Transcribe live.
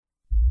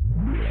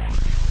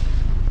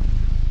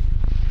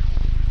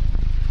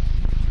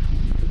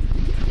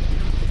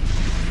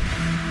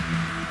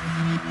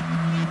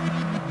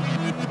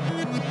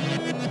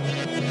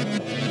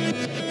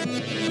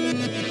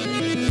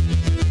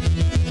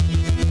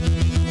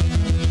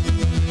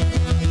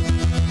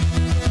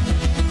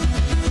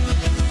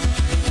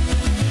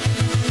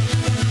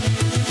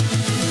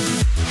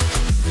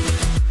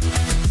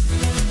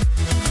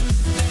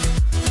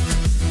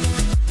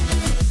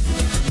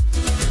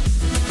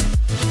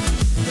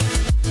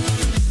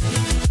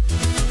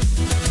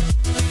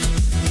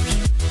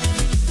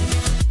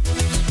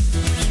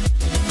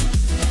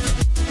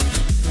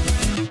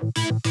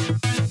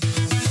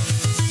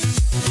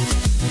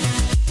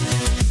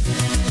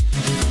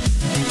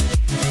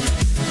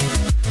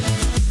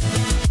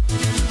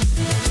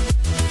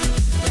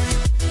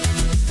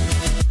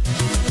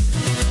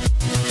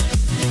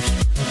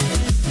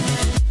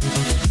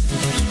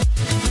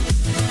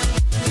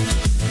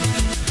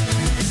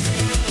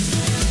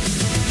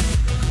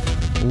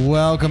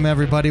Welcome,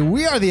 everybody.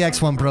 We are the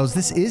X1 Bros.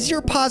 This is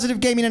your positive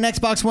gaming and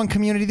Xbox One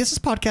community. This is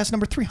podcast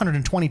number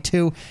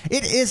 322.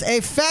 It is a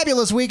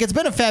fabulous week. It's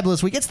been a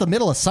fabulous week. It's the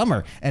middle of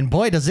summer, and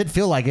boy, does it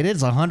feel like it.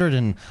 It's 100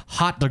 and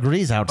hot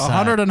degrees outside.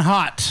 100 and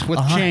hot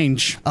with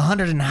change.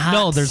 100 and hot.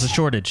 No, there's a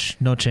shortage.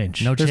 No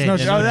change. No change. There's no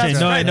change. No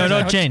change. Right.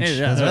 No change.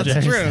 Yeah, There's no that's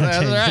change. true.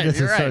 That's right.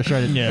 You're right.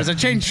 Shortage. Yeah. There's a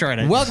change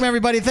shortage. Welcome,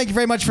 everybody. Thank you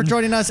very much for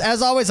joining us.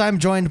 As always, I'm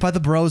joined by the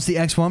bros, the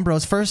X1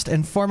 Bros. First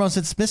and foremost,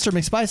 it's Mr.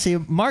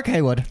 McSpicy, Mark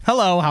Haywood.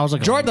 Hello, how's it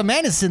going? Jordan the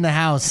Man is in the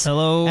house.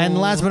 Hello. And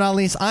last but not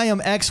least, I am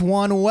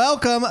X1.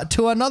 Welcome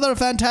to another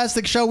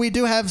fantastic show. We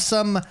do have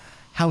some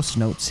house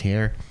notes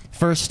here.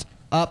 First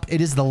up,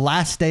 it is the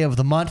last day of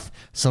the month.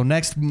 So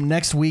next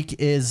week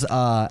is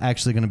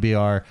actually going to be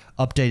our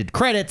updated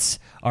credits,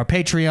 our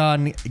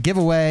Patreon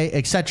giveaway,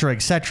 etc.,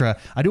 etc.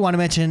 I do want to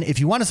mention, if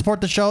you want to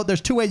support the show,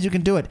 there's two ways you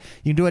can do it.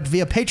 You can do it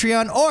via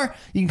Patreon, or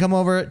you can come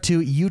over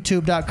to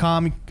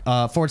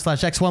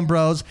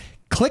youtube.com/X1Bros.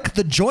 Click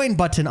the join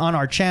button on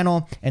our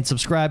channel and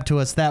subscribe to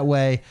us that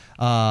way.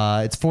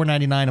 It's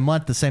 $4.99 a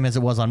month, the same as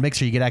it was on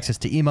Mixer. You get access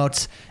to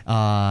emotes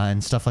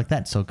and stuff like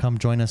that. So come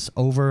join us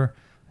over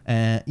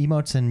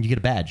emotes, and you get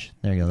a badge.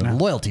 There you go, the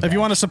loyalty badge. If you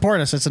want to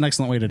support us, it's an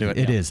excellent way to do it.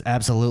 It is,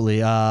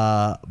 absolutely.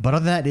 But other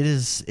than that, it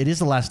is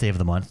the last day of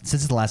the month.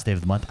 Since it's the last day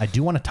of the month, I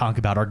do want to talk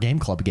about our game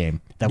club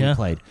game that we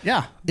played.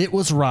 Yeah. It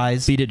was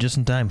Rise, Beat it just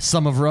in time.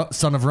 Son of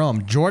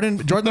Rome.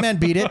 Jordan the Man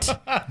beat it.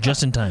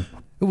 Just in time.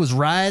 It was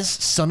Rise,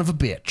 Son of a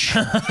Bitch.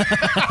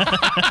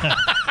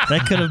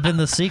 That could have been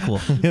the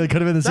sequel. It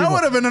could have been the That sequel.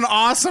 would have been an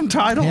awesome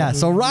title. Yeah,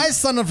 so Rise,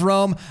 Son of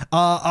Rome.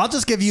 I'll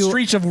just give you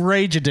Streets of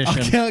Rage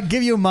edition. I'll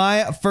give you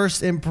my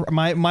first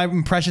my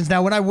impressions.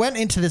 Now, when I went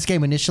into this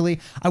game initially,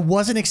 I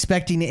wasn't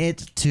expecting it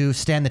to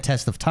stand the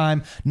test of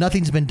time.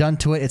 Nothing's been done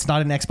to it. It's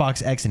not an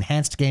Xbox X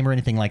enhanced game or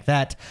anything like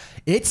that.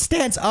 It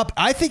stands up.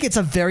 I think it's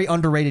a very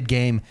underrated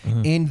game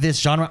in this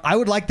genre. I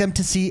would like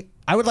to see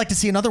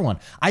another one.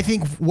 I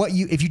think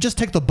if you just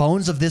take the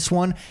bones of this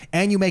one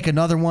and you make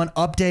another one,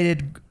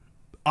 updated,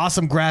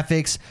 awesome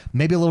graphics,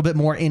 maybe a little bit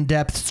more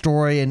in-depth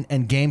story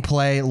and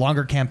gameplay,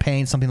 longer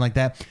campaign, something like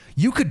that,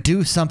 you could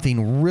do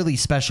something really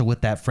special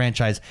with that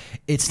franchise.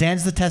 It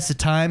stands the test of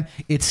time.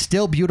 It's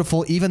still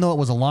beautiful, even though it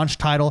was a launch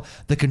title.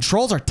 The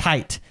controls are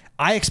tight.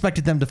 I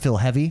expected them to feel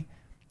heavy,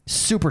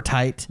 super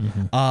tight.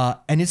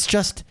 And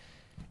it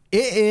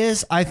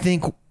is, I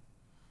think,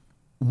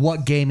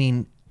 what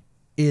gaming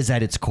is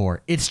at its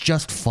core. It's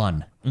just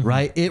fun,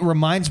 right? It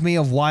reminds me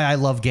of why I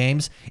love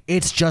games.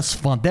 It's just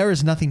fun. There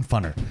is nothing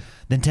funner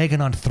than taking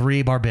on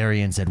 3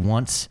 barbarians at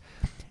once,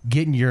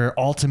 getting your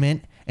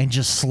ultimate and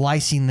just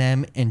slicing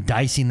them and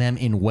dicing them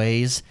in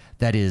ways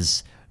that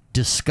is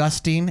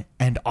disgusting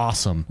and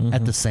awesome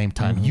at the same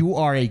time. You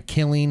are a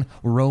killing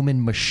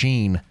Roman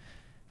machine,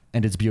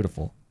 and it's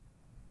beautiful.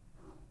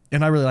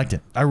 And I really liked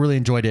it. I really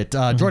enjoyed it.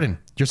 Jordan,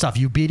 yourself,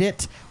 you beat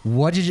it.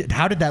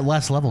 How did that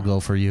last level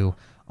go for you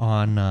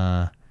on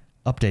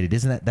updated?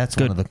 Isn't that's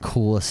good. One of the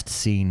coolest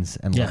scenes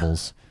and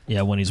levels?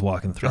 Yeah, when he's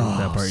walking through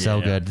that part.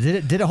 So good.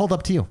 Did it hold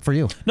up for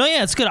you? No,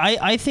 yeah, it's good.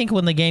 I think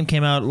when the game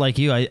came out, like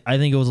you, I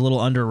think it was a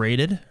little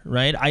underrated,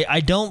 right?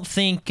 I don't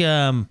think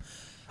I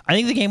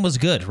think the game was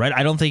good, right?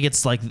 I don't think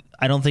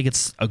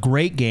it's a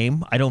great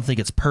game. I don't think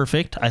it's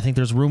perfect. I think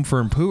there's room for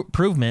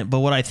improvement. But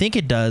what I think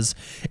it does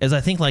is,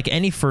 I think like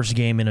any first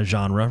game in a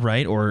genre,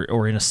 right,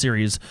 or in a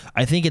series,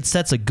 I think it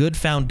sets a good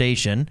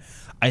foundation.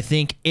 I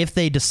think if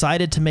they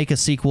decided to make a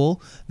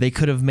sequel, they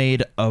could have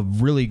made a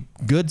really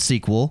good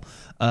sequel,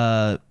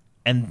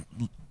 and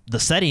the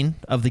setting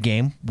of the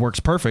game works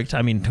perfect.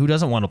 I mean, who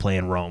doesn't want to play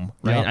in Rome,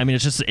 right? Yeah. I mean,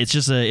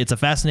 it's a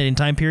fascinating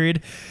time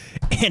period,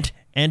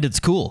 and it's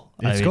cool.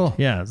 It's cool.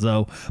 Yeah.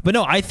 So, but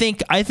no, I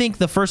think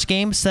the first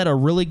game set a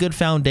really good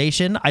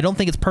foundation. I don't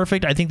think it's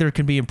perfect. I think there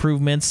can be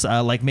improvements,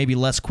 like maybe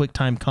less quick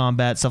time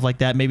combat, stuff like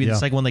that. Maybe the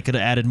second one they could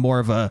have added more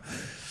of a,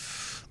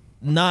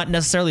 not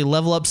necessarily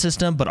level up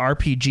system, but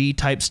RPG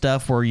type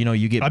stuff where,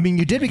 you get. I mean,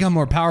 you did become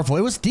more powerful.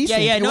 It was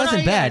decent. It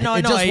wasn't bad.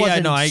 It just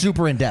wasn't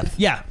super in depth.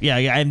 Yeah,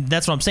 and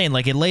that's what I'm saying.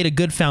 Like, it laid a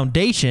good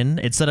foundation.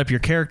 It set up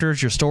your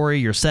characters, your story,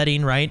 your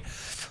setting, right?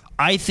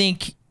 I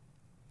think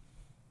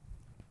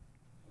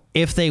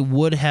if they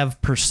would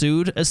have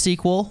pursued a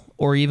sequel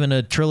or even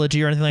a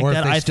trilogy or anything like Or if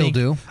that, they still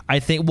do. I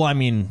think. Well, I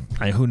mean,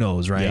 who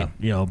knows, right?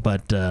 Yeah.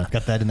 But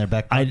Got that in their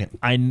back pocket.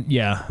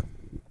 yeah.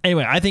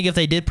 Anyway, I think if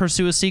they did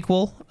pursue a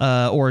sequel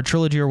or a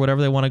trilogy or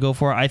whatever they want to go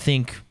for, I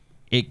think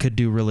it could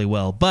do really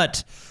well.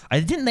 But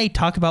didn't they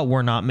talk about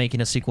we're not making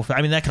a sequel?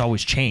 I mean, that could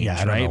always change, I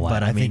don't right? know why.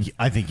 But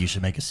I think you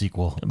should make a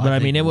sequel. But I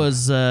mean, it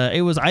was.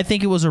 I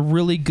think it was a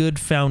really good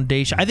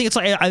foundation. I think it's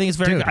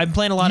very. Dude, good. I'm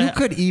playing a lot. You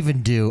could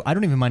even do. I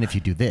don't even mind if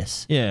you do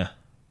this. Yeah.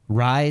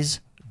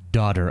 Rise,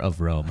 Daughter of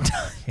Rome.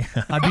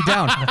 I'd be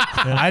down.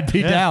 I'd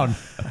be down.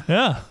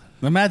 Yeah.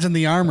 Imagine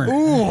the armor.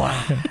 Ooh.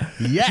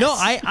 Yes. No,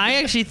 I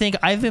actually think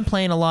I've been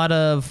playing a lot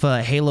of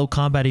Halo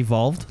Combat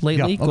Evolved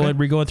lately. Yeah,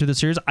 okay. Going through the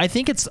series. I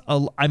think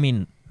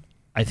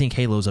I think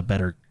Halo's a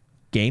better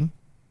game.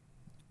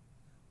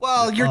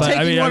 Well, you're But,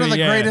 taking I mean, one of the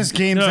yeah. greatest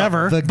games No,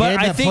 ever. The But game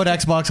I that think- put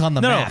Xbox on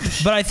the map.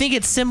 But I think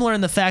it's similar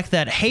in the fact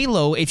that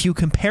Halo, if you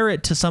compare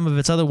it to some of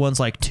its other ones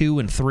like 2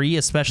 and 3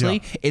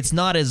 especially, it's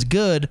not as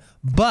good,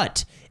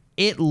 but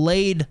it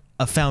laid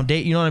a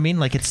foundation, you know what I mean?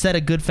 Like it set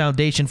a good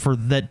foundation for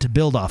that to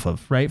build off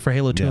of, right? For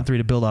Halo 2 and 3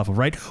 to build off of,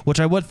 right?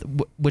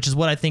 Which is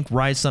what I think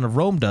Rise Son of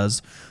Rome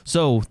does.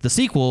 So the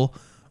sequel,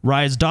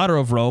 Rise Daughter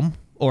of Rome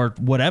or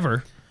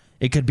whatever,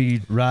 it could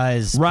be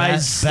Rise,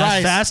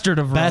 Bastard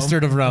of Rome.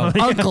 Bastard of Rome.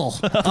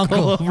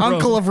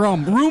 Uncle of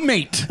Rome,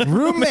 roommate,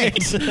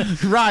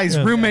 Rise,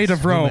 roommate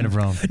of Rome. Roommate of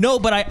Rome. No,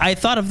 but I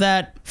thought of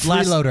that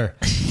last Freeloader.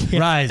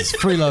 Rise,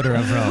 freeloader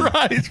of Rome.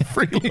 Rise,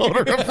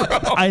 freeloader of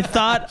Rome. I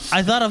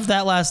thought of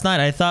that last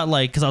night. I thought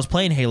because I was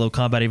playing Halo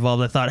Combat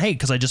Evolved, I thought, hey,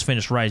 because I just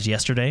finished Rise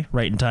yesterday,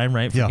 right in time,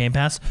 right, for Yeah. Game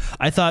Pass.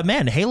 I thought,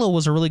 man, Halo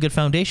was a really good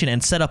foundation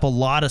and set up a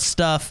lot of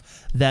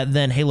stuff that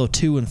then Halo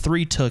 2 and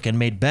 3 took and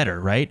made better,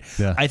 right?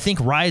 Yeah. I think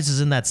Rise is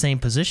in that same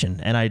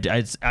position, and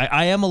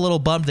I am a little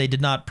bummed they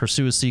did not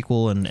pursue a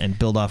sequel and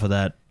build off of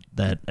that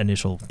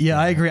initial. Yeah,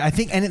 I agree. I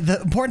think, and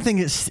the important thing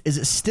is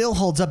it still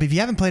holds up. If you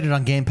haven't played it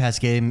on Game Pass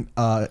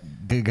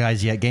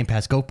guys yet, Game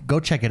Pass, go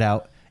check it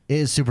out. It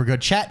is super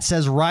good. Chat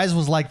says Rise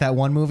was like that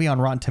one movie on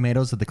Rotten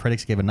Tomatoes that the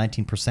critics gave a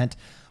 19%,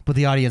 but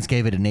the audience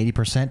gave it an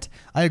 80%.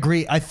 I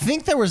agree. I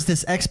think there was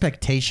this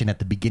expectation at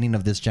the beginning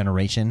of this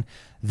generation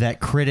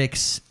that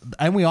critics,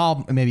 and we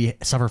all maybe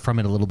suffer from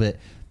it a little bit,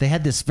 they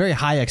had this very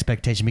high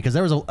expectation because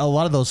there was a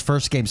lot of those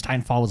first games.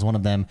 Titanfall was one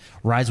of them.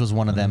 Rise was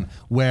one of them,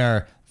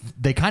 where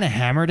they kind of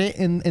hammered it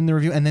in the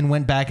review and then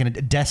went back,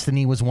 and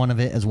Destiny was one of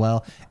it as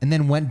well, and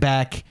then went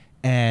back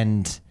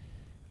and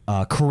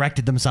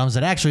corrected themselves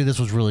that actually this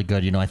was really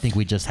good. I think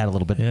we just had a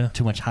little bit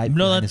too much hype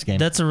behind this game.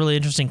 That's a really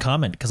interesting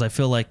comment because I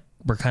feel like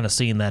we're kind of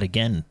seeing that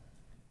again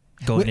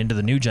going into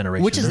the new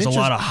generation. Which is There's a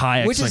lot of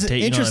high which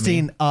expectations. is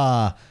interesting.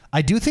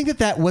 I do think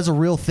that was a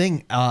real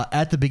thing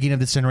at the beginning of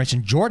this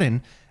generation.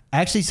 Jordan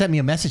actually sent me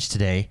a message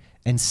today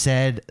and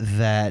said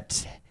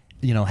that,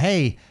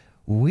 hey,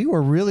 we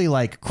were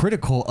really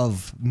critical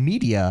of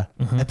media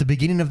at the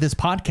beginning of this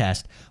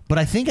podcast. But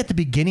I think at the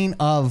beginning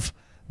of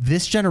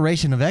this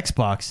generation of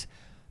Xbox,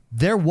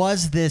 there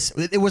was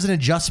it was an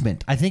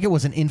adjustment. I think it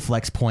was an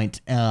inflex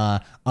point,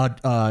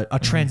 a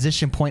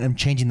transition point of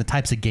changing the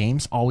types of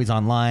games, always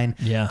online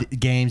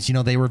games.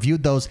 They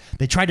reviewed those.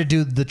 They tried to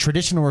do the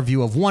traditional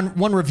review of one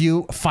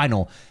review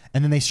final.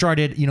 And then they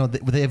started,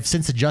 they have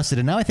since adjusted.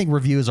 And now I think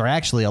reviews are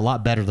actually a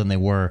lot better than they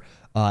were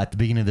at the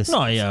beginning of this.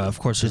 No, yeah, of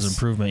course there's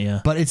improvement,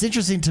 yeah. But it's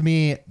interesting to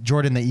me,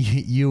 Jordan, that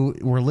you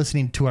were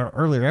listening to our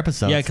earlier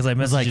episodes. Yeah, because I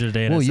messaged you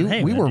today and I said,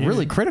 hey, we man, were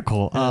really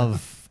critical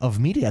of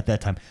media at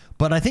that time.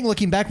 But I think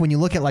looking back, when you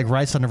look at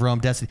Rise, Son of Rome,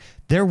 Destiny,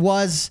 there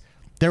was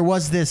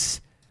this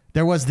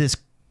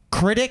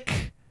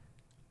critic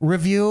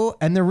review,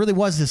 and there really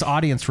was this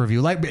audience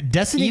review.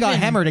 Destiny got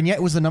hammered, and yet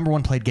it was the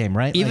 #1 played game,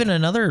 right? Even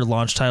another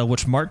launch title,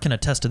 which Mark can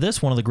attest to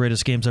this, one of the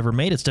greatest games ever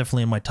made. It's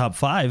definitely in my top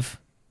 5,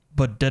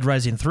 but Dead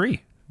Rising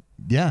 3.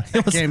 Yeah,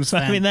 game's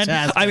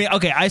fantastic.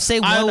 Okay. I say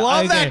one. I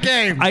love that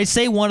game. I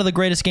say one of the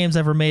greatest games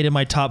ever made in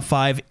my top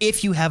 5.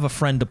 If you have a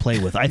friend to play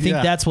with, I think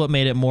that's what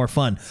made it more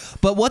fun.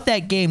 But what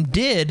that game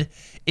did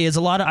is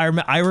a lot of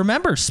I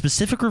remember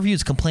specific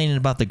reviews complaining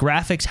about the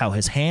graphics, how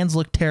his hands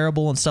looked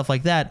terrible and stuff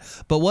like that.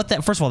 But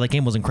first of all, that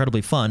game was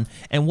incredibly fun.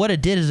 And what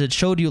it did is it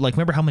showed you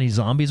remember how many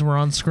zombies were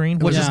on screen,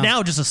 which is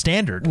now just a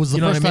standard. It was the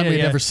first time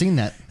we'd ever seen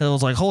that. It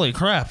was like, holy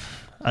crap!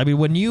 I mean,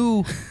 when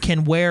you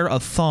can wear a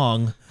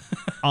thong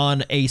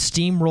on a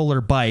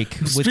steamroller bike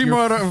with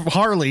Steamroller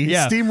Harley,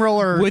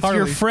 steamroller with Harley,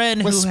 your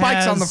friend with who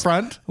spikes has, on the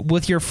front,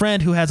 with your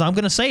friend who has, I'm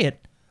going to say it,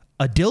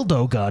 a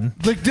dildo gun.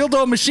 the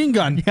dildo machine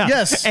gun. Yeah.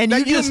 Yes, And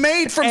that you you just-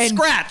 made from and-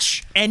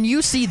 scratch. And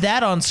you see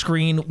that on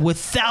screen with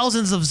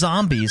thousands of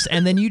zombies,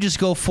 and then you just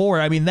go forward.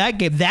 I mean, that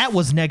game, that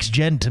was next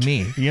gen to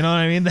me. You know what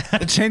I mean?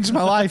 It changed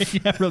my life.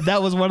 Yeah, bro,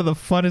 that was one of the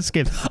funnest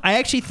games. I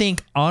actually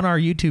think on our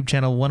YouTube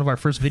channel, one of our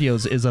first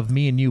videos is of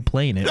me and you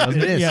playing it. It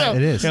is. Yeah,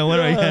 It is.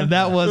 yeah,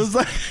 that was.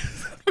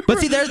 But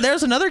see,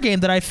 there's another game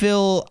that I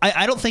feel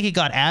I don't think it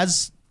got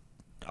as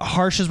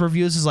harsh as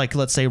reviews as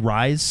let's say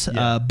Rise,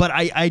 but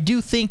I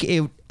do think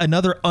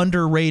another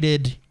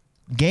underrated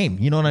game.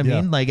 You know what I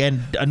mean?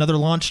 And another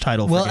launch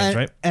title for games,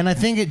 right? And I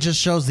think it just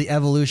shows the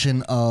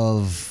evolution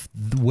of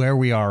where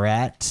we are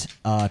at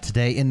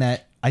today. In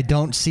that, I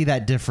don't see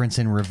that difference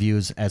in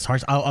reviews as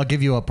harsh. I'll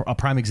give you a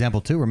prime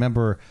example too.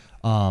 Remember,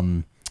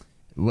 it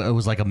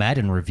was like a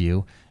Madden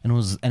review, and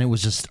it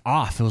was just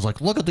off. It was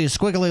like, look at these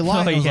squiggly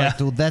lines. I was like,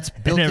 dude, that's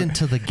built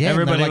into the game. They're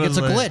everybody like, it's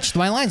a was glitch.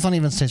 My line's not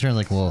even staying.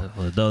 Like, well,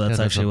 No, that's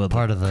actually what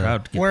part of the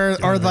crowd gets.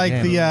 Or like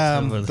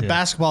game. the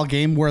basketball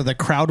game where the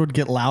crowd would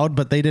get loud,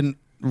 but they didn't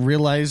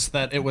realize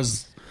that it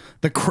was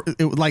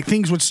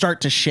things would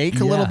start to shake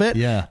a little bit.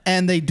 Yeah.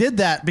 And they did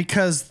that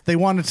because they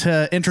wanted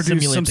to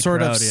introduce Simulate some the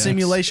sort crowd, of yeah.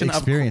 simulation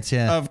Experience,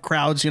 of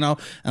crowds, and they're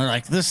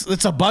like,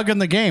 it's a bug in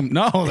the game.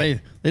 No,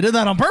 they did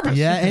that on purpose.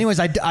 Yeah. Anyways,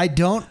 I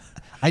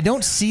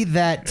don't see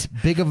that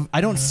big of. I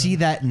don't see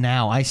that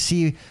now. I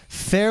see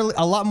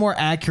a lot more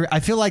accurate. I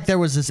feel like there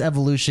was this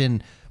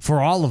evolution for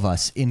all of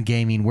us in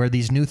gaming, where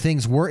these new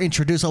things were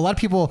introduced. A lot of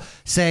people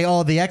say,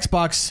 "Oh, the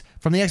Xbox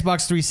from the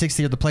Xbox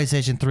 360 or the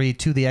PlayStation 3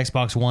 to the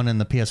Xbox One and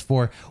the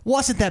PS4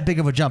 wasn't that big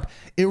of a jump."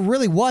 It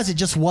really was. It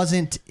just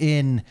wasn't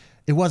in.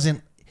 It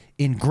wasn't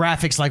in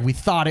graphics like we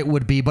thought it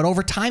would be. But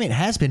over time, it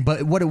has been.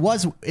 But what it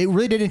was, it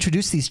really did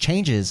introduce these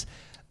changes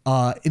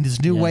in this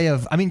new way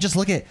of. I mean, just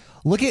look at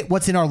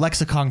what's in our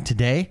lexicon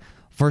today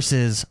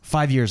versus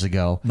 5 years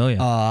ago. Oh,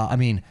 yeah. I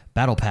mean,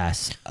 Battle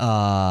Pass.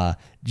 I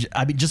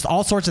mean, just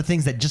all sorts of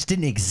things that just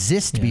didn't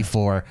exist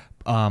before,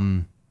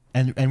 and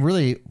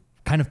really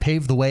kind of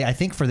paved the way, I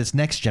think, for this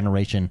next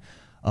generation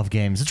of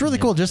games. It's really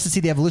cool just to see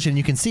the evolution.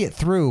 You can see it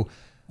through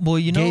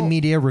game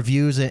media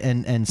reviews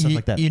and stuff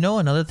like that. You know,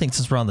 another thing,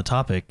 since we're on the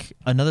topic,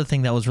 another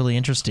thing that was really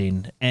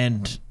interesting,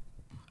 and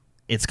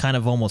it's kind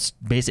of almost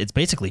it's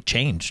basically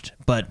changed.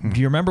 But do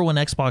you remember when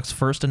Xbox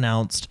first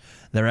announced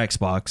their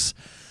Xbox,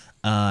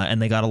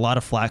 and they got a lot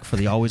of flack for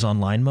the always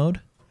online mode?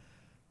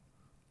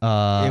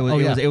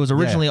 It was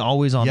originally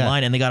always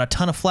online, and they got a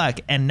ton of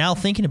flack. And now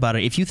thinking about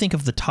it, if you think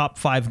of the top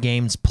 5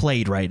 games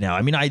played right now,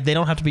 I mean, they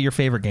don't have to be your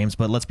favorite games,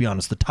 but let's be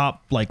honest, the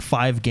top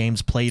 5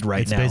 games played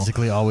right now. It's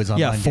basically always online.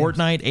 Yeah, games.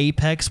 Fortnite,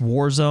 Apex,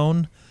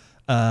 Warzone.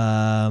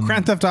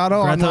 Grand Theft Auto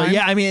online.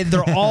 Yeah, I mean,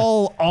 they're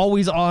all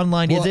always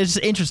online. Well, it's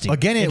just interesting.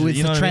 Again, it was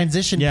You know a what I mean?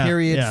 transition Yeah,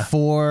 period yeah.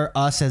 for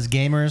us as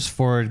gamers,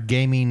 for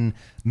gaming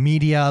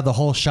media, the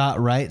whole shot,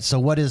 right? So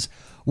what is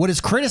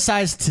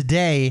criticized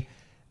today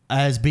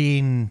as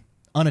being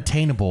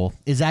unattainable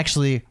is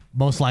actually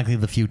most likely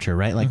the future,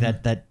 right? Like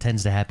that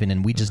tends to happen,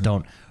 and we just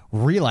don't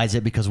realize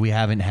it because we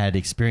haven't had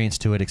experience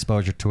to it,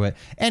 exposure to it,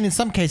 and in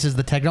some cases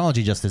the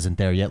technology just isn't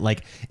there yet.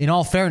 Like, in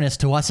all fairness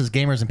to us as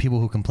gamers and people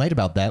who complain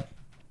about that,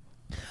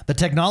 the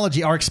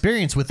technology, our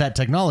experience with that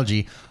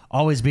technology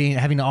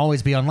having to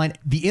always be online,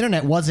 the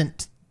internet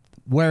wasn't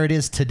where it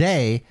is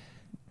today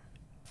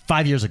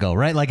 5 years ago,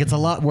 right? Like,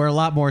 we're a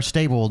lot more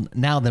stable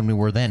now than we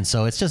were then.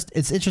 So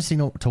it's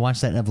interesting to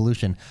watch that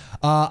evolution.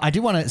 I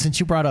do want to, since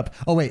you brought up,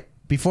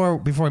 before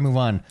we move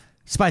on,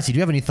 Spicy, do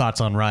you have any thoughts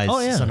on Rise,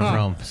 Son of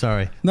Rome?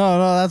 Sorry.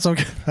 No, that's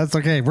okay. That's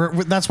okay.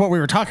 That's what we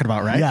were talking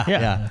about, right?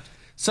 Yeah.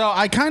 So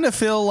I kind of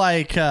feel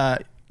like I'm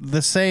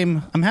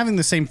having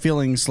the same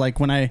feelings like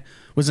when I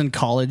was in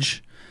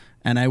college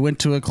and I went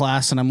to a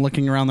class and I'm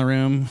looking around the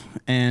room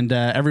and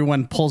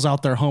everyone pulls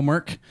out their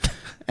homework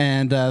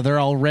and they're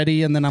all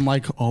ready. And then I'm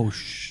like, oh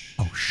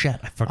shit,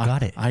 I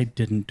forgot it. I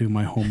didn't do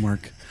my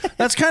homework.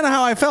 That's kind of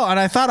how I felt. And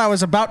I thought I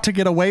was about to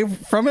get away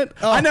from it.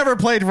 I never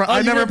played it.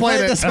 I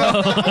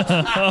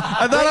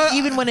thought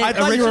even when I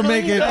thought you were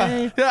making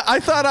originally- yeah, I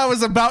thought I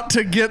was about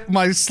to get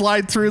my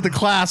slide through the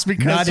class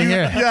because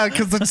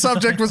because the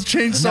subject was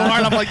changed so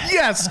hard. I'm like,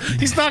 yes,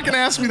 he's not going to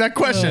ask me that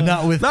question.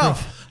 Not with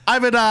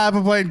I've been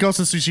playing Ghost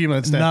of Tsushima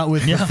instead. Not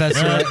with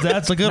Professor.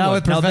 That's a good Not one.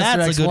 with Now Professor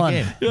that's a good X1.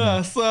 game.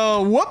 Yeah,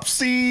 so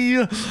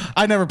whoopsie.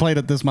 I never played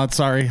it this month.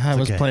 Sorry, I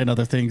was okay. playing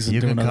other things and You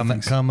doing can other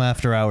things. come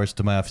after hours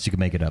to my office. You can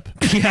make it up.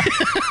 Extra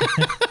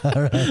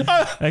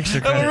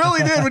I credit.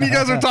 really did when you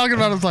guys were talking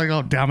about it. I was like,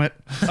 oh, damn it.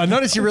 I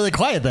noticed you're really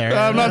quiet there.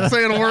 I'm not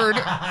saying a word.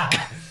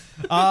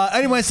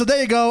 Anyway, so there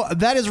you go.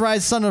 That is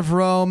Rise, Son of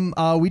Rome.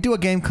 We do a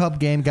Game Club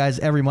game, guys,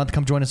 every month.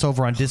 Come join us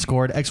over on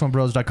Discord,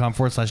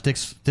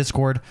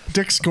 x1bros.com/Discord.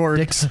 Dick scored.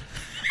 Dix.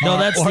 No,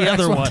 that's or the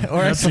other X1 one.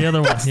 or That's the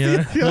other one.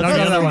 Yeah. Don't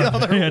go to that one.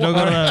 Yeah, don't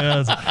go to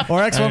that.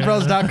 Or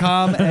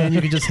x1bros.com, and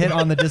you can just hit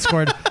on the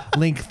Discord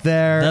link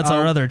there. That's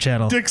our other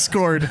channel. Dick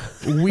scored.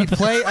 We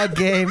play a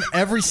game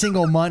every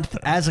single month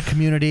as a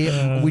community.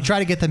 We try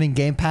to get them in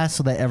Game Pass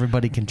so that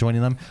everybody can join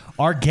in them.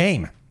 Our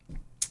game.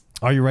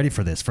 Are you ready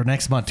for this? For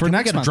next month? Can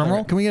next we get month, a drum roll?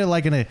 alright. Can we get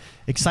like an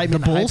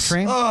excitement The hype Bulls?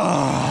 train?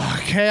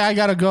 Okay, I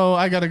gotta go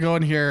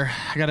in here.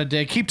 I gotta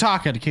dig. Keep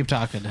talking.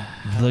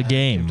 The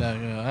game.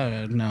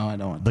 No, I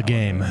don't. The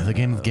game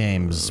of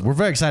games. We're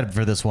very excited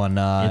for this one.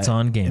 It's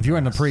on Game If you're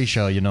in the Pass.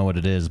 pre-show, you know what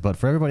it is. But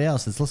for everybody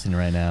else that's listening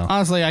right now,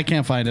 Honestly, I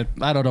can't find it.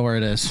 I don't know where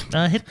it is.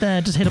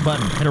 Just hit a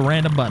button. Hit a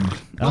random button.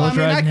 Well, Close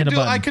your eyes and hit a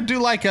button. I could do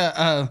like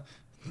a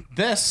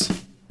this.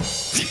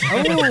 there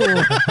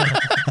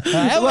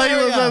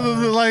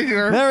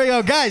we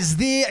go, guys.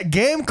 The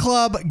Game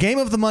Club Game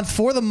of the Month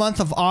for the month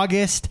of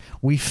August.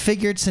 We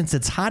figured since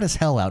it's hot as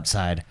hell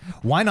outside,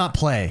 why not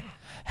play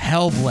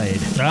Hellblade: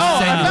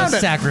 Senua's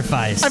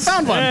Sacrifice? I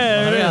found one.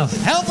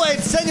 Hellblade: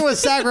 Senua's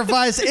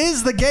Sacrifice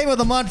is the game of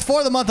the month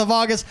for the month of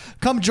August.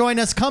 Come join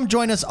us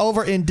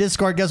over in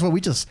Discord. Guess what?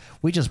 We just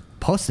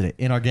posted it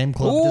in our Game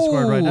Club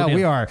Discord right now. yeah.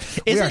 We are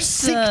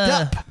synced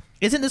up.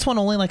 Isn't this one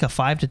only like a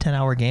 5 to 10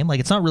 hour game? Like,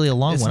 it's not really a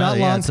long It's one. not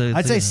long. Yeah,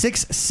 I'd say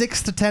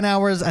 6 to 10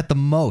 hours at the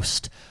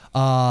most.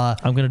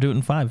 I'm gonna do it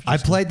in 5. I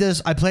played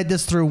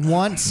this through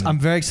once. I'm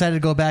very excited to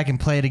go back and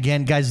play it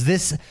again, guys.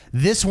 This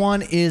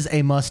one is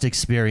a must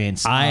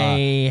experience.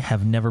 I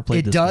have never played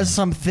It this does game.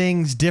 some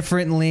things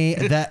differently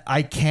that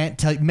I can't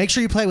tell you. Make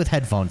sure you play with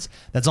headphones.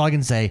 That's all I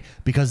can say,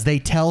 because they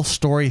tell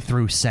story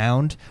through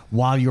sound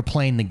while you're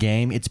playing the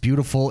game. It's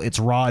beautiful. It's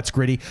raw. It's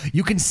gritty.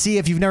 You can see,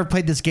 if you've never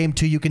played this game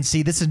too, you can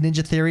see this is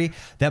Ninja Theory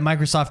that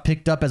Microsoft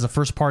picked up as a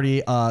first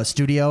party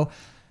studio.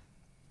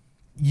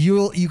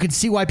 you can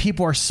see why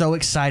people are so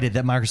excited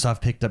that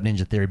Microsoft picked up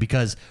Ninja Theory,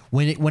 because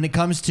when it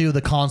comes to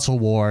the console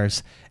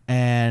wars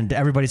and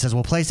everybody says,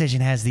 well, PlayStation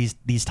has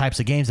these types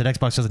of games that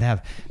Xbox doesn't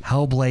have,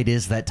 Hellblade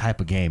is that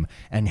type of game,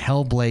 and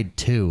Hellblade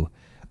 2.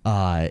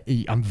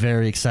 I'm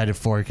very excited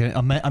for it.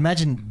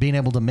 Imagine being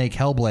able to make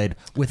Hellblade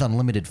with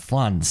unlimited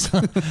funds.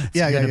 It's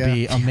going to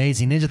be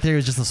amazing. Ninja Theory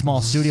is just a small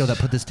studio that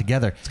put this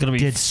together. It's going to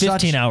be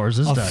 15 hours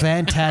this a time.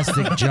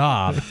 Fantastic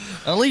job.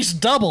 At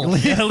least double.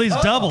 At least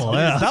double.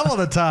 Yeah. Double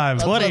the time.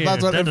 That's what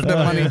infinite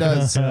money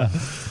does.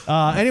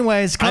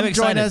 Anyways, come I'm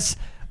join excited. us.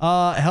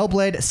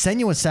 Hellblade: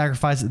 Senua's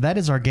Sacrifice. That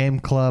is our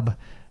game club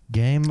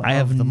game I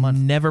have of the month.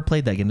 never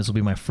played that game. This will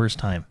be my first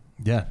time.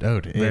 Yeah,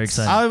 dude. Very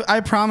excited.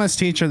 I promise,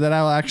 teacher, that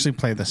I will actually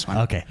play this one.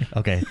 Okay.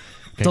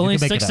 It's only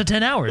 6 to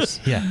 10 hours.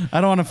 Yeah. I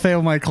don't want to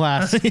fail my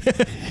class.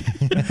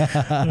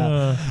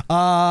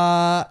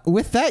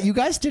 With that, you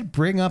guys did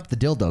bring up the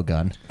dildo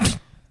gun.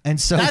 And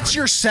so That's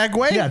your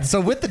segue? Yeah, so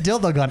with the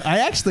dildo gun, I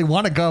actually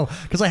want to go,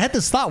 because I had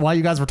this thought while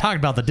you guys were talking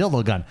about the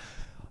dildo gun.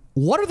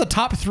 What are the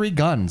top 3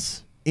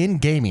 guns in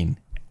gaming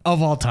of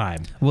all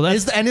time? Well,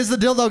 is the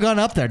dildo gun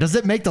up there? Does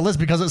it make the list?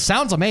 Because it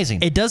sounds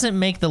amazing. It doesn't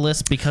make the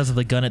list because of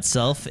the gun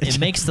itself. It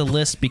makes the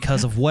list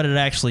because of what it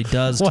actually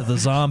does to the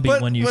zombie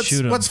when you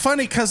shoot him. What's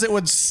funny, because it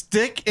would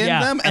stick in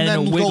Yeah, them and then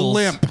it go wiggles.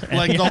 limp.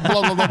 Like go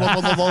blah, blah, blah,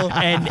 blah, blah, blah.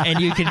 and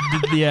you can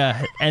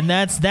and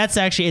that's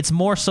actually, it's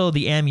more so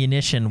the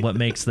ammunition what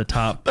makes the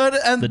top But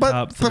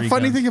top the 3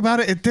 funny guns. thing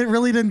about it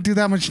really didn't do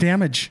that much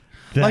damage.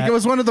 Like, it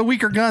was one of the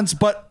weaker guns,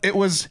 but it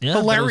was Yeah,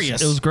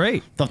 hilarious. It was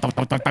great. Yeah,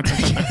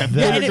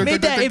 and it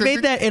made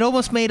that. It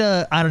almost made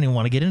a. I don't even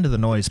want to get into the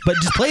noise, but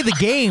just play the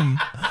game.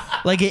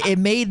 Like it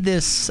made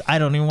this. I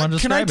don't even want to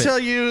Can I describe tell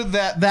it. you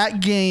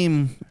that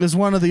game is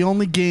one of the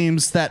only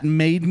games that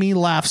made me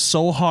laugh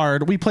so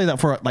hard. We played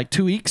that for like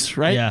 2 weeks,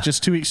 right? Yeah.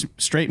 Just 2 weeks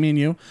straight, me and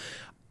you.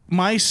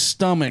 My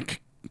stomach.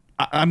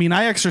 I mean,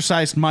 I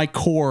exercised my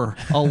core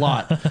a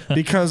lot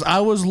because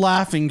I was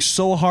laughing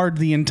so hard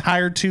the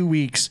entire 2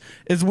 weeks.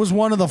 It was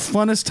one of the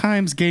funnest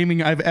times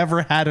gaming I've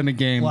ever had in a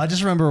game. Well, I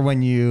just remember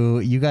when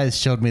you guys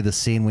showed me the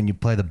scene when you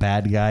play the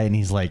bad guy, and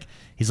he's like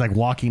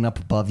walking up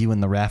above you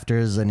in the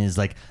rafters, and he's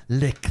like,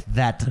 lick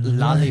that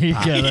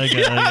lollipop.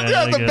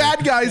 The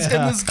bad guys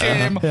in this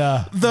game.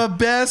 Yeah. The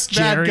best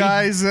Jerry. bad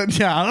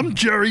guys. I'm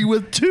Jerry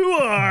with 2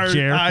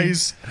 Jerry.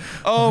 eyes.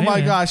 Oh my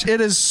man. gosh.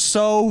 It is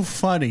so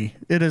funny.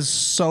 It is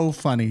so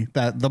funny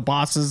that the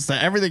bosses,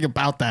 that everything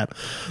about that.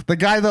 The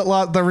guy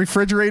that the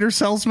refrigerator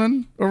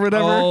salesman or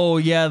whatever. Oh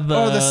yeah,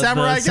 the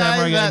samurai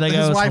guy that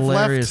his was wife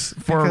hilarious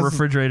left for a because-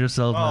 refrigerator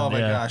salesman. Oh my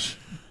yeah. gosh.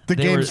 The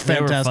They game's were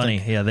fantastic.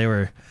 funny. Yeah, they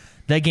were.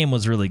 That game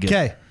was really good.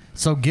 Okay,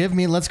 so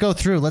let's go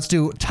through. Let's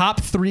do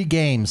top 3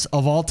 games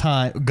of all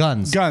time.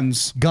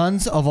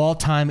 Guns of all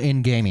time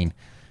in gaming.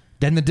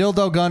 Then the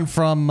dildo gun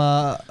from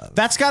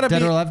That's got to be.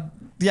 Dead or Alive.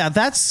 Yeah,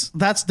 that's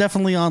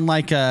definitely on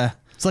like a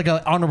It's like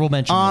an honorable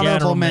mention.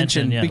 honorable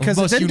mention, mention yeah. because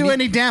it Most didn't do unique-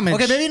 any damage.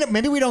 Okay,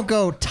 maybe we don't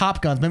go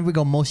top guns. Maybe we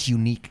go most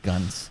unique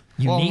guns.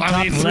 Unique. Well,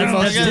 I mean,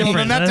 Well, that's okay, different.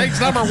 then that takes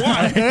number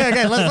 1.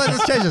 Okay,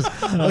 let's change this.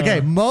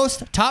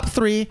 Okay, top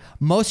 3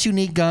 most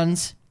unique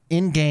guns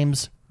in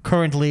games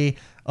currently,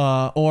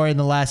 or in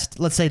the last,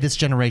 let's say, this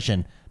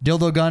generation.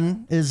 Dildo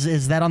gun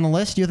is that on the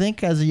list? Do you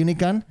think as a unique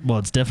gun? Well,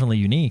 it's definitely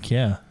unique.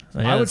 Yeah,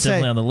 I would it's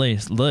definitely say- on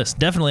the list.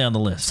 Definitely on the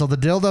list. So the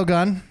dildo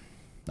gun.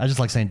 I just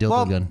like saying dildo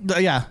Well, gun.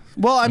 yeah.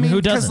 Well, I mean,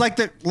 who because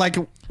doesn't? like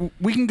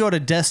we can go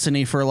to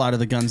Destiny for a lot of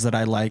the guns that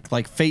I like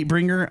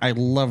Fatebringer. I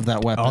love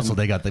that weapon. Also,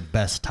 they got the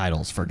best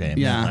titles for games.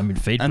 yeah. I mean,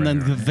 Fatebringer. And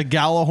then the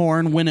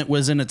Gallahorn when it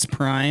was in its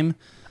prime.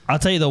 I'll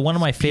tell you though, one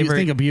of my favorite.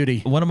 think of beauty.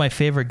 One of my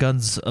favorite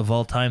guns of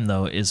all time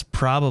though is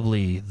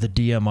probably the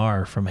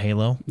DMR from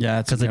Halo.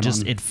 Yeah, it's a because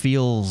good one. it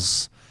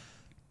feels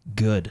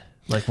good.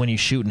 Like when you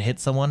shoot and hit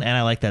someone, and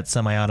I like that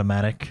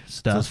semi-automatic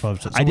stuff. So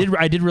I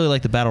did really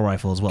like the battle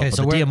rifle as well. Okay, but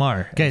so the we're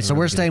DMR. Okay, is so really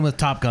we're good. staying with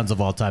top guns of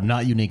all time,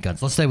 not unique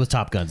guns. Let's stay with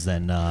top guns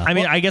then. I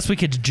mean, I guess we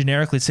could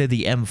generically say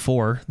the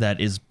M4. That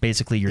is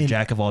basically your In-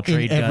 jack of all in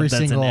trade gun. every That's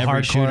single in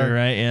every hardcore shooter,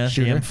 right? Yeah,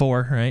 shooter. the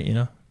M4, right? You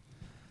know.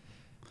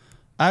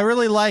 I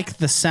really like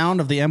the sound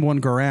of the M1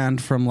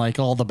 Garand from like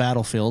all the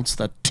battlefields.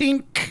 The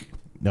tink.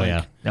 oh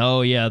yeah.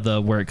 Oh yeah,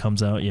 the where it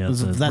comes out. Yeah, the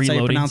That's how you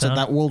reloading pronounce sound. it.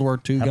 That World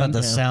War II How gun. about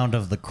the sound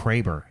of the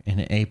Kraber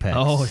in Apex?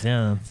 Oh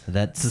yeah.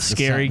 That's It's a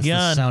scary the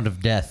gun. sound of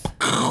death.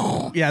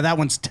 Yeah, that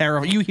one's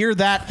terrifying. You hear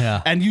that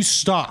Yeah. and you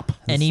stop.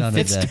 Any sound of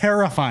It's death.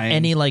 terrifying.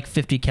 Any like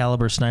 50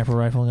 caliber sniper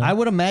rifle gun? I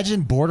would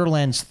imagine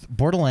Borderlands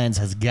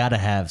has got to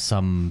have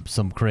some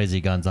crazy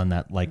guns on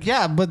that. Like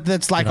yeah, but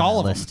that's like on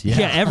all that of list. them.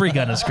 yeah. Every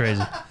gun is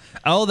crazy.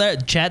 Oh,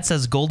 that chat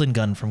says Golden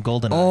Gun from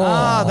GoldenEye.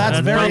 Ah,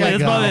 that's very probably,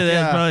 good. that's probably, Yeah.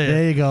 that's probably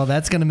There you go.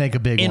 That's gonna make a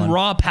big in one.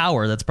 raw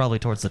power. That's probably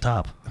towards the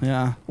top.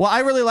 Yeah. Well, I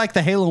really like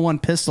the Halo 1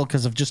 pistol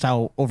because of just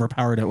how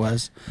overpowered it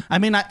was. I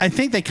mean, I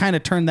think they kind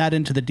of turned that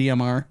into the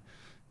DMR.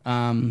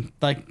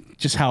 Like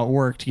just how it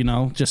worked,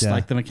 just Yeah.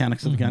 like the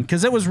mechanics of the gun.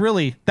 Because that was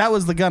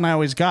the gun I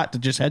always got to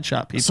just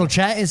headshot people. So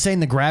chat is saying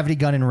the gravity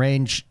gun in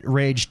Rage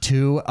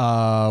 2,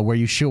 where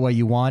you shoot where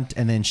you want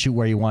and then shoot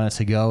where you want it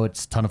to go.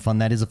 It's a ton of fun.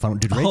 That is a fun.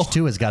 Dude, Rage Oh.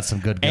 2 has got some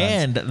good guns.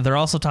 And they're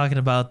also talking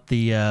about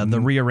the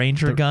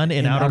rearranger gun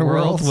in Outer Outer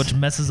Worlds, Worlds? which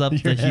messes up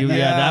the hue. Yeah.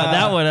 Yeah,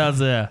 that one was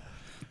The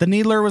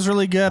Needler was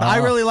really good. I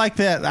Oh. really like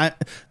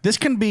that. This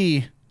can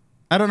be,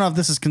 I don't know if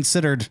this is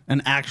considered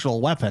an actual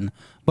weapon,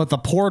 but the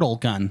Portal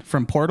gun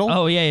from Portal.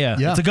 Oh yeah.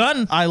 Yeah. It's a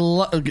gun. I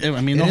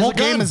mean, the is whole a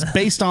gun. game is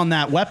based on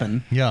that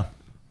weapon Yeah.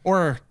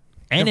 or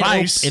And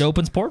device. it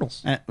opens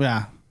portals.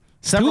 Yeah.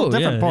 Several Cool,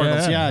 different yeah,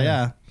 portals.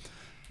 yeah,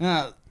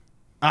 Yeah.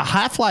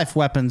 Half-Life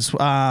weapons.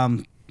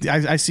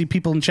 I see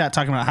people in chat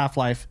talking about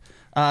Half-Life.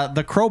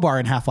 The crowbar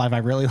in Half-Life I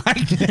really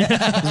liked.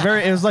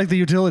 It was like the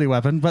utility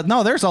weapon. But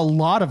no, there's a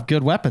lot of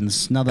good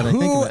weapons now that I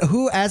think of it.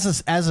 Who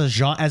as a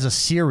genre, as a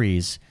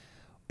series,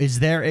 is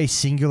there a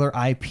singular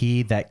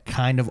IP that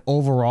kind of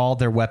overall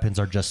their weapons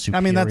are just superior?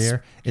 I mean, that's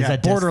is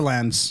that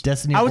Borderlands.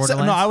 Destiny I would say,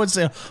 Borderlands? no, I would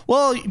say,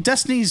 well,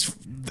 Destiny's,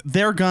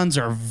 their guns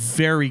are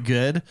very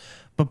good,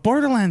 but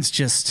Borderlands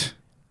just,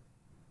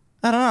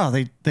 I don't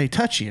know, they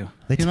touch you.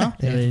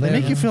 They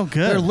make you feel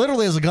good. There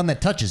literally is a gun that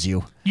touches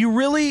you. You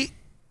really,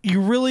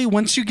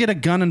 once you get a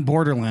gun in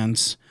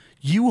Borderlands,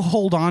 you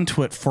hold on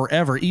to it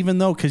forever, even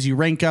though, because you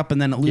rank up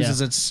and then it loses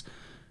its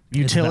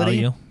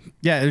utility. value.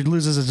 Yeah, it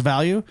loses its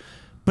value.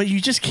 But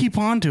you just keep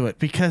on to it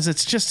because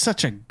it's just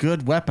such a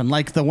good weapon.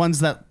 Like the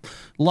ones that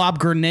lob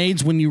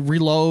grenades when you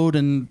reload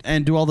and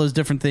do all those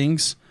different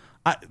things.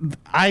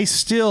 I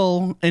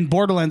still, in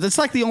Borderlands, it's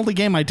like the only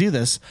game I do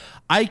this.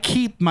 I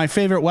keep my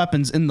favorite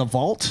weapons in the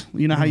vault.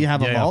 You know how you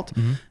have a vault?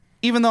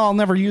 Even though I'll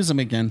never use them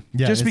again.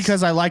 Yeah, just it's-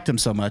 because I liked them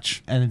so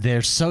much. And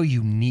they're so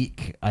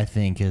unique, I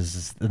think,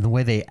 is the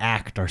way they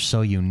act are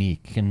so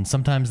unique. And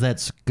sometimes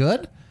that's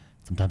good,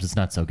 sometimes it's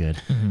not so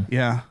good.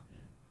 Yeah.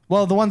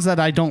 Well, the ones that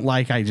I don't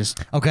like, I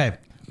just... Okay,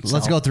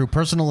 let's go through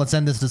personal. Let's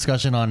end this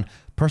discussion on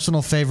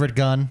personal favorite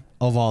gun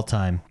of all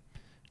time.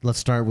 Let's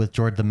start with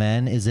Jordan the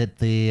Man. Is it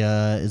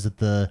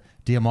the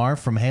DMR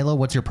from Halo?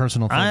 What's your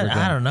personal favorite gun?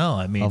 I don't know.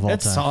 I mean, Of all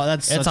It's time.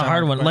 that's it's such a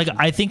hard one. Like question.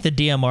 I think the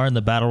DMR and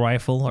the battle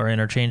rifle are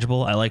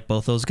interchangeable. I like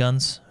both those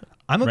guns.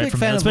 I'm a big from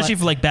fan Halo, of especially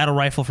for like battle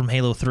rifle from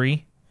Halo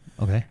 3,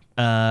 Okay.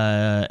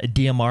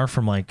 DMR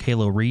from like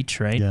Halo Reach,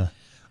 right? Yeah.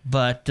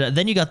 But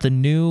then you got the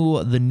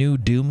new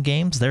Doom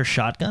games. Their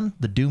shotgun,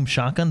 the Doom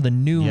shotgun, the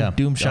new Yeah.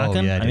 Doom Oh,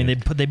 shotgun. yeah, I mean,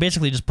 dude. they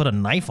basically just put a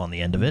knife on the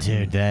end of it.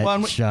 Dude, that Well,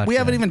 and shotgun. we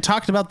haven't even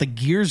talked about the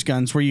Gears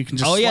guns where you can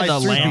just Oh, yeah, slice the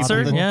through people.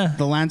 Lancer, The, yeah.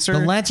 the Lancer.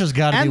 The Lancer's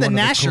got to be and one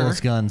the of the Gnasher.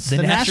 coolest guns. The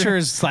Gnasher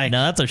is like...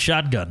 No, that's a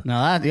shotgun.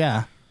 No, that,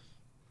 yeah.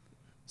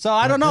 So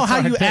I don't know That's how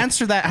a hard you pick.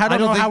 answer that. I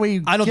don't know how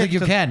we... I don't get think you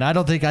to- can. I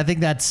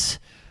think that's.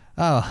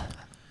 Oh.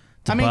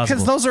 I mean, because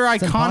impossible. those are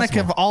iconic impossible.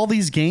 of all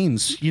these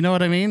games. You know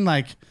what I mean?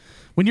 Like,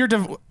 when you're...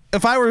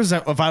 if I was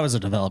a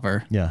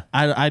developer, Yeah.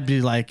 I'd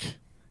be like,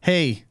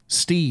 hey,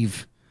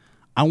 Steve,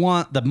 I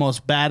want the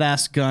most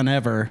badass gun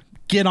ever.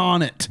 Get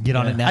on it. Get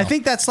on it now. I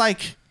think that's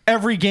like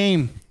every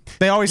game.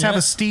 They always have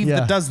a Steve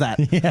Yeah. that does that.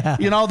 Yeah.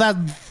 You know, that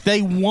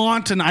they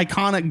want an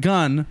iconic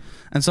gun,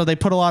 and so they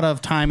put a lot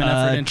of time and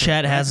effort into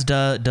Chat it.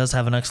 right? does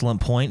have an excellent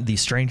point. The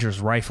Stranger's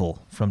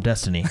rifle from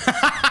Destiny.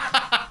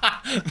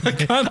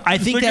 I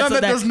think the that's gun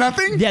that does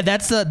nothing? Yeah,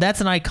 that's an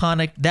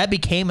iconic. That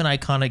became an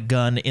iconic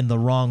gun in the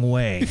wrong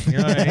way. You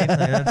know what I mean?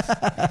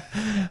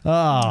 That's-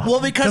 Well,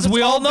 because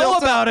we it's all know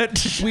built about up.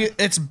 it.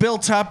 It's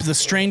built up. The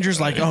stranger's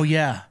like, oh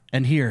yeah,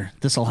 and here,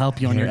 this will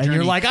help you on your And journey.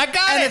 you're like, I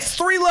got and it. it's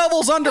 3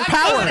 levels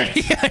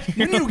underpowered.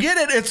 When you get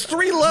it, it's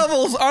 3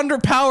 levels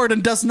underpowered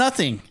and does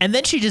nothing. and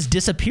then she just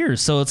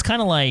disappears. So it's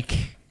kind of like,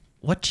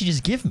 what'd she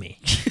just give me?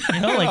 You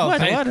know,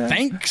 like what?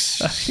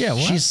 Thanks. Yeah,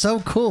 what? She's so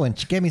cool, and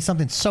she gave me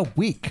something so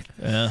weak.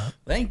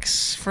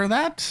 Thanks for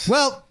that.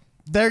 Well,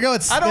 there you go.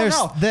 It's I don't there's,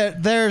 know.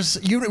 There's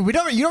you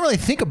don't really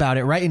think about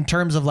it, right? In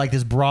terms of like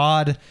this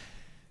broad.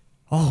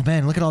 Oh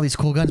man, look at all these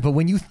cool guns. But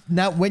when you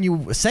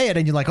say it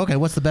and you're like, okay,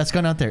 what's the best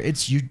gun out there?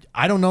 It's you.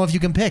 I don't know if you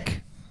can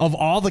pick of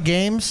all the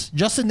games,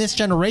 just in this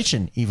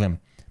generation. Even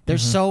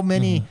there's so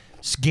many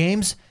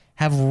games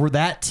have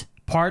that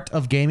part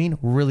of gaming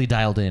really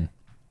dialed in.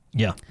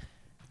 Yeah.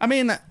 I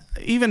mean,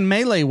 even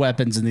melee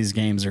weapons in these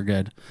games are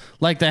good.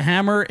 Like the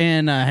hammer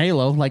in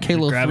Halo, like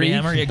Halo gravity 3.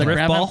 hammer? Yeah, the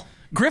Griff ball?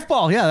 Griff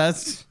ball, yeah,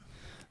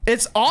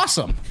 it's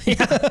awesome.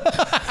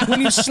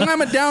 When you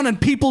slam it down and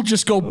people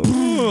just go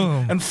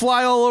boom and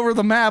fly all over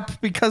the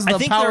map because of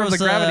the power of the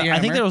gravity hammer. I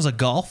think there was a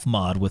golf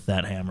mod with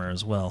that hammer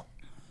as well.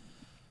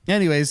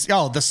 Anyways,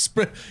 the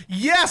spread.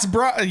 Yes,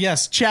 bro.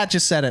 Yes, chat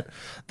just said it.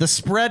 The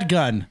spread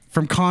gun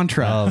from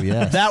Contra. Oh,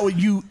 yes. That would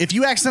if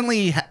you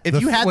accidentally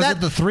you had was that.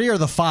 it the 3 or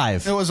the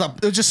 5? It was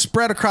just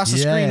spread across the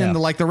Yeah, screen yeah. into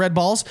like the red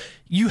balls.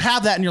 You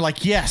have that and you're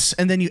like, yes.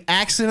 And then you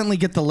accidentally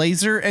get the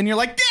laser and you're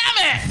like,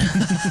 damn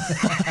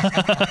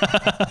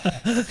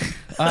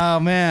Oh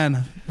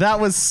man, that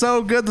was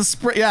so good. The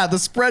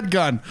spread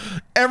gun.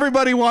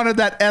 Everybody wanted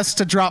that S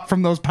to drop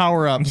from those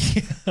power ups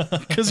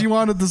because you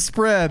wanted the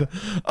spread.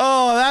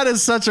 Oh, that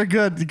is such a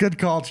good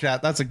call,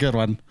 chat. That's a good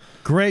one.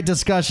 Great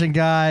discussion,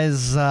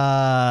 guys.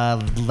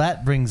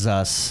 That brings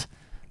us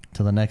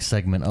to the next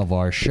segment of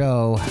our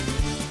show.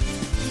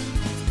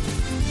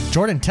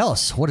 Jordan, tell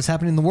us what is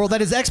happening in the world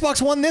that is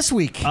Xbox One this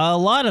week. A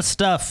lot of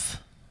stuff.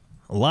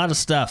 Well,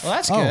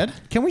 that's good.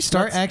 Can we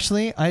start,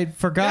 actually? I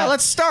forgot. Yeah,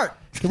 let's start.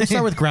 Can we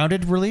start with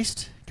Grounded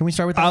released? Can we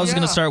start with that? I was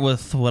going to start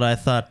with what I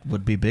thought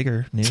would be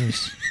bigger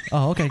news.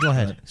 Oh, okay. Go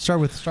ahead.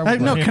 Start with. No,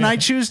 Grounded. can I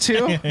choose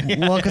two?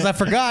 Well, because I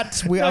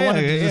forgot. I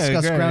wanted to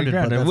discuss Grounded.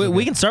 but that's We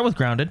okay. can start with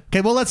Grounded.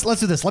 Okay, well, let's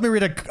do this. Let me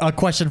read a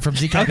question from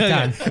Z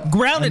Capitan.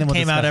 Grounded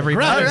came out,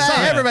 everybody.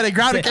 Hey, everybody,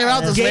 Grounded came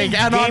out this week.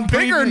 And on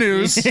bigger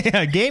news.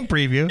 Yeah, game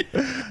preview.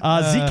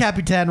 Z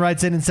Capitan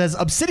writes in and says,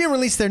 Obsidian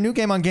released their new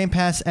game on Game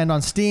Pass and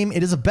on Steam.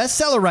 It is a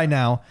bestseller right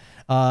now.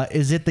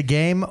 Is it the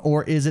game,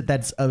 or is it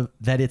that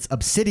it's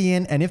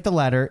Obsidian? And if the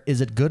latter,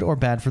 is it good or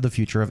bad for the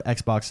future of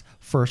Xbox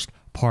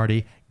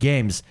first-party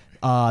games?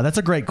 That's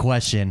a great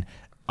question.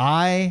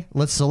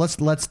 Let's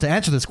to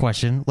answer this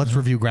question, let's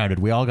review Grounded.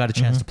 We all got a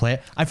chance to play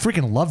it. I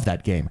freaking love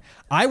that game.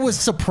 I was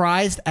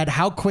surprised at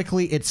how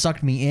quickly it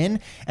sucked me in,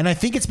 and I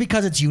think it's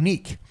because it's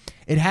unique.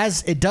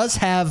 It does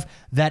have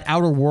that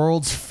Outer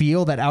Worlds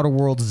feel, that Outer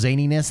Worlds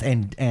zaniness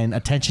and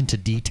attention to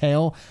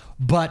detail,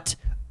 but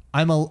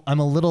I'm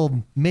a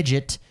little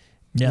midget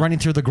running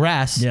through the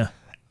grass. Yeah.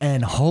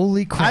 And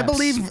holy crap. I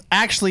believe,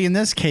 actually, in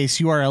this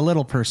case, you are a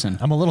little person.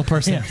 I'm a little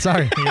person.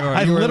 Sorry.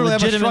 I literally am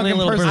a legitimately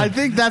shrunken person. I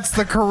think that's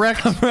the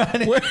correct.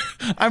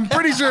 I'm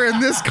pretty sure in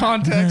this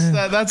context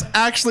that's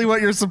actually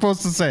what you're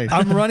supposed to say.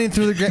 I'm running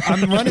through the grass.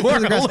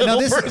 Now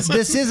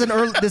this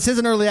is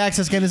an early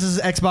access game. This is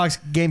an Xbox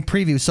game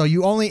preview. So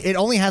it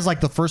only has like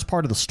the first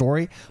part of the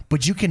story,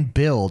 but you can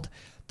build.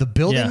 The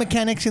building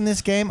mechanics in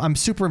this game, I'm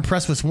super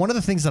impressed with. One of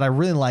the things that I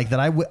really like that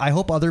I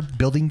hope other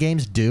building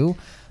games do,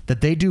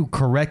 that they do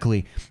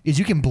correctly, is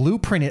you can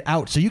blueprint it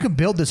out. So you can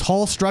build this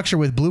whole structure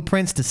with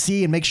blueprints to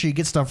see and make sure you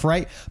get stuff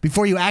right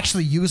before you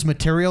actually use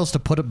materials to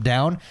put them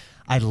down.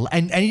 And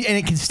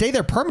it can stay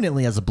there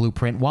permanently as a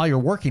blueprint while you're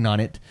working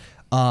on it.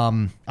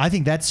 I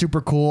think that's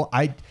super cool.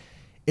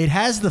 It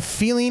has the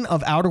feeling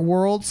of Outer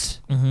Worlds,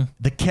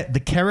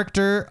 the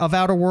character of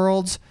Outer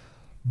Worlds,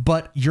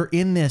 but you're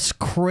in this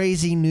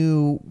crazy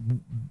new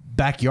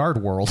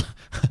backyard world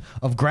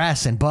of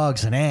grass and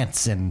bugs and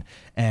ants and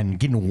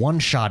getting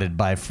one-shotted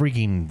by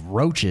freaking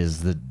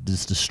roaches that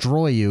just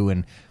destroy you.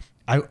 And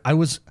I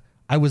was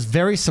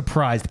very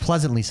surprised,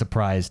 pleasantly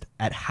surprised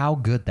at how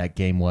good that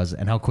game was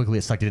and how quickly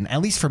it sucked it in, at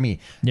least for me.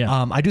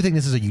 Yeah. I do think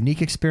this is a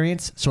unique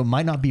experience, so it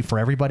might not be for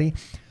everybody.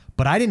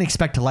 But I didn't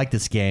expect to like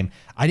this game.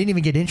 I didn't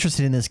even get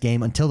interested in this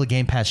game until the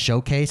Game Pass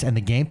showcase, and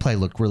the gameplay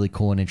looked really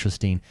cool and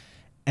interesting.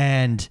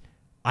 And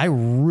I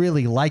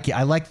really like it.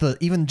 I like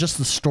even just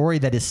the story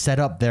that is set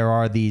up. There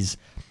are these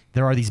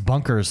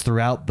bunkers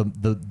throughout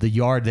the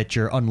yard that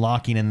you're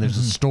unlocking, and there's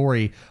a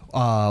story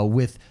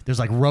there's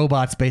like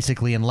robots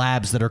basically in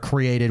labs that are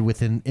created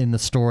in the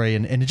story,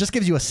 and it just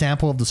gives you a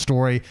sample of the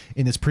story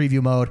in this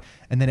preview mode,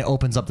 and then it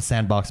opens up the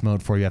sandbox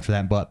mode for you after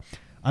that. But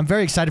I'm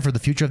very excited for the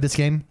future of this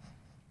game.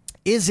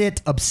 Is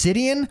it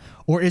Obsidian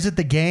or is it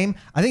the game?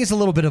 I think it's a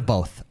little bit of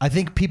both. I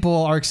think people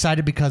are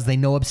excited because they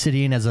know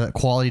Obsidian as a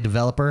quality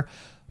developer.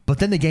 But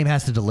then the game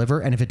has to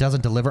deliver, and if it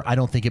doesn't deliver, I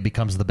don't think it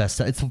becomes the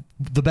best. It's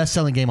the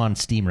best-selling game on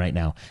Steam right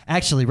now.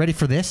 Actually, ready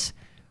for this?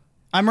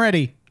 I'm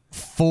ready.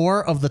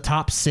 4 of the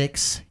top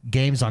 6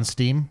 games on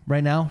Steam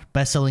right now,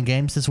 best-selling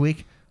games this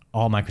week,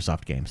 all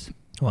Microsoft games.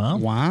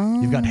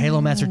 Wow. You've got Halo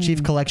Master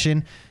Chief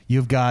Collection.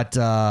 You've got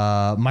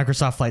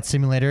Microsoft Flight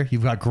Simulator.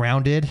 You've got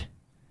Grounded.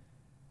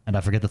 And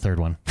I forget the third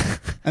one.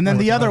 And then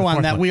the other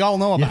one that we all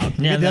know about.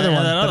 Yeah, the other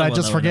one that I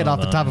just forget off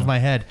the top of my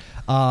head.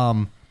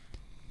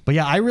 But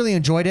yeah, I really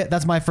enjoyed it.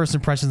 That's my first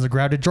impressions of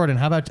Grounded. Jordan,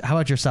 how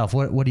about yourself?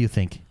 What do you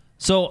think?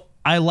 So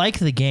I like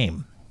the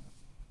game,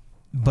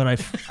 but I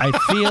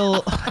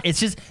feel it's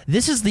just,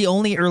 this is the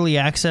only early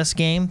access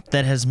game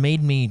that has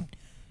made me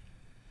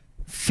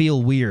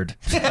feel weird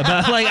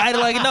about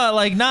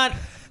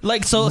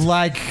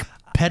Like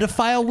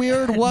pedophile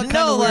weird? What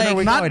kind of weird are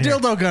we not going here?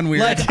 dildo gun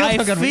weird. Like,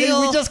 Dildo gun. We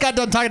feel- just got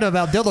done talking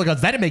about dildo guns.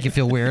 That didn't make you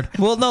feel weird.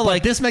 Well, no, But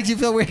like this makes you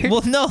feel weird.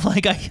 well, no,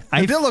 like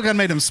The dildo gun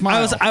made him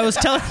smile. Mark and I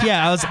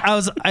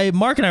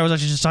was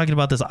actually just talking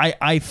about this.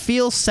 I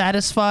feel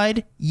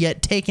satisfied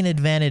yet taken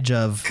advantage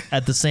of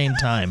at the same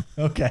time.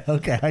 Okay.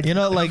 You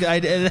know, like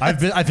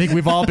I think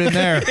we've all been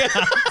there.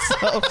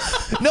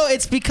 No,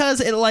 it's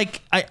because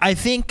I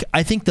think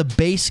the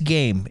base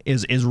game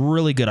is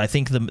really good. I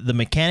think the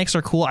mechanics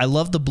are cool. I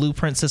love the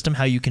blueprint system,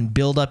 how you can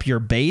build up your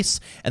base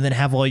and then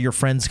have all your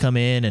friends come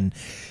in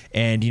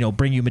and you know,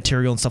 bring you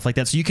material and stuff like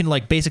that. So you can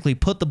like basically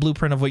put the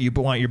blueprint of what you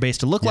want your base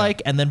to look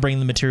like and then bring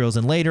the materials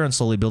in later and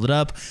slowly build it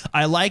up.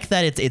 I like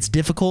that it's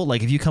difficult.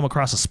 Like if you come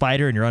across a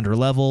spider and you're under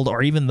leveled,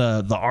 or even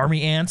the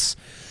army ants,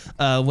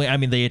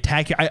 they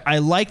attack you. I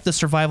like the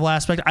survival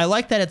aspect. I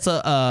like that it's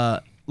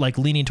like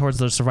leaning towards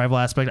the survival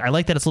aspect. I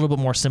like that it's a little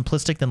bit more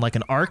simplistic than like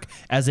an Ark,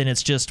 as in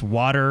it's just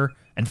water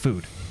and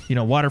food.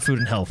 Water, food,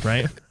 and health,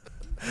 right?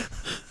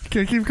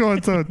 Okay, keep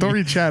going. So don't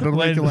read chat. It'll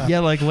make you laugh. Yeah,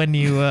 like when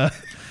you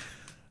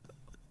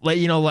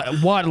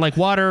like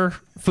water,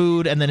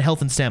 food, and then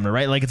health and stamina,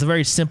 right? Like it's a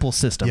very simple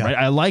system, Yeah. right?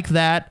 I like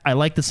that. I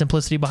like the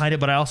simplicity behind it,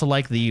 but I also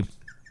like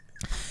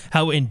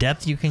how in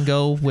depth you can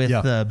go with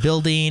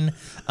building.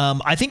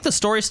 I think the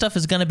story stuff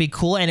is going to be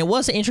cool, and it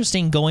was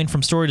interesting going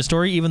from story to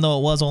story, even though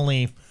it was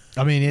only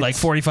like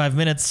 45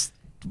 minutes.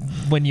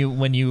 When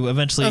you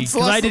eventually, because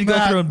I did go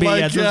through and beat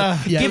it.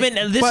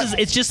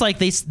 It's just like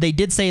they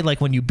did say, like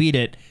when you beat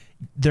it,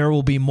 there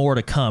will be more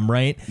to come,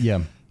 right?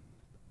 Yeah.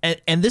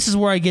 And this is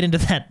where I get into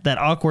that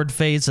awkward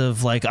phase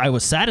of like I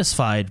was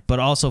satisfied, but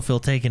also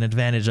feel taken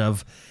advantage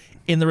of,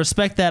 in the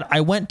respect that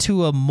I went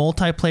to a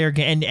multiplayer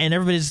game, and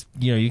everybody's,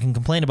 you can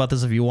complain about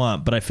this if you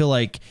want, but I feel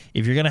like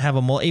if you're gonna have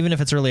even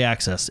if it's early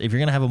access, if you're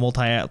gonna have a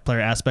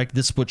multiplayer aspect,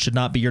 this should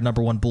not be your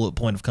number one bullet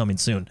point of coming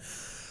soon.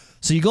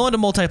 So you go into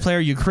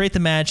multiplayer, you create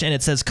the match, and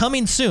it says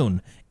coming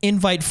soon.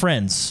 Invite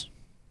friends.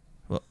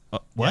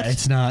 What? Yeah,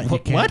 it's not.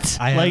 What?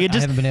 I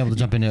haven't been able to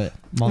jump into it.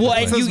 Well,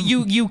 and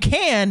you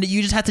can.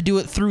 You just have to do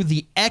it through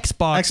the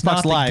Xbox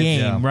not Live, the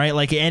game, right?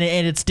 Like, and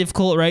it's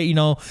difficult, right?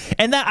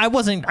 And that I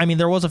wasn't. I mean,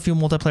 there was a few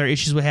multiplayer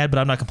issues we had, but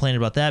I'm not complaining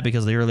about that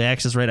because of the early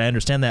access, right? I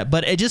understand that,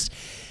 but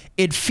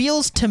it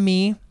feels to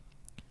me,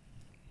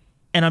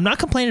 and I'm not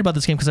complaining about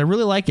this game because I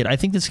really like it. I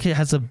think this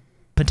has a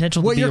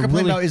potential. What to be you're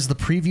complaining really, about is the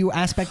preview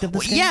aspect of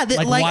this game? Yeah,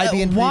 why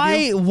be in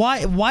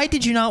preview? Why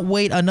did you not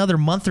wait another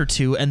month or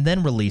two and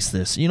then release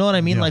this? You know what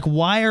I mean? Yeah. Like,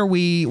 why do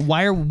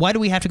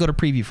we have to go to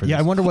preview for this? Yeah,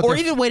 I wonder what. Or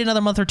even wait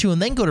another month or two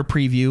and then go to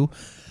preview,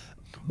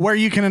 where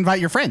you can invite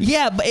your friends.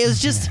 Yeah, but it was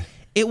just.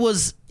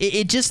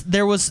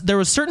 There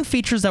was certain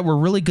features that were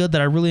really good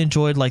that I really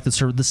enjoyed, like the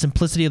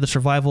simplicity of the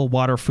survival,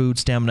 water, food,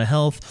 stamina,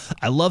 health.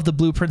 I love the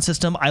blueprint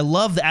system. I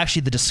love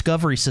the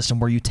discovery system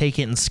where you take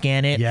it and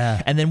scan it.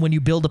 Yeah. And then when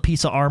you build a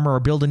piece of armor or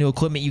build a new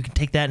equipment, you can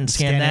take that and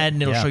scan that,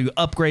 and it'll show you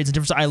upgrades and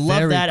different stuff. I love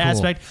Very that cool.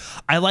 aspect.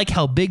 I like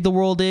how big the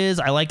world is.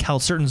 I like how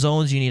certain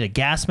zones you need a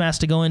gas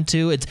mask to go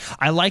into.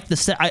 I like the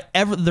set.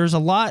 There's a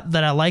lot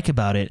that I like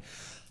about it.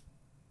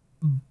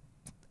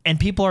 And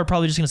people are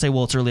probably just going to say,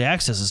 well, it's early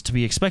access, is to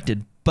be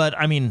expected. But,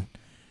 I mean,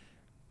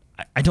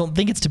 I don't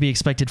think it's to be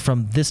expected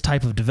from this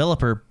type of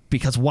developer,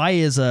 because why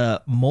is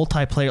a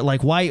multiplayer,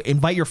 like, why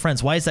invite your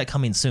friends? Why is that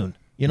coming soon?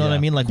 You know what I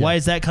mean? Like, why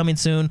is that coming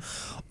soon?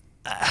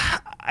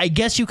 I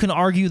guess you can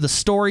argue the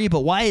story,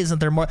 but why isn't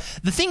there more?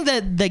 The thing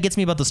that gets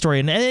me about the story,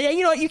 and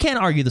you know what, you can't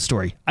argue the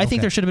story. I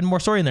think there should have been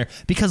more story in there,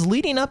 because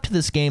leading up to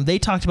this game, they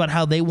talked about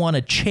how they want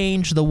to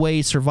change the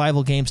way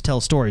survival games tell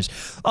stories.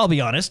 I'll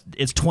be honest,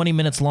 it's 20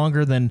 minutes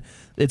longer than,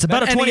 it's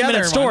about a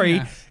 20-minute story.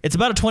 Yeah. It's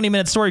about a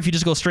 20-minute story if you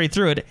just go straight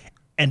through it.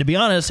 And to be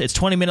honest, it's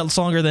 20 minutes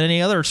longer than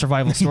any other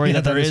survival story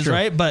that there is, true.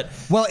 right? But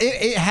well,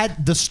 it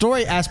had the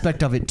story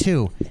aspect of it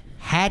too.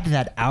 Had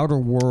that outer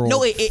world.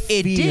 No, it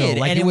did,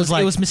 like and it was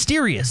like it was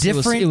mysterious.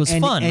 different. It was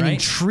fun, and right?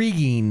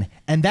 intriguing,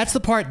 and that's the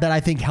part that I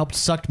think helped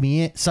suck me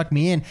in.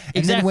 And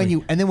Exactly.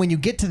 then when you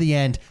get to the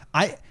end,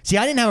 I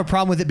didn't have a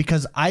problem with it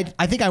because I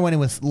think I went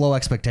in with low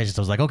expectations.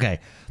 I was like, okay,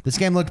 this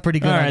game looked pretty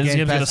good. All on right, this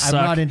Game game's Pass. gonna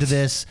I'm suck. not into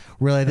this.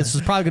 Really, this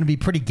was probably going to be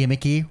pretty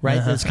gimmicky,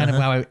 right? That's kind of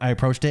how I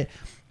approached it.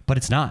 But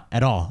it's not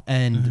at all,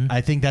 and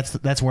I think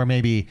that's where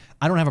maybe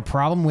I don't have a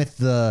problem with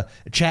the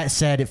chat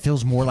said it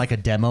feels more like a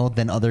demo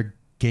than other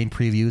game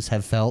previews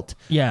have felt.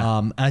 Yeah.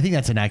 and I think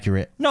that's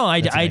inaccurate. No, I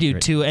do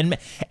inaccurate. too,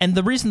 and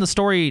the reason the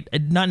story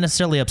not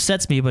necessarily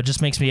upsets me, but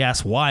just makes me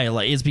ask why,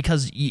 is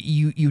because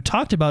you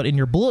talked about in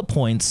your bullet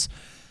points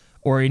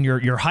or in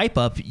your hype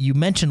up, you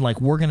mentioned like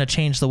we're gonna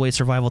change the way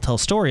survival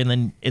tells story, and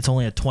then it's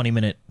only a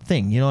 20-minute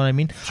thing. You know what I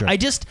mean? Sure.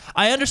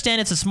 I understand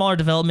it's a smaller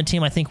development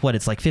team. I think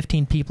it's like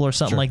 15 people or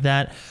something like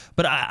that.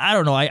 But I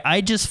don't know.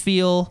 I just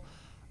feel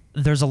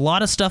there's a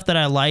lot of stuff that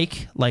I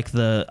like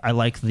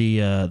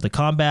the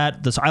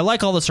combat. I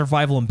like all the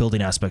survival and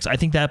building aspects. I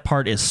think that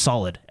part is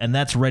solid and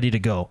that's ready to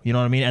go. You know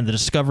what I mean? And the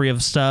discovery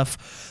of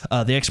stuff,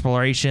 the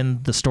exploration,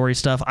 the story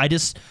stuff.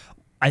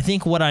 I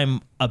think what I'm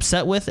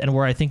upset with and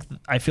where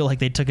I feel like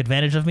they took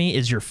advantage of me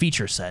is your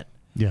feature set.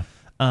 Yeah.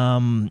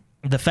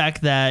 The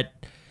fact that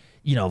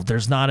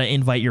there's not an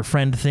invite your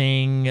friend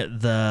thing,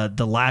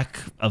 the lack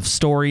of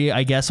story,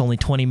 I guess, only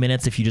 20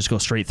 minutes if you just go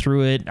straight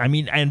through it. I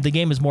mean, and the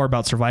game is more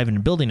about surviving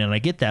and building, and I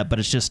get that, but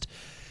it's just,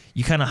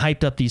 you kind of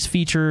hyped up these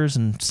features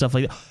and stuff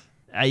like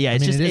that. Yeah,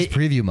 it's it is just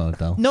preview mode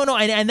though. No,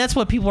 and that's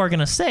what people are going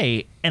to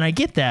say, and I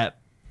get that,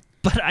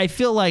 but I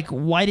feel like,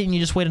 why didn't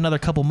you just wait another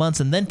couple months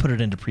and then put it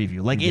into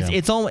preview? Like, it's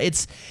So yeah,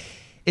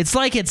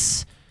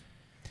 it's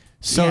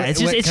so an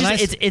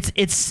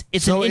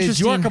interesting. is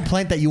your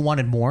complaint that you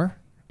wanted more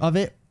of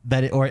it?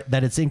 That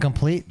it's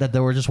incomplete, that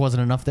there just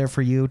wasn't enough there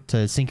for you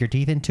to sink your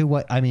teeth into?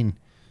 What I mean,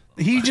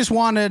 He just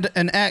wanted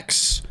an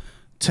X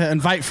to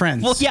invite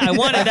friends. Well, yeah, I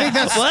wanted I think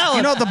that.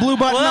 that's the blue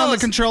button on the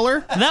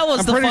controller. That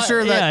was I'm the pretty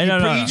sure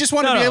that you just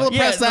want to be able to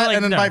press that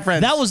and invite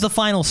friends. That was the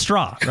final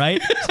straw,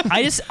 right?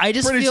 I just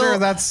pretty feel sure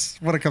that's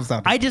what it comes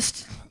down to.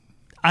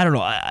 I don't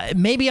know.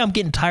 Maybe I'm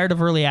getting tired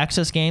of early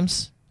access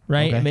games,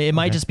 right? Okay, It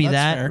might okay. just be That's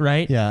that, fair.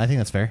 right? Yeah, I think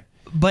that's fair.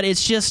 But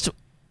it's just,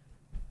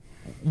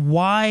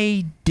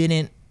 why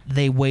didn't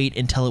they wait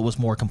until it was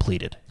more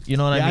completed? You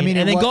know what Yeah, I mean?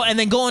 I mean, And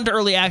then go into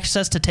early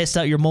access to test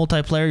out your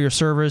multiplayer, your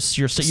service,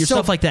 your So-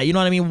 stuff like that. You know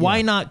what I mean?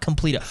 Why not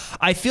complete it?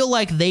 I feel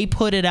like they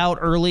put it out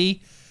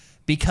early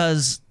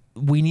because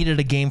we needed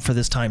a game for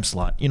this time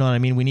slot. You know what I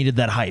mean? We needed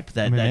that hype.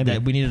 That maybe.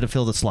 we needed to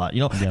fill the slot.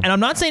 You know? Yeah. And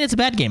I'm not saying it's a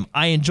bad game.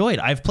 I enjoyed it.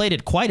 I've played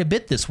it quite a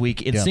bit this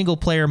week in Yeah. single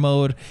player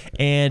mode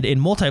and in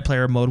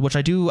multiplayer mode, which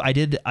I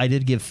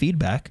did give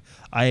feedback.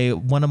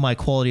 One of my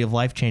quality of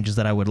life changes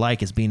that I would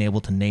like is being able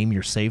to name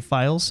your save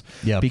files.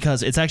 Yeah.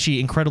 Because it's actually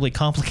incredibly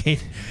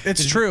complicated.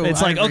 It's true.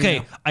 It's I like, agree okay,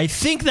 now. I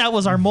think that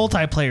was our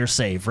multiplayer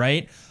save,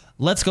 right?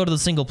 Let's go to the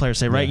single player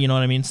save, right? Yeah. You know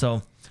what I mean?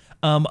 So,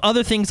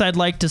 other things I'd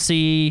like to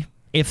see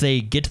if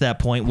they get to that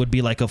point would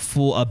be like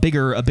a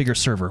bigger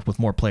server with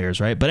more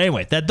players, right? But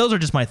anyway, those are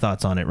just my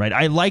thoughts on it, right?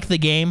 I like the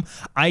game.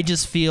 I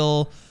just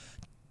feel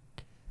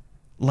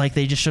like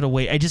they just should have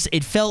waited.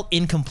 It felt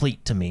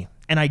incomplete to me.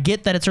 And I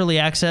get that it's early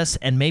access,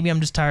 and maybe I'm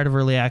just tired of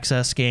early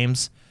access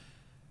games.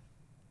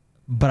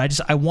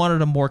 But I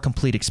wanted a more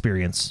complete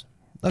experience.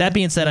 Okay. That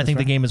being said, I think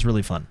fair. the game is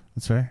really fun.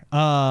 That's fair.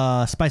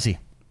 Spicy.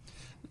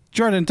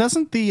 Jordan,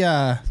 doesn't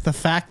the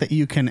fact that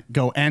you can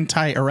go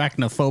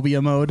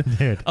anti-arachnophobia mode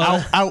Dude.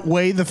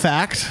 outweigh the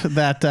fact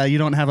that you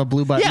don't have a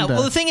blue button? Yeah,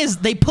 well, the thing is,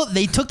 they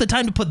took the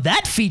time to put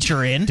that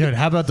feature in. Dude,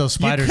 how about those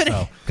spiders could've-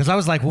 though? Because I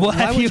was like, Well, why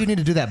have would you- you need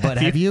to do that? But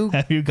have have you- you?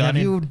 have you gone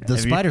in- The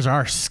have you- spiders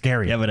are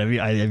scary. Yeah, but have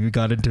you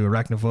gone into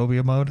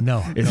arachnophobia mode? No.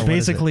 It's No, what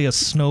is basically a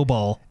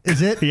snowball.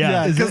 Is it?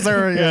 Yeah, Yeah, 'cause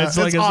they're- yeah, it's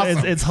like it's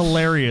awesome. it's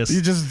hilarious.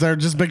 they're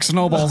just big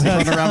snowballs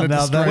running around and No,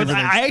 destroying that is- everything.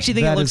 I actually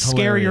think That it looks is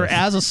scarier hilarious.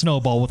 as a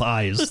snowball with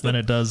eyes than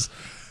it does.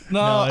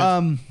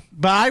 No,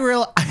 but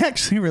I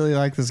actually really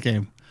like this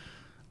game.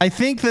 I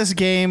think this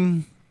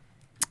game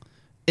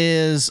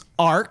is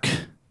Ark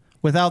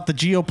without the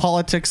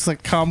geopolitics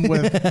that come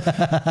with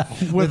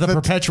With a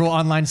perpetual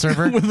online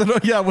server. with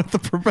the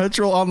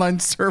perpetual online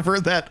server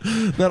that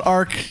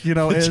Ark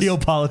is.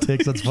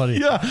 Geopolitics. That's funny.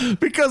 Yeah,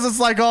 because it's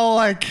like all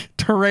like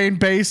terrain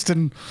based,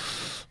 and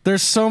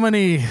there's so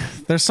many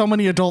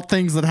adult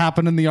things that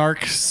happen in the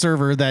Ark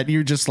server that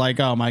you're just like,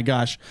 oh my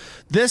gosh.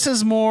 This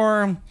is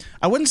more,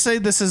 I wouldn't say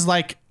this is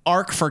like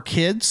Ark for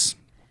kids.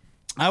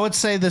 I would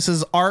say this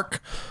is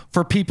Ark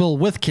for people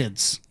with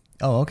kids.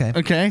 Oh, okay.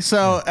 Okay,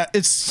 so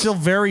it's still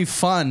very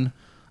fun.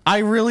 I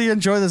really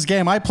enjoy this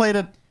game. I played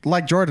it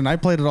like Jordan. I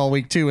played it all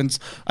week too, and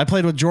I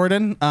played with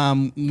Jordan.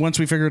 Once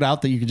we figured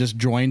out that you could just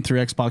join through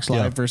Xbox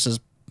Live Yeah. versus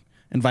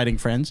inviting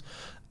friends.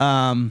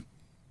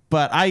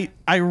 But I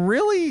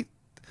really,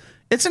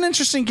 it's an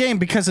interesting game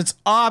because it's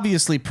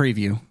obviously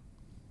preview.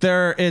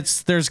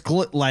 There's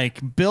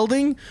like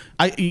building.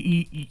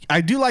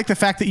 I do like the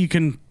fact that you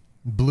can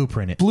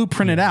Blueprint it.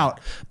 blueprint it out,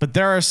 but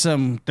there's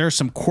some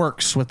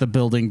quirks with the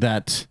building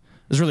that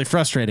is really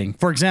frustrating.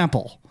 For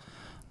example,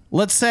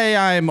 let's say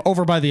I'm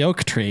over by the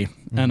oak tree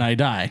and I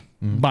die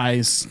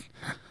by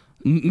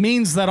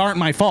means that aren't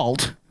my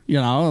fault.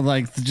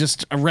 Like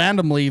just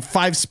randomly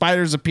 5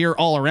 spiders appear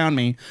all around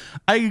me.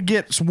 I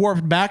get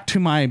warped back to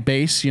my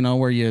base,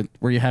 where you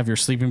have your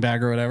sleeping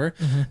bag or whatever.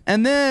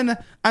 And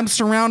then I'm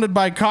surrounded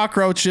by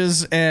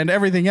cockroaches and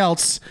everything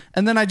else.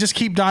 And then I just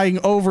keep dying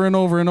over and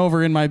over and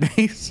over in my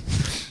base,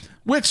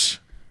 which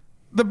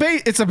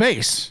it's a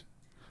base.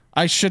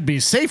 I should be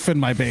safe in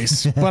my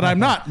base, but I'm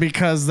not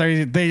because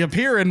they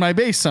appear in my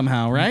base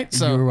somehow, right?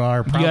 So you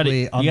are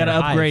probably You on gotta their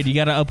hive. upgrade. You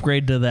gotta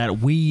upgrade to that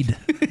weed,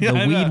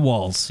 the weed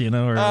walls.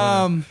 Or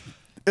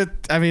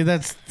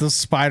that's the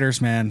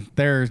spiders, man.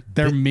 They're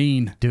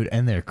mean. Dude,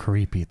 and they're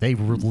creepy. They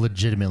were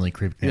legitimately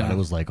creepy. Yeah. It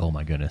was like, oh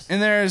my goodness.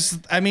 And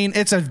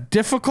it's a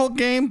difficult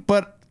game,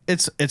 but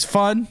it's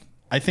fun.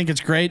 I think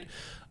it's great.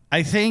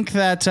 I think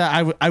that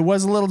I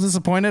was a little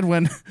disappointed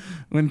when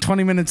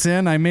 20 minutes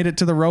in, I made it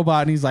to the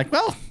robot and he's like,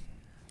 well,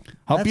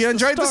 hope That's you the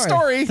enjoyed the story.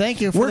 story.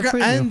 Thank you for the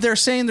preview. And they're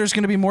saying there's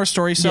going to be more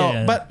story. So,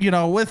 Yeah. but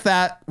with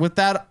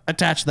that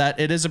attached to that,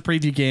 it is a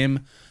preview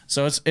game.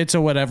 So it's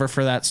a whatever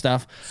for that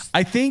stuff.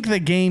 I think the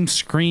game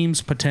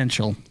screams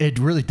potential. It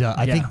really does.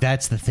 I Yeah. think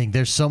that's the thing.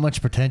 There's so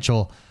much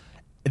potential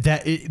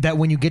that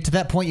when you get to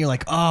that point, you're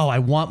like, oh, I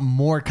want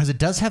more, because it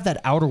does have that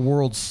Outer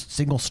Worlds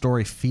single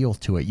story feel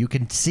to it. You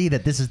can see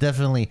that this is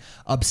definitely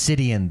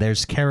Obsidian.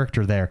 There's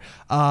character there.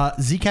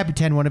 Z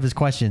Capitan, one of his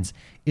questions: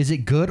 is it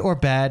good or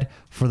bad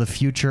for the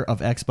future of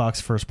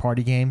Xbox first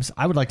party games?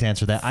 I would like to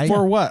answer that.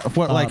 For what?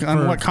 What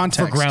on what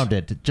context? For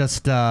Grounded.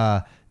 Just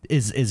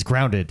is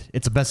Grounded.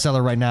 It's a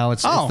bestseller right now.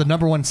 It's the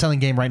number one selling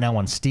game right now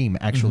on Steam,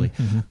 actually.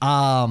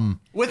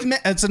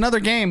 It's another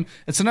game.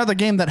 It's another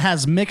game that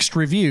has mixed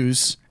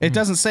reviews. It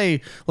doesn't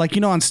say like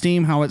on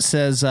Steam how it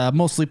says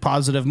mostly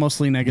positive,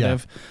 mostly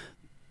negative.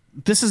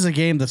 This is a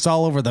game that's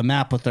all over the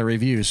map with the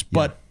reviews,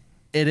 but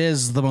it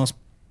is the most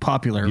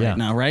popular right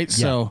now, right? Yeah.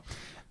 So,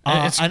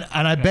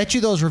 and I bet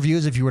you those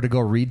reviews, if you were to go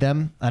read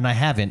them, and I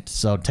haven't,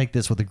 so take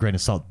this with a grain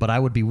of salt, but I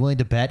would be willing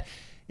to bet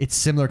it's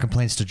similar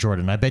complaints to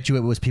Jordan. I bet you it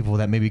was people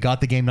that maybe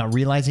got the game not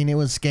realizing it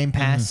was Game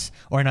Pass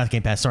or not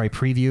Game Pass, sorry,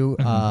 preview,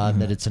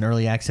 that it's an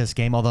early access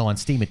game. Although on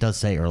Steam it does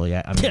say early.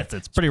 I mean,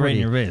 It's pretty right in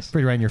your face.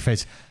 Pretty right in your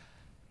face.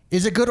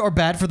 Is it good or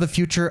bad for the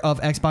future of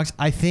Xbox?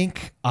 I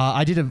think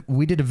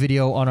we did a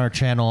video on our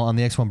channel, on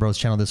the X1 Bros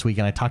channel this week,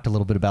 and I talked a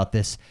little bit about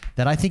this,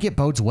 that I think it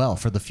bodes well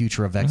for the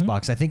future of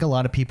Xbox. I think a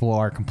lot of people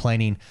are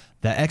complaining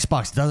that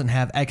Xbox doesn't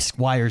have X,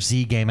 Y, or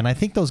Z game, and I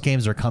think those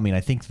games are coming.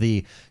 I think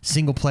the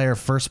single-player,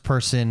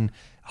 first-person,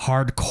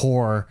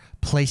 hardcore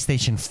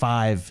PlayStation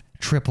 5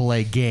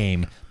 AAA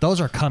game,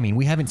 those are coming.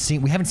 We haven't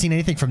seen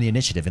anything from the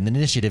Initiative, and the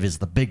Initiative is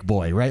the big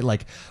boy, right?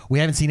 Like, we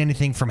haven't seen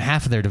anything from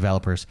half of their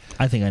developers.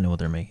 I think I know what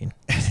they're making.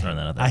 Just throwing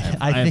that out there.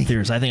 I have think-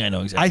 theories. I think I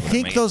know exactly. I what they're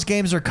think making. those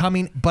games are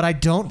coming, but I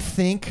don't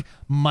think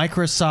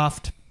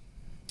Microsoft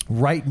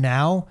right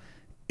now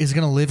is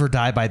going to live or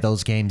die by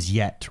those games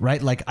yet,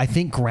 right? Like, I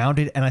think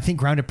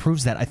Grounded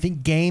proves that. I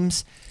think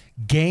games,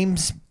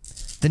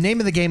 the name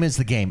of the game is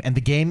the game, and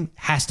the game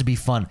has to be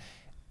fun.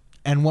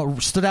 And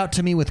what stood out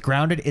to me with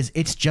Grounded is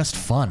it's just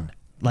fun.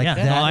 Like Yeah,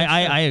 that, no,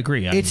 I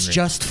agree. I it's agree.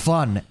 just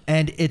fun,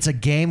 and it's a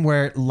game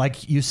where,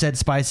 like you said,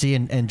 Spicy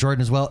and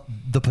Jordan as well,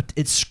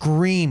 it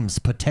screams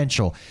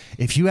potential.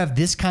 If you have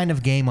this kind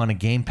of game on a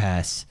Game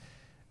Pass,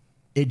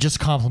 it just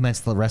complements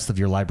the rest of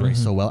your library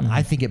so well.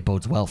 I think it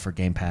bodes well for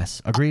Game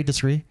Pass. Agree?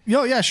 Disagree?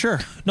 Yo, yeah, sure.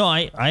 No,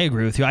 I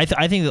agree with you. I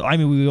think that, I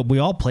mean, we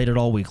all played it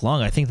all week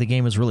long. I think the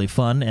game is really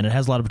fun and it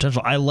has a lot of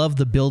potential. I love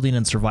the building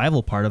and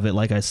survival part of it.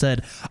 Like I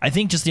said, I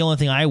think just the only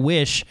thing I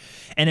wish,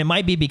 and it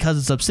might be because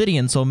it's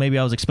Obsidian, so maybe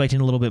I was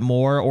expecting a little bit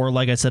more, or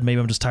like I said, maybe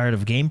I'm just tired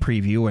of game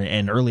preview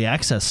and early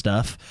access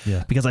stuff.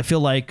 Yeah. Because I feel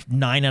like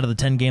 9 out of the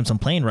 10 games I'm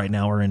playing right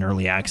now are in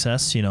early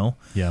access.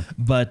 Yeah.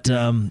 But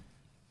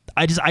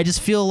I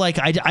just feel like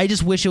I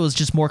just wish it was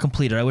just more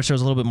completed. I wish there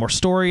was a little bit more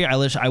story. I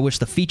wish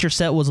the feature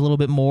set was a little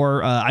bit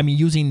more. I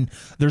mean,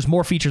 there's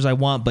more features I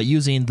want, but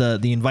using the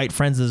invite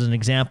friends as an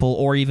example,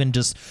 or even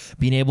just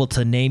being able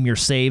to name your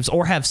saves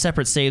or have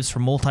separate saves for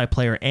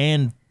multiplayer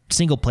and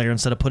single player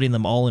instead of putting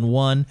them all in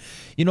one.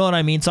 You know what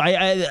I mean? So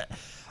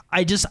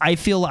I just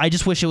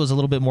wish it was a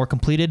little bit more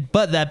completed.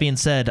 But that being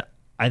said,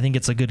 I think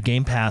it's a good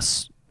Game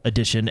Pass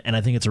edition, and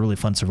I think it's a really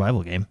fun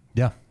survival game.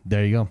 Yeah.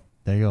 There you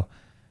go.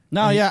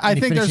 No, I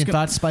think there's finishing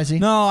thoughts, Spicy?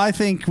 No, I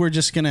think we're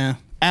just gonna,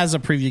 as a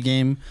preview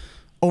game,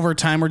 over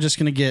time we're just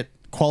gonna get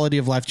quality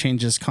of life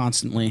changes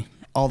constantly,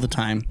 all the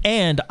time.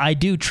 And I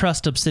do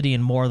trust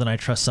Obsidian more than I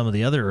trust some of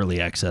the other early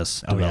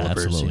access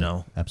developers.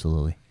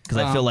 Absolutely. Because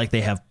I feel like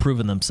they have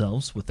proven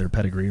themselves with their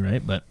pedigree,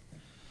 right? But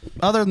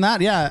Other than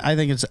that, yeah, I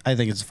think it's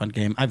a fun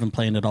game. I've been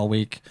playing it all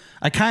week.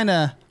 I kind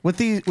of with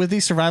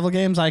these survival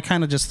games, I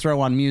kind of just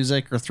throw on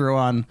music or throw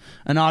on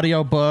an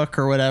audio book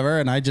or whatever,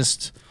 and I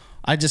just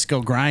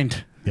go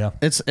grind. Yeah.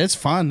 It's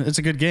fun. It's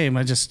a good game.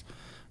 I just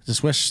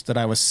wish that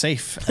I was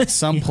safe at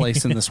some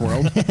place in this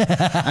world,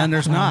 and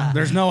there's not.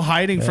 There's no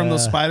hiding from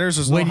those spiders.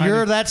 There's When no you're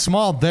hiding. that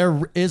small, there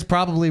is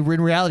probably in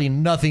reality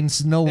no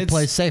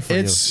place safe for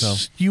you. So.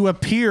 You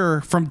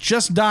appear from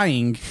just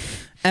dying,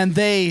 and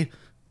they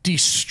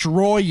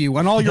destroy you,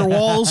 and all your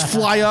walls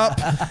fly up,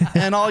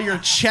 and all your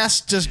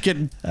chests just get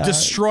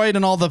destroyed,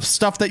 and all the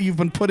stuff that you've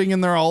been putting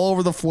in there all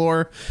over the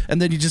floor, and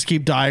then you just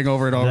keep dying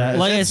over and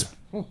over.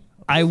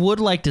 I would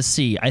like to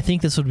see. I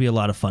think this would be a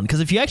lot of fun because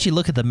if you actually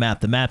look at the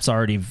map's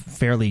already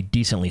fairly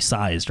decently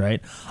sized,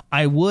 right?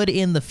 I would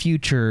in the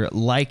future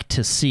like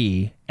to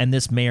see, and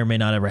this may or may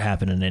not ever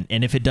happen,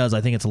 and if it does,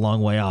 I think it's a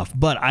long way off.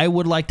 But I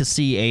would like to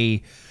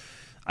see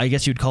I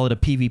guess you'd call it a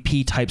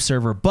PvP type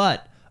server,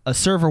 but a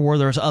server where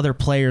there's other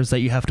players that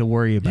you have to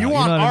worry about. You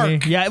want know what Ark. I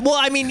mean? Yeah. Well,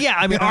 I mean,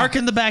 Ark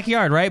in the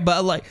backyard, right?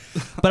 But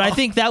I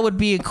think that would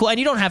be cool. And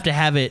you don't have to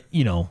have it.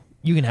 You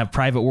can have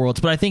private worlds,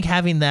 but I think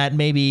having that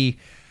maybe.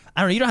 I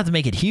don't know. You don't have to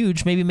make it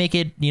huge. Maybe make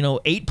it,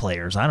 8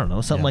 players. I don't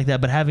know, something like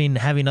that. But having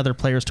other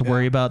players to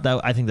worry about,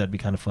 that I think that'd be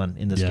kind of fun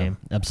in this game.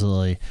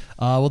 Absolutely.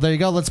 Well, there you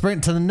go. Let's bring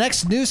it to the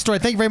next news story.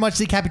 Thank you very much,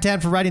 Z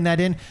Capitan, for writing that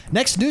in.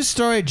 Next news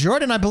story,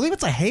 Jordan. I believe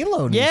it's a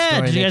Halo news story.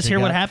 Yeah. Did you guys that hear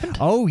got. what happened?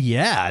 Oh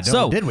yeah.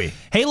 Did we?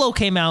 Halo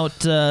came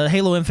out.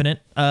 Halo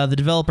Infinite. The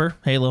developer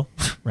Halo,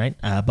 right?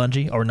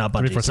 Bungie or not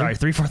Bungie? 343? Sorry,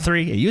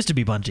 343. It used to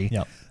be Bungie.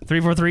 Yep.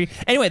 343.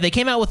 Anyway, they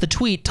came out with a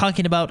tweet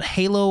talking about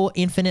Halo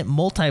Infinite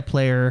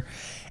multiplayer.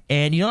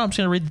 And I'm just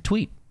going to read the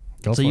tweet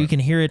Go so for you it. can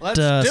hear it. Let's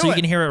do You it.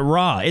 can hear it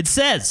raw. It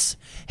says,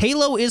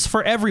 "Halo is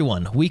for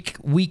everyone. We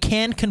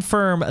can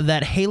confirm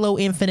that Halo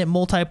Infinite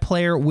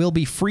multiplayer will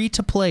be free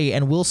to play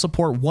and will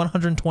support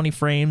 120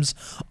 frames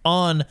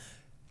on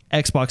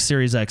Xbox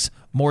Series X.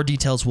 More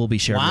details will be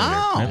shared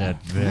Wow. later." Yeah,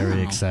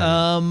 very excited.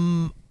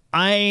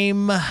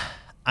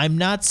 I'm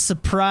not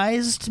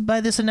surprised by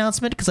this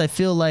announcement because I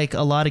feel like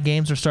a lot of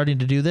games are starting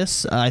to do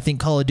this. I think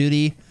Call of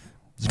Duty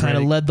kind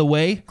of led the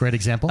way. Great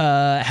example.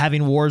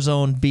 Having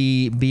Warzone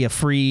be a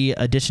free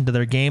addition to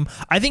their game.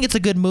 I think it's a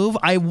good move.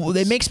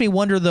 It makes me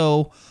wonder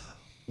though,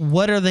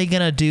 what are they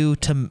gonna do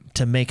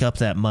to make up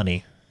that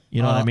money?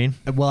 You know what I mean?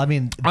 Well, I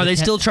mean, Are they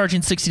still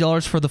charging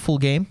 $60 for the full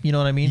game? You know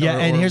what I mean? Yeah,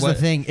 and here's the what?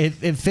 thing: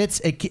 it fits.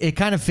 It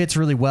kind of fits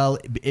really well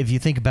if you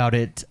think about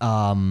it.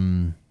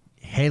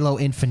 Halo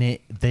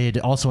Infinite, they had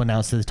also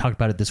announced, they talked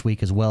about it this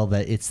week as well,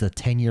 that it's a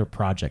 10-year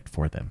project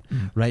for them,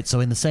 right?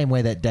 So in the same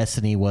way that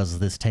Destiny was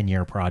this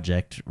 10-year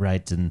project,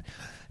 right? And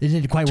it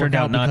didn't quite work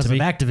out because of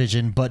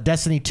Activision, but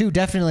Destiny 2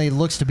 definitely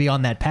looks to be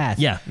on that path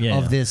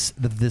of this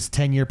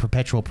 10-year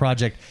perpetual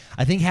project.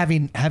 I think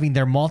having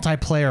their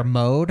multiplayer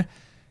mode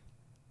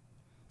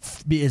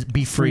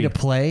be free to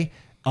play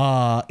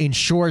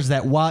ensures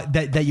that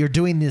that you're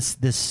doing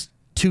this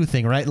 2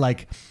 thing, right?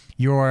 Like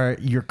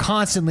you're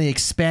constantly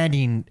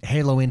expanding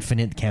Halo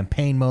Infinite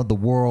campaign mode, the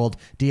world,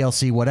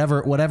 DLC,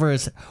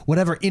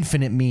 whatever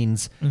Infinite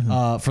means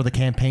for the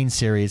campaign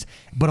series.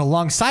 But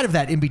alongside of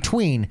that, in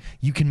between,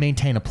 you can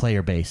maintain a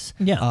player base.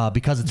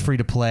 Because it's free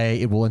to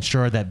play, it will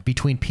ensure that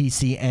between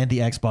PC and the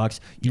Xbox,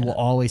 you will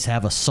always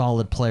have a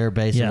solid player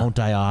base. It won't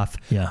die off.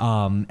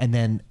 And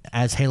then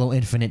as Halo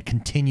Infinite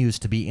continues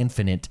to be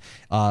infinite,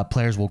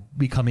 players will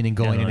be coming and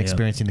going and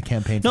experiencing the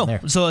campaign from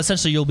there. So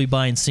essentially, you'll be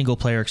buying single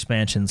player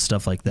expansions,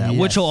 stuff like that.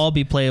 Which will all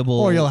be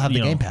playable, or you'll have the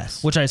Game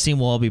Pass, which I assume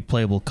will all be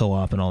playable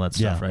co-op and all that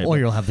stuff, right? Or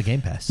you'll have the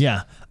Game Pass,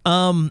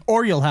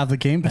 or you'll have the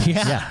Game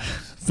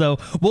Pass, So,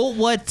 well,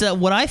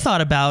 what I thought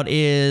about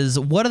is,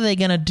 what are they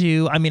going to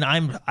do? I mean,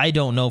 I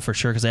don't know for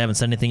sure because I haven't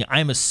said anything.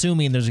 I'm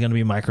assuming there's going to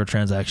be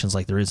microtransactions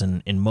like there is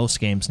in most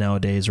games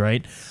nowadays,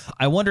 right?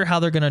 I wonder how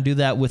they're going to do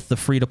that with the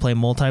free-to-play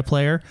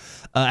multiplayer.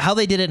 How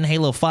they did it in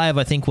Halo 5,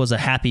 I think, was a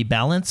happy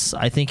balance.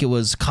 I think it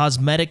was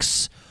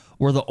cosmetics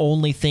were the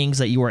only things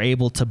that you were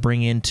able to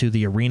bring into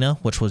the arena,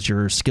 which was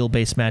your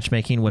skill-based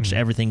matchmaking, which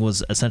everything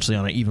was essentially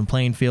on an even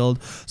playing field.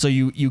 So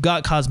you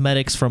got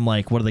cosmetics from,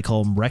 like, what do they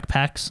call them, rec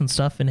packs and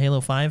stuff in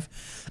Halo 5.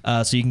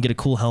 So you can get a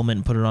cool helmet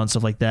and put it on,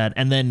 stuff like that.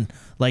 And then,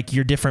 like,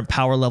 your different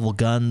power level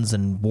guns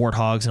and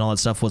warthogs and all that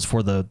stuff was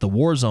for the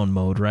Warzone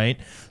mode, right?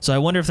 So I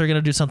wonder if they're going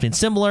to do something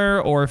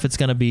similar or if it's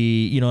going to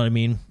be, you know what I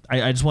mean?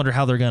 I just wonder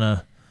how they're going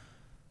to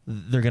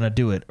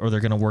do it, or they're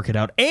going to work it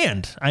out.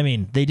 And I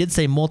mean, they did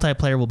say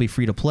multiplayer will be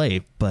free to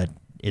play, but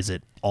is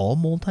it all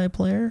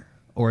multiplayer,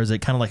 or is it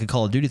kind of like a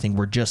Call of Duty thing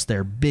where just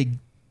their big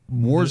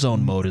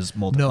Warzone mode is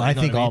multiplayer? No, I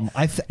think all.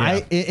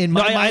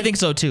 I think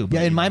so too.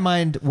 Yeah, in my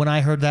mind, when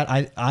I heard that,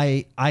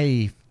 I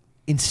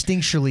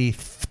instinctually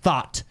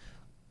thought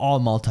all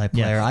multiplayer.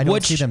 Yeah. I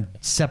don't see them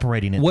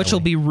separating it. Which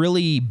will be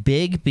really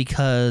big,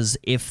 because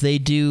if they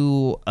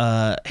do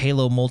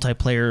Halo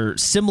multiplayer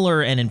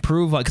similar and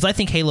improve, because I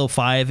think Halo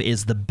 5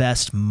 is the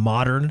best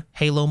modern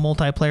Halo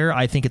multiplayer.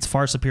 I think it's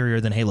far superior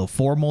than Halo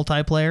 4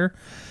 multiplayer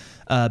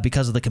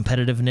because of the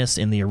competitiveness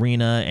in the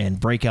arena and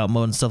breakout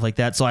mode and stuff like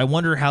that. So I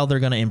wonder how they're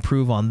going to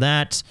improve on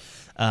that.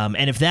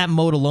 And if that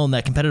mode alone,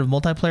 that competitive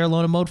multiplayer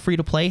alone mode, free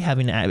to play,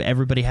 having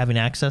everybody having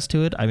access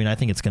to it, I mean, I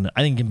think it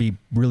can be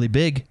really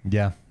big.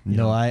 Yeah.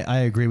 No, I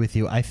agree with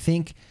you. I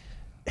think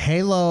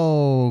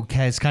Halo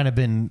has kind of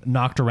been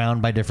knocked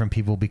around by different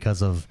people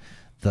because of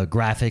the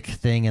graphic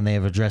thing, and they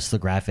have addressed the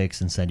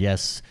graphics and said,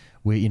 yes,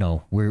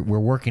 we're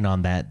working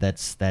on that.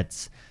 That's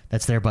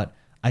there. But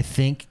I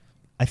think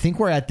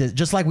we're at this,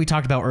 just like we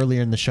talked about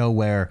earlier in the show,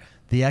 where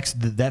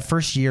that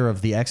first year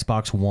of the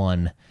Xbox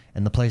One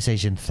and the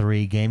PlayStation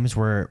 3 games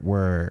were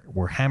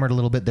hammered a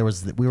little bit.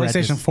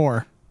 PlayStation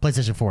 4.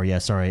 PlayStation 4, yeah,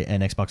 sorry,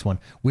 and Xbox One.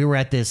 We were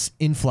at this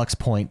influx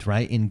point,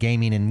 right, in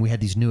gaming, and we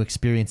had these new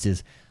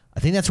experiences. I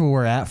think that's where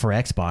we're at for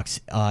Xbox,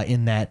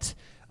 in that,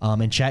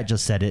 and chat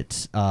just said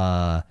it,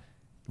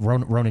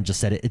 Ronan just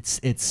said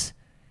it,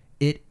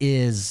 it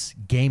is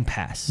Game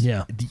Pass.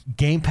 Yeah.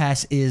 Game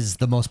Pass is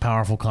the most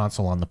powerful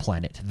console on the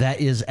planet.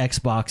 That is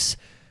Xbox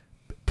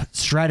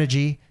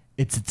strategy.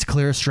 It's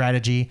clear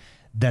strategy.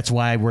 That's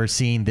why we're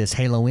seeing this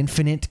Halo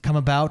Infinite come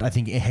about. I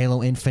think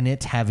Halo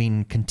Infinite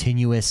having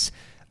continuous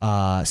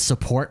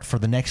support for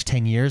the next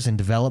 10 years in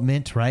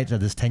development, right?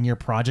 This 10-year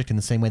project, in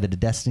the same way that the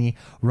Destiny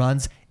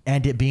runs,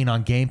 and it being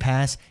on Game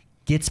Pass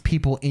gets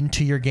people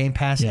into your Game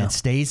Pass and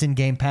stays in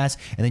Game Pass,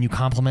 and then you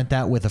complement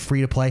that with a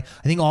free-to-play.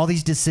 I think all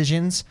these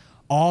decisions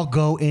all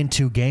go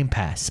into Game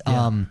Pass.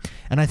 And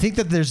I think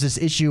that there's this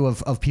issue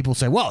of people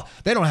say, well,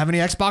 they don't have any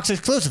Xbox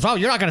exclusives. Oh,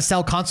 you're not going to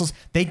sell consoles.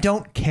 They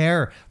don't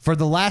care. For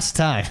the last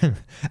time,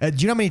 do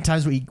you know how many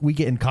times we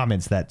get in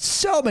comments that,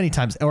 so many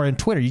times, or in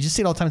Twitter, you just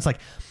see it all the time. It's like,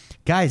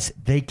 guys,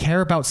 they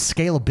care about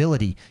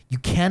scalability. You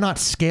cannot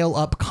scale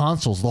up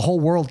consoles. The whole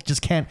world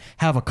just can't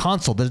have a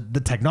console. The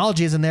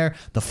technology isn't there.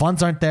 The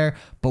funds aren't there.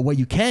 But what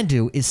you can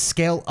do is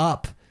scale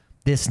up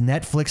this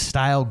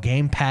Netflix-style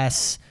Game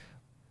Pass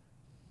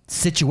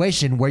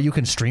situation where you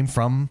can stream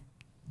from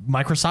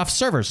Microsoft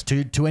servers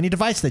to any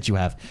device that you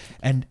have.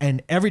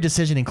 And every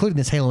decision, including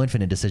this Halo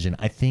Infinite decision,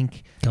 I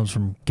think comes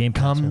from Game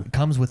Pass.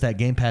 Comes with that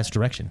Game Pass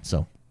direction.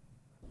 So,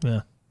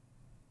 yeah.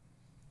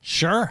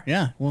 Sure.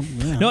 Yeah. Well,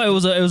 yeah. No, it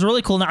was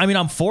really cool. I mean,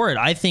 I'm for it.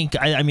 I think.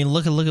 I mean,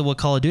 look at what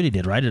Call of Duty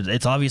did. Right.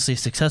 It's obviously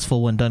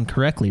successful when done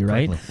correctly.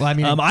 Right. Well, I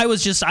mean, I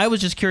was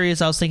just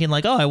curious. I was thinking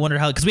like, oh, I wonder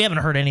how, because we haven't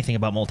heard anything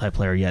about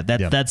multiplayer yet.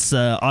 That's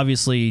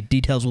obviously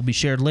details will be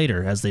shared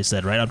later, as they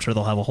said. Right. I'm sure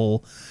they'll have a whole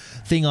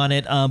thing on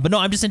it. But no,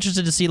 I'm just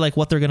interested to see like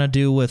what they're gonna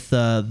do with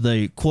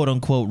the quote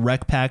unquote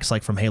rec packs,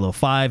 like from Halo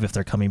 5, if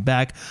they're coming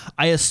back.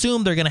 I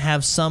assume they're gonna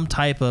have some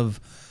type of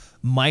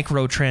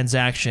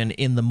microtransaction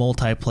in the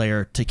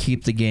multiplayer to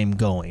keep the game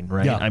going,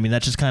 right? Yeah. I mean,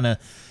 that's just kind of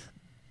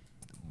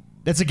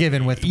It's a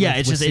given with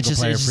it's with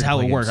just how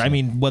it works. games, I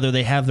mean, whether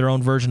they have their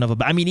own version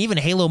of I mean, even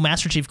Halo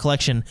Master Chief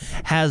Collection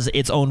has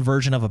its own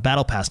version of a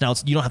battle pass. Now,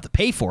 you don't have to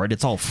pay for it;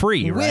 it's all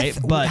free, right?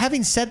 But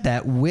having said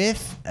that,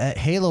 with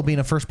Halo being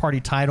a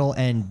first-party title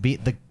and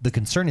the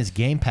concern is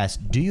Game Pass,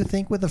 do you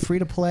think with a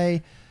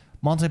free-to-play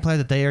multiplayer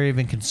that they are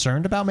even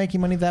concerned about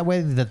making money that way?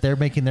 That they're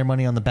making their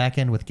money on the back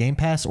end with Game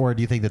Pass, or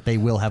do you think that they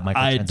will have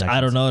microtransactions? I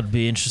don't know. It'd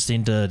be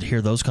interesting to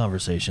hear those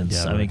conversations.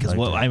 Yeah, I mean, because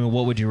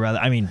what would you rather?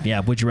 I mean,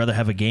 yeah, would you rather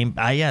have a game?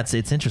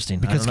 It's interesting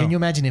Because can you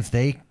imagine if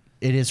it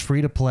is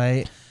free to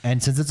play,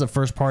 and since it's a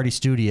first party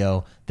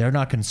studio, they're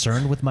not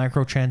concerned with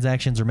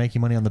microtransactions or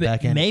making money on the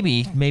back end?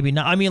 Maybe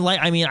not. I mean,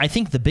 I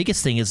think the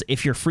biggest thing is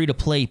if you're free to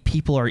play,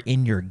 people are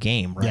in your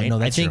game, right? Yeah, no,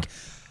 that's I think. true.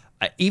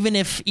 Even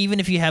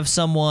if you have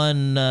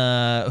someone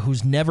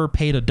who's never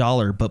paid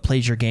 $1 but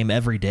plays your game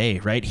every day,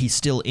 right? He's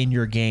still in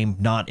your game,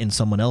 not in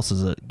someone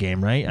else's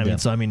game, right?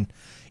 I mean,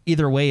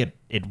 either way,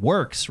 it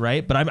works,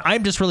 right? But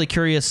I'm just really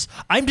curious.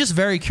 I'm just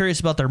very curious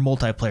about their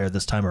multiplayer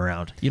this time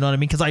around. You know what I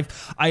mean? Because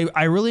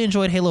I really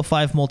enjoyed Halo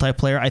 5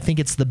 multiplayer. I think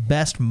it's the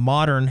best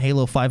modern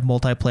Halo 5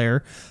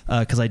 multiplayer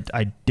because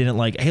I didn't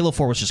like Halo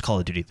 4 was just Call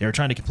of Duty. They were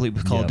trying to compete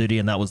with Call of Duty,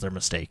 and that was their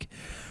mistake,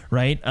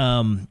 right?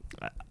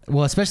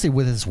 Well, especially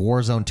with this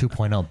Warzone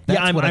 2.0.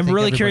 I'm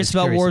really curious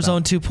about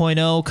Warzone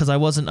 2.0 because I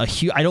wasn't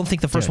I don't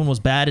think the first one was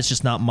bad. It's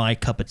just not my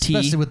cup of tea.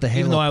 Especially with the Halo.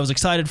 Even though I was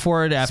excited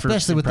for it after.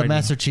 Especially with the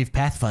Master Chief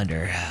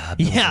Pathfinder.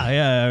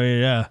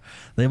 Yeah.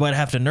 They might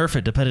have to nerf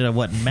it depending on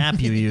what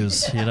map you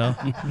use, you know?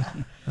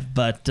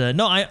 But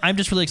no, I'm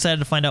just really excited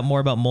to find out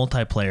more about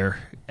multiplayer.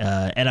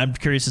 And I'm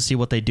curious to see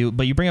what they do.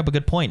 But you bring up a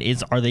good point.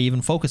 Are they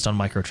even focused on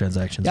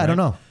microtransactions? Yeah, right? I don't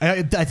know.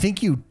 I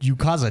think you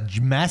cause a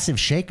massive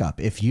shakeup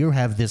if you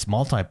have this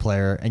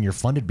multiplayer and you're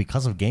funded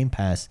because of Game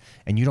Pass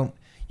and you don't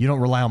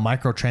rely on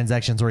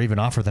microtransactions or even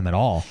offer them at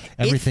all.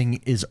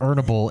 Everything is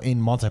earnable in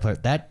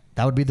multiplayer.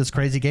 That would be this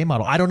crazy game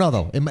model. I don't know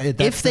though.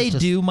 If they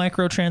do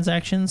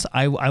microtransactions,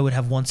 I would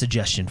have one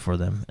suggestion for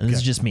them, and this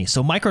is just me.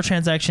 So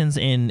microtransactions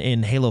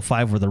in Halo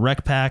 5 were the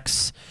rec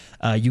packs.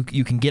 You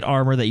can get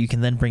armor that you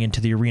can then bring into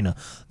the arena.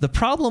 The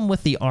problem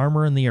with the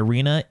armor in the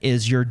arena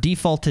is you're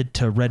defaulted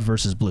to red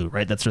versus blue,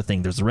 right? That's the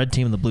thing. There's the red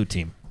team and the blue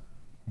team,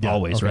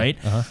 always, right?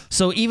 Uh-huh.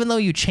 So even though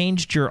you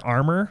changed your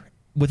armor,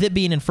 with it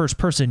being in first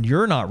person,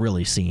 you're not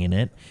really seeing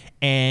it,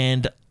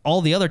 and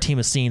all the other team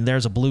is seeing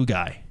there's a blue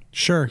guy.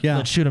 Sure, yeah.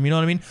 Let's shoot him, you know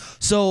what I mean?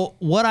 So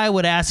what I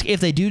would ask,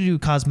 if they do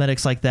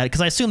cosmetics like that, because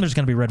I assume there's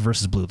going to be red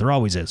versus blue. There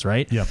always is,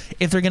 right? Yeah.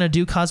 If they're going to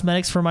do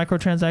cosmetics for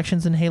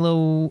microtransactions in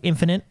Halo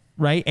Infinite,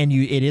 right, and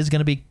it is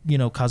going to be,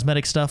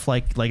 cosmetic stuff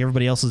like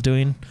everybody else is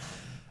doing,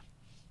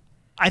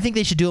 I think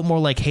they should do it more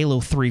like Halo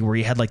 3, where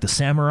you had like the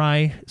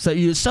samurai,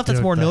 stuff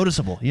that's more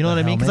noticeable. You know what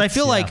I mean? Because I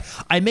feel like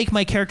I make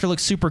my character look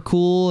super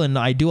cool, and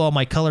I do all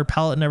my color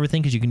palette and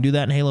everything, because you can do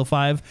that in Halo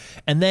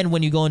 5. And then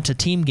when you go into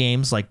team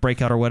games like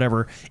Breakout or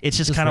whatever, it's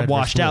just kind of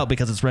washed out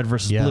because it's red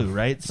versus blue,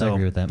 right? So I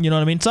agree with that. You know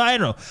what I mean? So I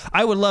don't know.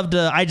 I would love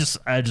to. I just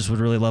would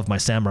really love my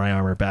samurai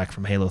armor back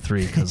from Halo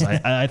 3, because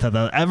I thought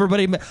that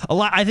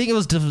I think it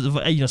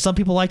was some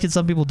people liked it,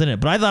 some people didn't,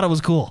 but I thought it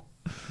was cool.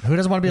 Who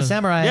doesn't want to be a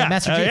samurai?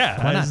 Master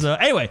Chief. Why not? So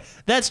anyway,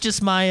 that's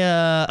just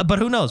my. But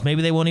who knows?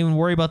 Maybe they won't even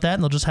worry about that,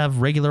 and they'll just have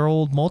regular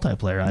old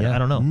multiplayer. I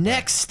don't know.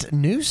 Next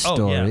news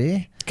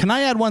story. Can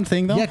I add one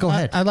thing though? Yeah, go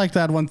ahead. I'd like to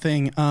add one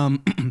thing.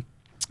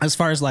 As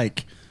far as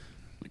like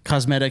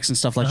cosmetics and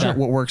stuff like that,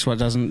 what works, what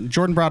doesn't.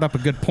 Jordan brought up a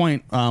good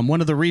point.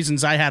 One of the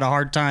reasons I had a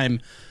hard time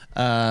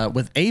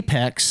with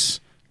Apex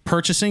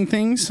purchasing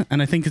things,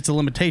 and I think it's a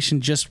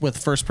limitation just with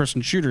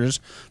first-person shooters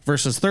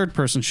versus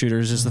third-person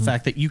shooters, is the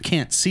fact that you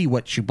can't see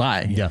what you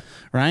buy. Yeah.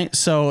 Right?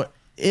 So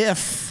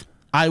if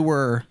I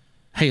were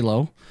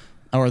Halo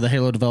or the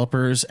Halo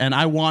developers and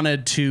I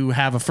wanted to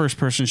have a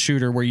first-person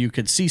shooter where you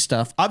could see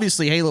stuff,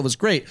 obviously Halo was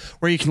great,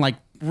 where you can like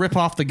rip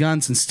off the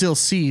guns and still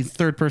see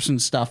third-person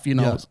stuff,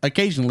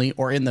 occasionally,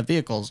 or in the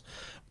vehicles.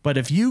 But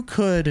if you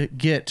could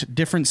get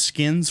different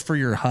skins for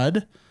your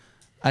HUD,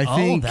 I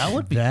think that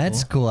would be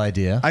that's cool. a cool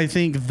idea. I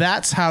think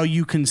that's how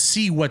you can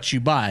see what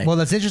you buy. Well,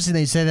 that's interesting that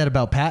you say that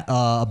about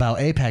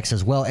Apex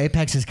as well.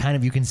 Apex is kind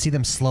of, you can see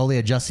them slowly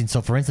adjusting. So,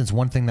 for instance,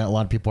 one thing that a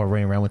lot of people are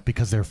running around with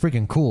because they're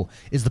freaking cool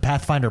is the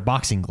Pathfinder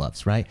boxing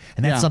gloves, right?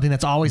 And that's something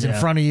that's always in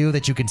front of you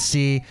that you can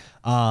see.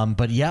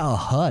 But yeah, a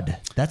HUD.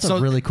 That's a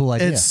really cool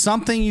idea. It's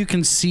something you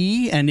can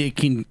see, and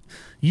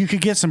you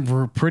could get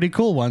some pretty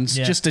cool ones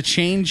just to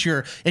change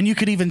and you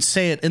could even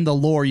say it in the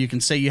lore. You can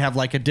say you have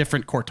like a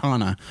different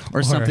Cortana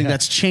or something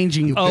that's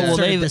changing. Oh, well,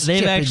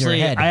 they've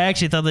actually. I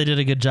actually thought they did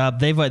a good job.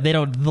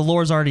 The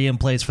lore's already in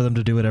place for them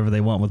to do whatever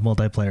they want with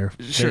multiplayer.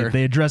 Sure,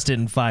 they addressed it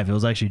in 5. It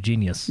was actually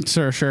genius.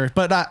 Sure.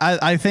 But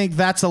I think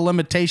that's a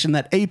limitation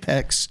that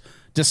Apex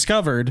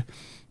discovered.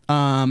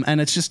 And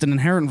it's just an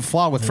inherent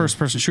flaw with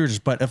first-person shooters.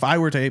 But if I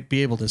were to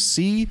be able to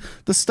see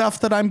the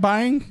stuff that I'm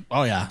buying,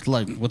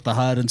 like with the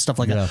HUD and stuff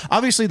like that.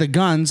 Obviously, the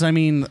guns. I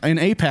mean, in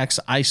Apex,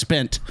 I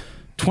spent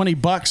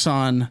 $20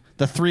 on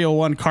the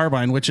 301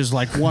 carbine, which is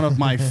like one of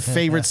my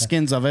favorite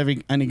skins of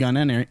any gun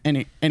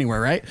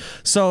anywhere, right?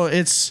 So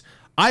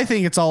I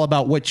think it's all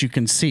about what you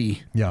can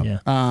see. Yeah.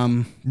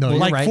 No, you're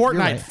Like right, Fortnite. you're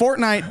right.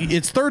 Fortnite,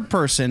 it's third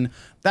person.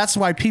 That's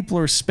why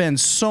people spend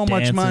so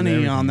much Dancing, money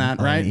everything. on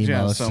that, right?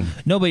 Yeah. emotes So and-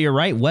 No, but you're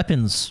right.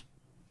 Weapons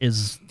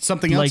is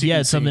something else. like, you yeah,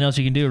 can it's see. something else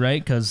you can do,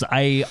 right? Because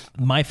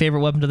my favorite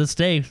weapon to this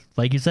day,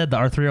 like you said, the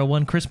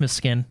R301 Christmas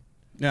skin.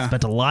 Yeah.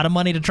 Spent a lot of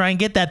money to try and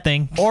get that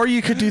thing. Or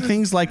you could do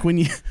things like when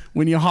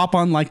you hop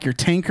on like your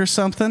tank or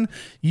something,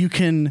 you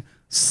can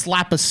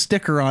slap a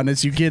sticker on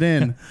as you get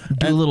in.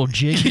 Do a little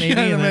jig, maybe. Yeah,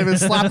 and then- maybe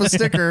slap a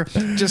sticker,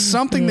 just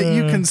something that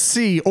you can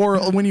see, or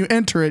when you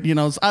enter it,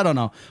 I don't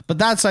know. But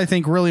that's, I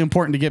think, really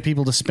important to get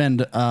people to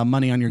spend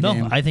money on your No,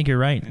 game. I think you're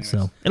right.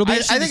 So it'll be. I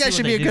interesting to think see I what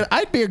should they be do.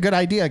 I'd be a good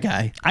idea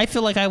guy. I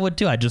feel like I would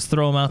too. I'd just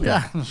throw them out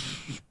there. Yeah,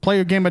 play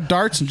a game of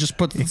darts and just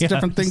put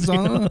different things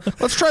on.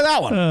 Let's try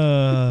that one.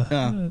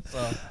 Yeah.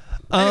 So.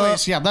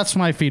 Anyways, yeah, that's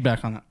my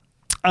feedback on that.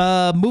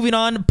 Moving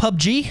on,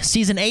 PUBG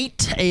Season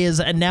 8 is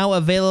now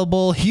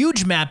available.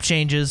 Huge map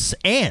changes,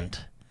 and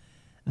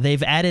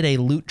they've added a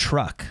loot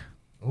truck.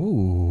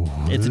 Ooh,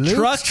 It's loot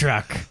a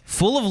truck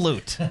full of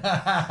loot.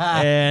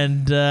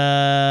 And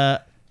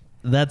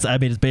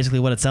it's basically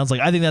what it sounds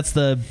like. I think that's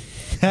the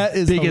That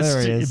is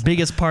hilarious.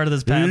 biggest part of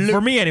this pack.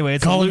 For me, anyway,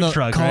 it's a loot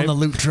truck. Calling Right? the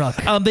loot truck.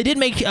 They did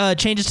make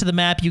changes to the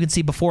map. You can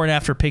see before and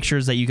after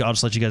pictures that I'll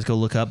just let you guys go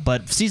look up.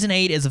 But Season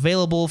 8 is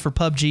available for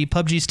PUBG.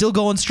 PUBG's still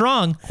going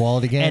strong.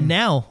 Quality game. And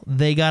now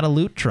they got a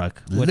loot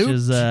truck, which Loot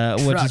is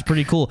truck.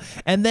 pretty cool.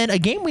 And then a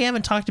game we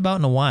haven't talked about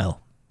in a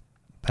while.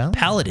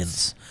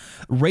 Paladins.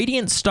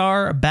 Radiant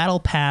Star Battle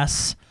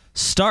Pass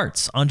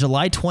starts on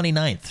July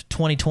 29th,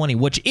 2020,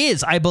 which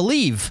is, I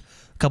believe,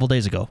 a couple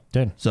days ago.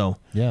 Did. So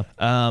Yeah.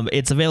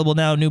 it's available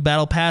now, new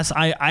Battle Pass.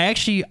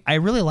 I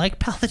really like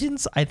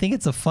Paladins. I think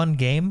it's a fun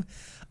game.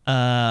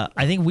 I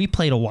think we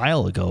played a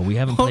while ago. We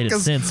haven't played it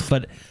 'cause- since,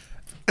 but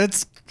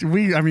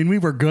We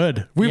were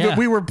good. Yeah.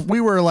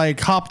 We were like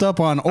hopped up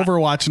on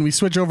Overwatch, and we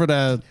switch over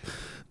to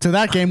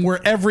that game where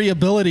every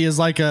ability is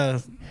like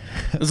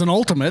is an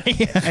ultimate.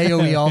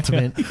 AOE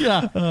Ultimate.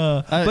 Yeah.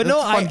 but it's no,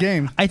 a fun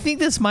game. I think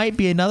this might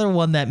be another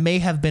one that may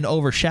have been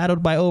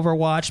overshadowed by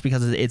Overwatch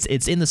because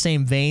it's in the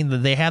same vein. That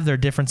they have their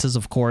differences,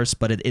 of course,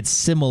 but it's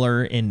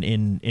similar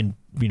in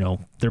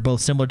they're both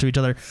similar to each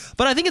other.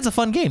 But I think it's a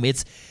fun game.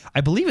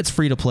 I believe it's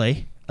free to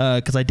play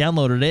because I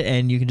downloaded it,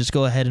 and you can just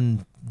go ahead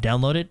and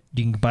download it.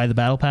 You can buy the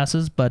battle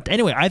passes. But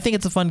anyway, I think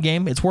it's a fun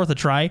game. It's worth a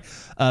try.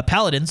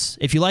 Paladins,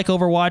 if you like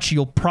Overwatch,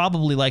 you'll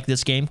probably like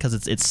this game because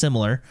it's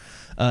similar,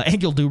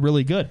 and you'll do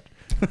really good.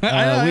 We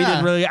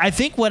did really. I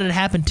think what had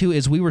happened too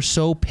is we were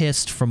so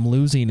pissed from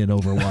losing in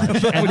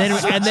Overwatch,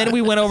 and then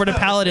we went over to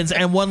Paladins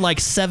and won like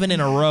 7 in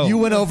a row. You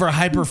went over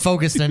hyper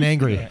focused and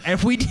angry.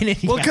 and we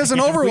didn't. Well, because in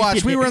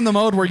Overwatch, we were in the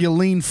mode where you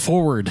lean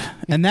forward,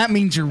 and that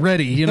means you're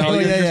ready. You're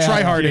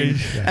try-harding.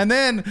 And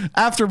then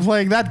after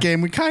playing that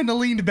game, we kind of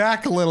leaned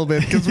back a little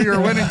bit because we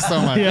were winning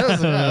so much.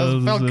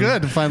 It felt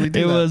good to finally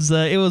do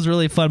that. It was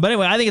really fun. But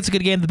anyway, I think it's a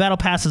good game. The Battle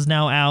Pass is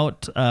now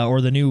out, or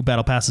the new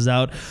Battle Pass is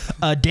out.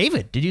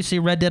 David, did you see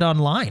Red Dead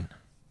Online?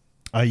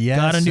 Yeah.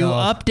 Got a new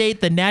update,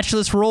 the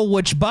Naturalist role,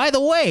 which, by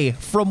the way,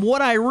 from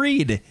what I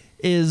read,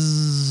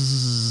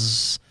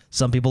 is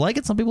some people like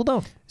it, some people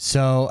don't.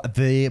 So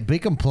the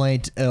big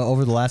complaint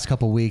over the last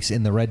couple of weeks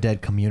in the Red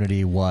Dead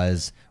community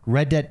was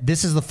Red Dead.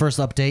 This is the first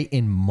update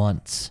in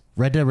months.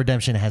 Red Dead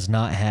Redemption has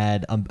not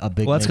had a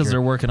big. Well, that's because major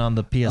they're working on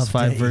the PS5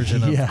 update.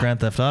 version Yeah. of Grand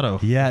Theft Auto.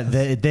 Yeah,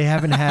 they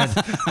haven't had,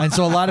 and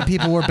so a lot of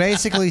people were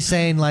basically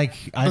saying like,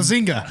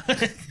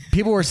 Bazinga.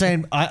 people were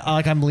saying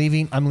I'm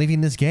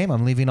leaving this game,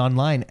 I'm leaving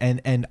online,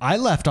 and I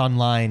left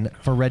online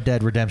for Red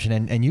Dead Redemption,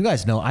 and you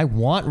guys know I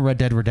want Red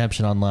Dead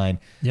Redemption Online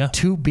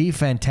to be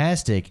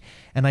fantastic,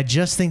 and I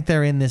just think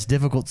they're in this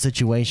difficult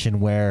situation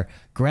where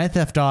Grand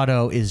Theft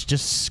Auto is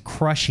just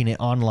crushing it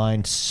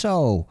online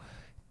so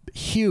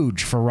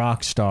huge for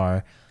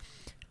Rockstar,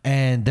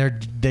 and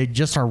they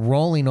just are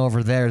rolling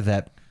over there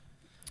that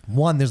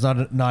one, there's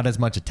not as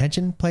much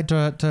attention played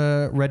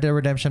to Red Dead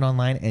Redemption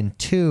Online, and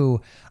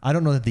two, I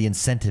don't know that the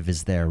incentive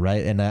is there,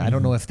 right? And I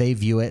don't know if they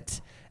view it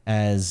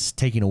as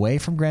taking away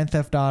from Grand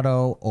Theft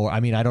Auto, or I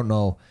mean, I don't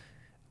know.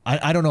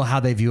 I don't know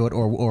how they view it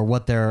or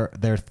what their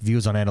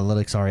views on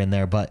analytics are in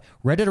there, but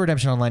Red Dead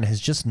Redemption Online has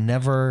just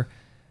never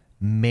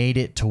made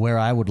it to where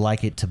I would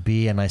like it to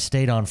be, and I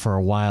stayed on for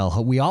a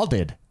while. We all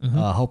did,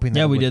 hoping that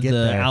Yeah, it we would did get the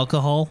there.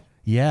 alcohol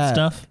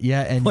stuff.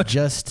 Yeah, and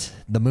just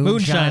the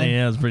moonshine.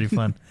 Yeah, it was pretty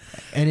fun.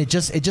 And it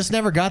just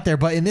never got there.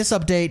 But in this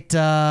update,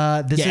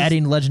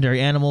 Adding legendary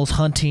animals,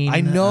 hunting.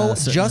 I know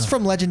just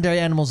from legendary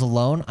animals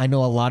alone, I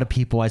know a lot of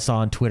people I saw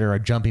on Twitter are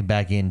jumping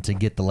back in to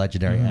get the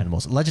legendary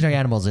animals. Legendary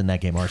animals in that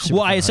game are super.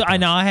 Well, I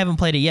fun. know I haven't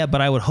played it yet, but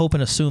I would hope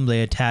and assume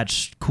they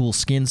attach cool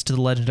skins to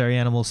the legendary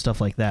animals,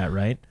 stuff like that,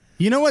 right?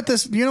 You know what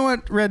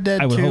Red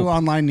Dead I would 2 hope.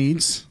 Online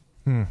needs?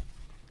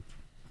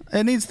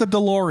 It needs the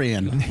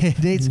DeLorean.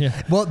 It needs,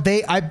 Yeah. well,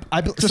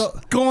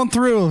 Just going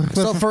through.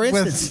 so for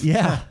instance,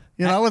 yeah.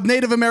 You know, with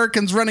Native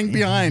Americans running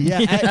behind. Yeah.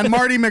 And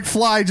Marty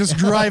McFly just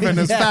driving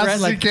as Yeah, fast right,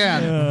 as like, he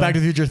can. Back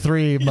to the Future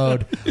 3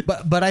 mode.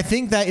 But I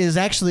think that is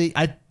actually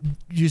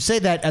you say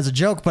that as a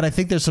joke, but I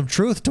think there's some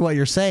truth to what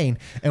you're saying.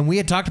 And we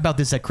had talked about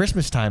this at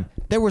Christmas time.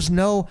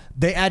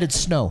 They added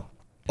snow.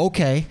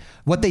 Okay,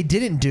 what they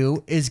didn't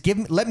do is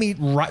let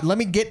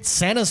me get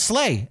Santa's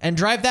sleigh and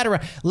drive that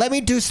around. Let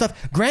me do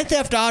stuff. Grand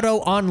Theft Auto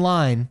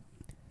Online,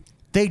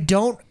 they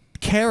don't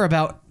care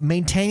about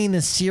maintaining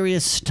the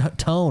serious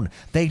tone.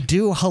 They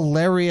do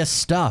hilarious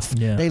stuff.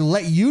 Yeah. They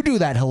let you do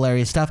that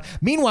hilarious stuff.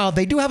 Meanwhile,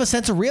 they do have a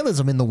sense of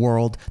realism in the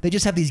world. They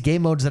just have these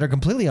game modes that are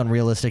completely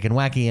unrealistic and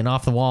wacky and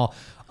off the wall.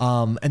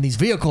 And these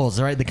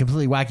vehicles, right? They're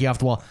completely wacky off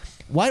the wall.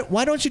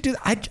 Why don't you do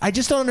that? I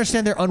just don't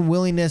understand their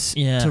unwillingness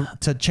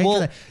to change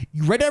that.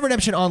 Red Dead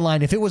Redemption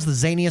Online, if it was the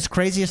zaniest,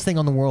 craziest thing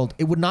on the world,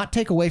 it would not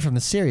take away from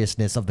the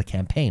seriousness of the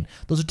campaign.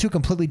 Those are two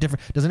completely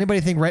different. Does anybody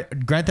think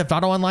Grand Theft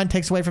Auto Online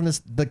takes away from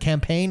the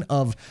campaign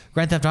of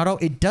Grand Theft Auto?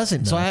 It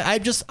doesn't. No.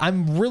 So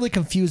I'm really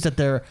confused at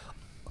their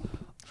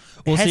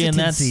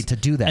hesitancy to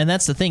do that. And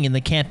that's the thing. In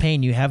the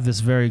campaign, you have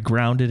this very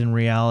grounded in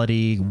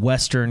reality,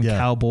 Western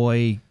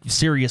cowboy,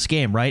 serious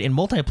game, right? In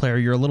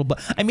multiplayer, you're a little bit...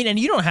 I mean, and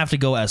you don't have to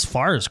go as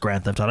far as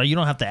Grand Theft Auto. You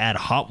don't have to add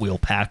Hot Wheel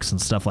packs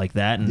and stuff like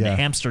that and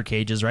hamster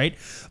cages, right?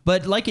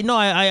 But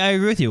I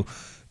agree with you.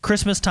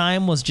 Christmas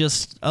time was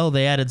just,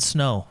 they added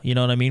snow. You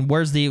know what I mean?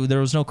 There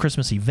was no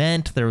Christmas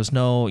event. There was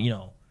no,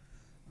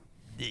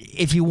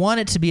 if you want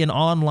it to be an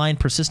online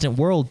persistent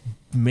world,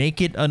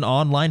 make it an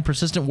online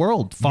persistent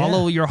world.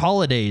 Follow your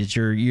holidays,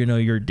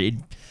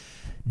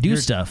 do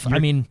stuff. I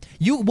mean,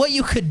 what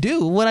you could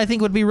do, what I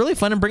think would be really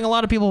fun and bring a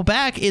lot of people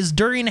back is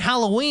during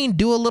Halloween,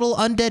 do a little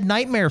Undead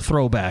Nightmare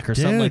throwback or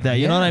something like that.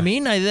 You know what I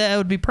mean? That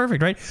would be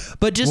perfect, right?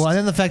 But just... Well, and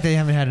then the fact that they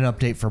haven't had an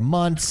update for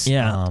months.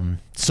 Yeah.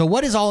 So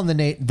what is all in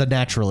the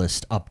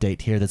Naturalist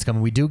update here that's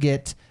coming? We do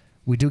get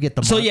the...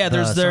 So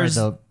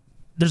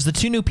there's the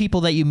two new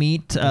people that you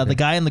meet, the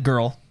guy and the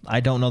girl. I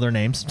don't know their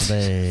names. Are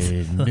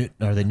they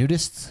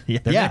nudists? Yeah.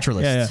 They're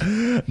naturalists.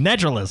 Yeah.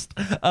 Naturalist.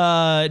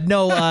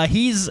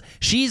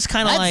 She's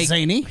kind of like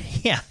zany.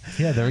 Yeah.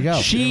 Yeah, there we go.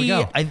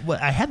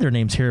 I had their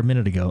names here a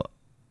minute ago.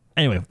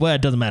 Anyway, well,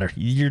 it doesn't matter.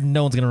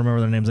 No one's gonna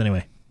remember their names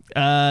anyway.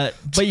 But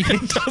you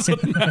can. It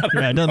doesn't matter.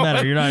 Yeah, it doesn't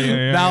matter.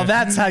 You're now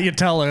that's how you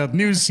tell a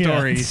news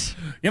story. Yeah.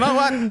 You know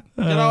what?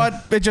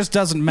 It just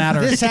doesn't matter.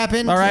 This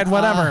happened. All right,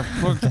 whatever.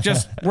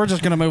 We're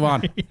just gonna move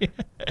on.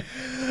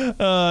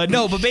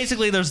 No, but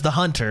basically there's the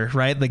hunter,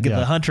 right?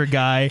 The hunter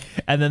guy,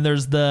 and then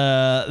there's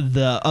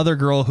the other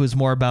girl who's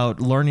more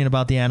about learning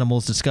about the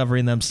animals,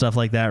 discovering them, stuff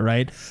like that,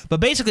 right? But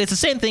basically it's the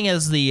same thing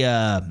as the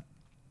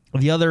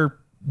other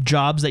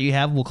jobs that you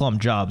have. We'll call them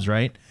jobs,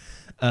 right?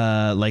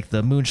 Like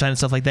the moonshine and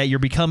stuff like that. You're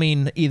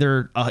becoming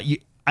either I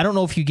don't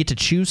know if you get to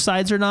choose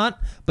sides or not,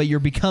 but you're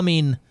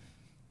becoming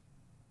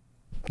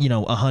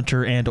a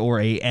hunter and or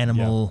a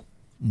animal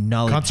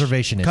knowledge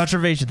conservationist.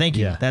 Conservation, thank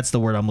you. Yeah. That's the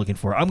word I'm looking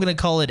for. I'm going to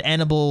call it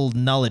animal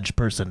knowledge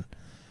person.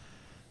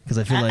 Because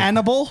I feel like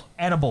Annibal,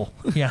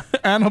 yeah,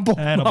 Annibal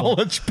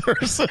knowledge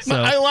person. So,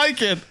 I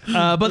like it.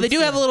 But they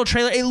do have a little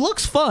trailer. It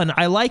looks fun.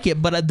 I like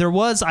it. But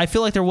I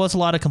feel like there was a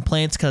lot of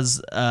complaints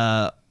because,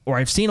 or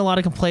I've seen a lot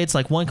of complaints.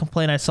 Like one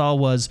complaint I saw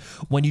was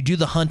when you do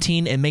the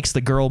hunting, it makes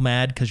the girl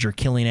mad because you're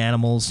killing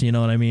animals. You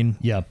know what I mean?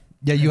 Yeah.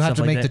 Yeah, you have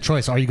to make the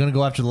choice. Are you going to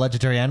go after the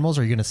legendary animals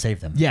or are you going to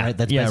save them? Yeah, right?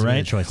 That's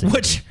basically the choice.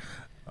 Which,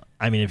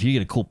 I mean, if you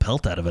get a cool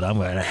pelt out of it, I'm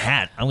going to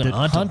hunt them.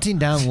 Hunting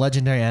down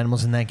legendary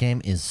animals in that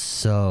game is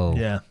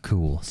so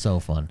cool, so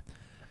fun.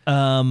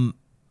 The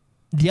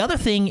other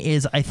thing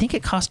is, I think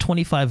it costs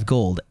 25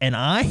 gold, and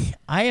I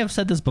have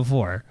said this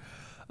before,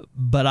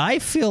 but I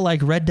feel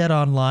like Red Dead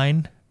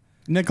Online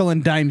nickel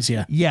and dimes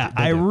you. Yeah,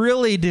 I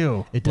really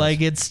do. It does.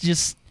 Like it's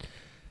just.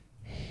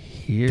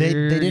 Here, they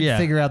didn't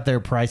figure out their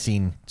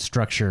pricing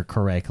structure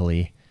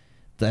correctly,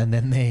 and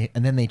then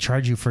they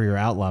charge you for your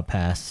outlaw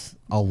pass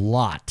a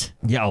lot.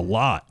 Yeah, a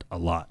lot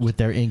with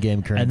their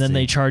in-game currency, and then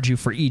they charge you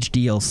for each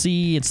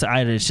DLC. It's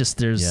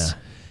just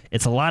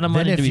it's a lot of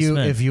money to be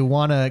spent. If you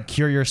want to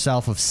cure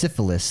yourself of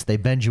syphilis, they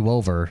bend you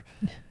over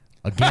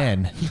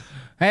again.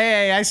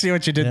 Hey, I see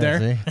what you did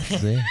there.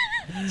 See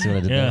what I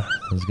did there?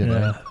 That was good.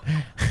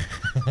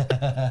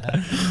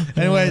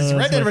 Anyways,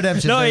 Red Dead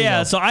Redemption. No,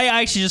 yeah. So I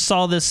actually just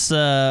saw this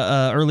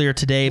earlier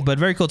today, but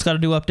very cool. It's got a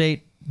new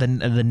update, the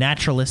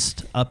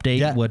Naturalist update.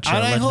 Yeah. Which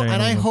I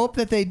hope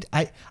that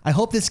I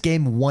hope this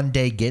game one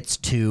day gets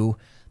to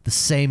the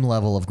same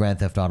level of Grand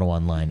Theft Auto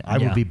Online. I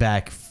would be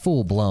back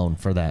full blown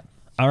for that.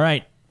 All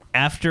right.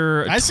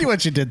 I see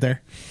what you did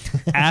there.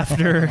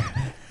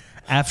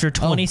 After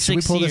 26 should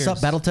we pull years. this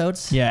up,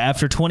 Battletoads? Yeah,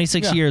 after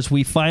 26 years,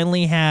 we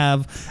finally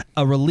have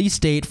a release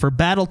date for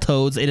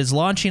Battletoads. It is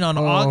launching on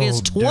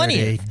August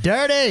 20th.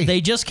 Dirty.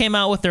 They just came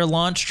out with their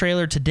launch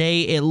trailer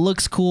today. It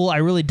looks cool. I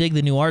really dig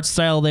the new art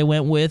style they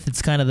went with.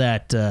 It's kind of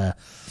that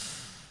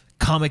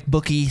comic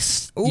booky,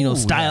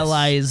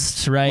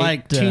 stylized, right?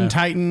 Like Teen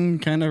Titan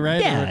kind of, right?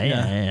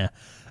 Yeah.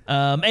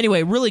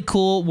 Anyway, really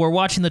cool. We're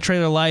watching the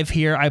trailer live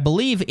here. I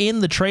believe in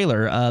the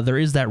trailer there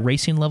is that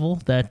racing level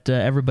that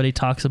everybody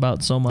talks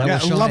about so much. Yeah,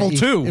 was shown level at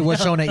 2. It was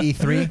shown at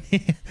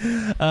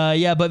E3.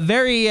 Yeah, but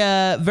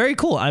very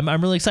cool. I'm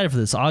really excited for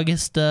this.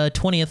 August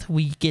 20th,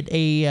 we get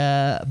a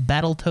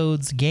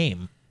Battletoads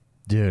game.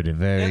 Dude,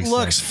 very It exciting.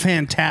 looks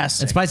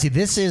fantastic. And Spicy,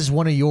 this is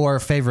one of your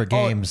favorite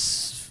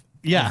games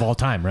yeah. of all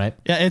time, right?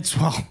 Yeah,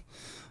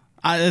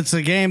 it's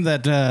a game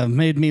that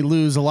made me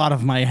lose a lot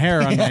of my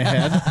hair on my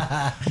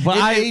head. But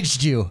It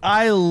aged you.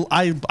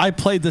 I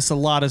played this a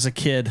lot as a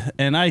kid,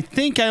 and I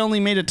think I only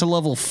made it to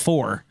level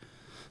 4.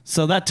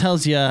 So that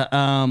tells you,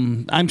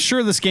 I'm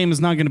sure this game is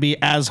not going to be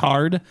as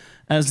hard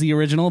as the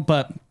original,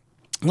 but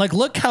like,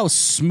 look how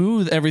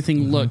smooth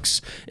everything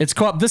looks. It's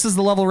co-op. This is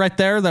the level right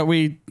there that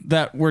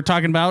we're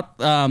talking about.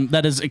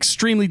 That is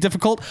extremely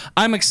difficult.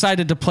 I'm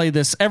excited to play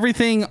this.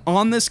 Everything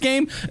on this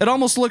game, it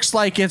almost looks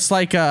like it's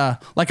like a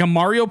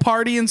Mario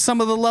Party in some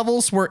of the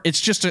levels, where it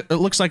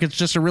looks like it's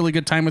just a really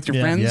good time with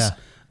your friends.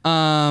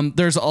 Yeah.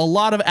 There's a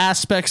lot of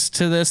aspects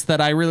to this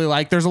that I really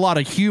like. There's a lot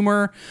of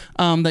humor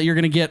that you're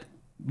gonna get.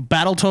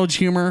 Battletoads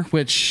humor,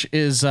 which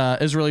is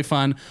really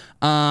fun.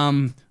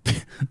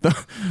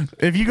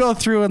 If you go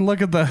through and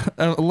look at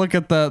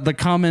the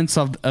comments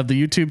of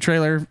the YouTube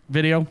trailer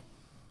video,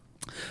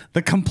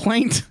 the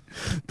complaint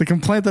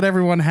that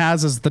everyone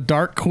has is the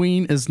Dark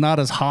Queen is not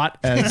as hot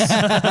as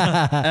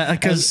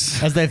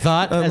As they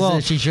thought,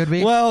 as she should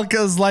be. Well,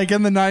 because like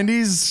in the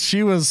 90s,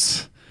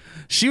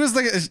 she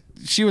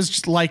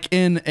was like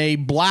in a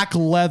black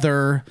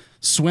leather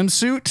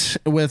swimsuit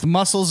with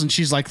muscles, and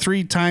she's like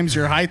 3 times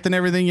your height and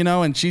everything,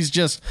 and she's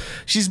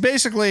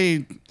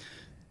basically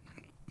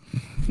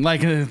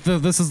like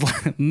this is like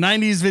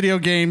 90s video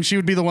game. She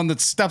would be the one that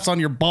steps on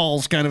your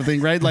balls kind of thing,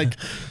 right? like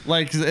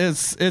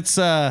it's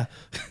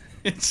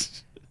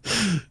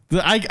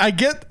I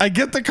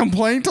get the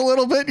complaint a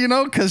little bit,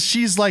 because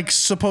she's like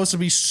supposed to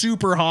be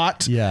super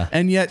hot, Yeah.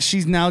 and yet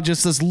she's now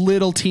just this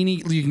little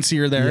teeny. You can see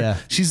her there. Yeah.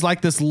 She's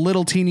like this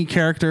little teeny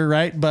character,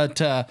 right? But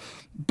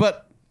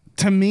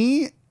to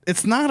me,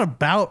 it's not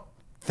about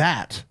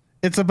that.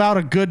 It's about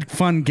a good,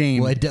 fun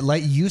game. Well,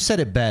 like you said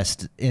it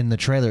best in the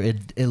trailer.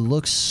 It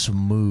looks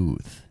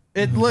smooth.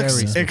 It looks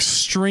Very smooth.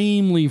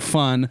 extremely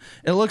fun.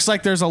 It looks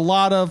like there's a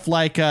lot of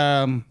like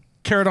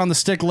carrot on the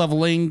stick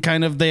leveling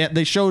kind of.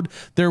 They showed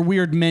their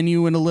weird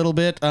menu in a little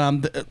bit.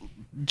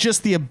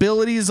 Just the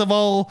abilities of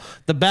all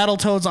the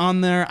Battletoads on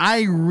there.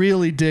 I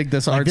really dig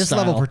this art This style.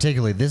 level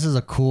particularly, this is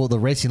the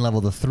racing level,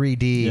 the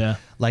 3D. Yeah.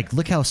 Like,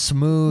 look how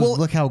smooth. Well-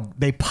 look how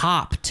they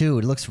pop too.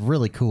 It looks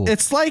really cool.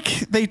 It's like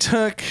they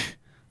took.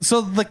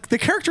 So the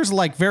characters are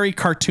like very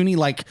cartoony,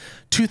 like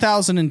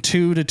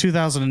 2002 to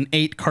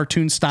 2008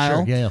 cartoon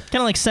style. Sure, yeah. Kind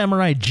of like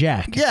Samurai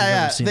Jack. if you've ever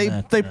Yeah, seen yeah.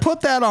 that. They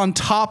put that on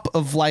top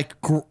of like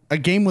a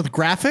game with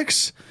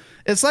graphics.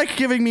 It's like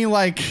giving me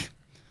like,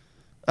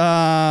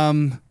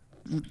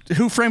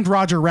 Who Framed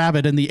Roger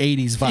Rabbit in the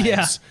 80s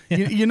vibes. Yeah.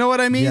 You know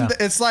what I mean? Yeah.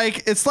 It's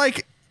like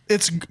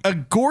it's a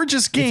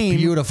gorgeous game.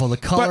 beautiful. The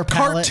color but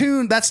palette.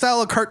 cartoon, that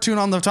style of cartoon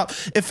on the top.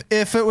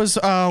 If it was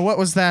what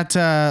was that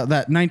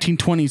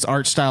 1920s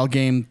art style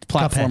game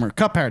platformer?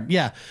 Cuphead.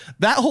 Yeah.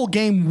 That whole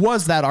game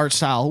was that art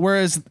style.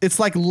 Whereas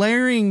it's like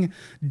layering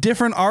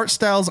different art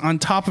styles on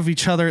top of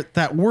each other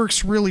that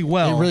works really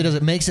well. It really does.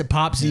 It makes it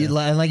pop. So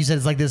and like you said,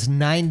 it's like this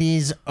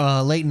 90s,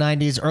 late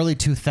 90s, early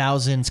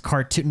 2000s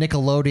cartoon,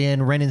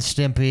 Nickelodeon, Ren and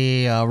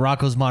Stimpy,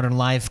 Rocko's Modern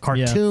Life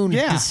cartoon,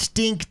 Yeah.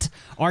 distinct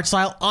art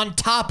style on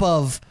top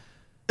of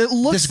It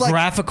looks this like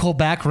graphical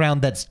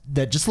background that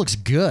just looks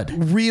good.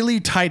 really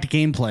tight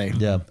gameplay.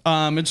 Yeah.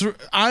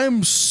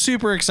 I'm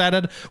super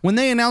excited. When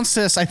they announced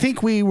this, I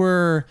think we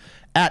were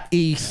at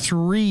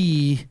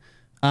E3.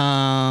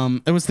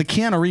 It was the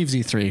Keanu Reeves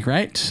E3,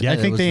 right? Yeah, I it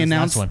think was they this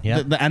announced last one,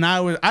 yeah. and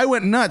I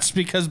went nuts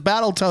because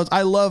Battletoads.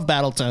 I love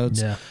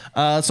Battletoads.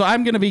 Yeah. So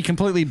I'm going to be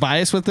completely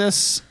biased with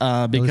this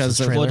because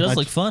the of trailer. Well, it does my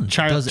look fun. It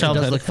does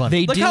childhood. look fun.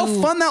 They Look do, how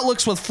fun that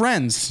looks with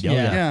friends.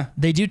 Yeah.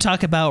 They do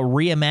talk about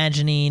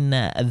reimagining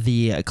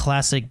the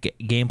classic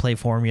gameplay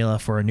formula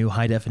for a new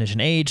high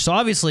definition age. So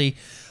obviously,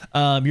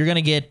 you're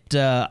gonna get.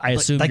 I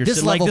assume Like you're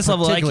this level,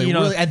 particularly,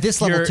 really, at this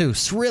level your- too,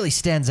 really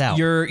stands out.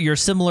 Your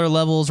similar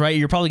levels, right?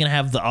 You're probably gonna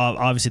have the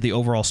obviously the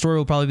overall story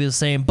will probably be the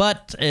same,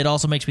 but it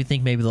also makes me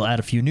think maybe they'll add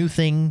a few new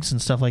things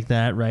and stuff like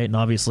that, right? And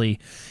obviously,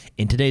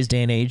 in today's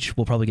day and age,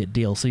 we'll probably get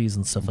DLCs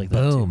and stuff like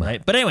that, too, Boom.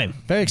 right? But anyway,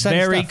 Very exciting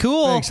very stuff.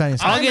 cool. Very exciting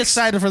stuff. I'm August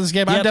excited for this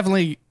game. I'm Yep.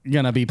 definitely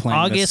gonna be playing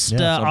August this.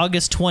 Yeah, so-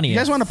 August 20th. You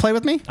guys want to play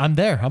with me? I'm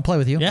there. I'll play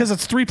with you. Yeah. Because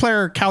it's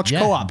 3-player couch Yeah,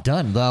 co-op.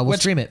 done. We'll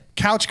stream it.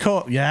 Couch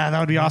co-op. Yeah, that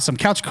would be awesome.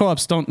 Couch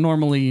co-ops don't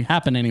normally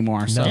happen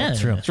anymore. So Yeah.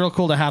 true. it's real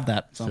cool to have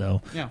that.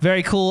 So yeah.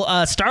 very cool.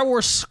 Star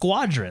Wars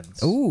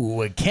Squadrons.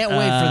 Ooh, can't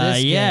wait for this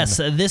game. Yes,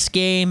 this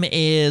game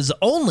is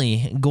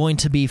only going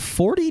to be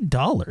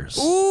 $40.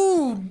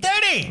 Ooh,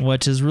 dirty.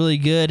 Which is really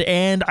good.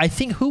 And I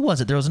think, who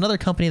was it? There was another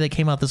company that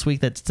came out this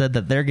week that said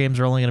that their games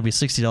are only going to be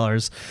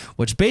 $60,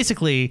 which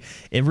basically,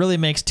 it really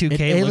makes 2K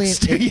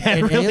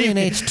It really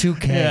alienates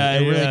 2K. Yeah, it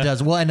really yeah.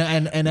 does. Well, and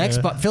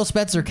Xbox. Phil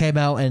Spencer came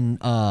out and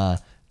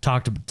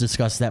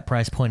discussed that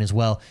price point as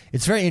well.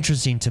 It's very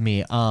interesting to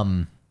me.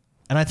 And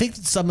I think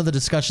some of the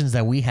discussions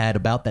that we had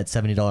about that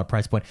 $70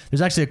 price point,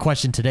 there's actually a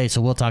question today,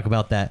 so we'll talk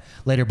about that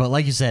later. But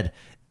like you said,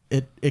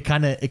 it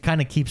kind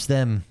of keeps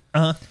them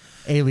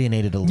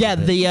alienated a little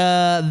bit.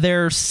 Yeah,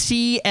 their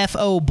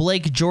CFO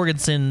Blake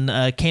Jorgensen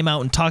came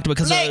out and talked about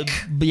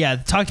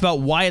talked about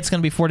why it's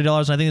going to be $40, and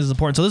I think this is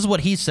important. So this is what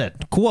he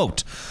said,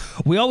 quote,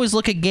 "We always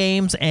look at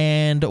games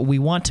and we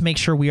want to make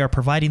sure we are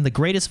providing the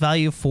greatest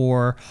value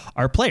for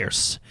our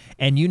players.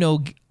 And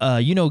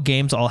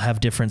games all have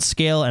different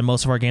scale, and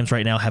most of our games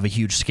right now have a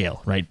huge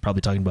scale, right?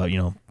 Probably talking about,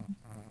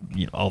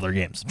 all their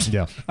games.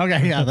 Yeah.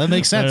 Okay, yeah, that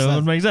makes sense.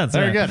 That makes sense.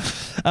 Very yeah.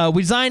 good.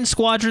 We designed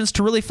Squadrons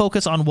to really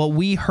focus on what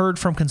we heard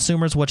from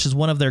consumers, which is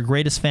one of their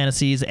greatest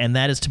fantasies, and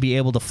that is to be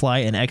able to fly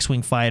an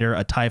X-Wing fighter,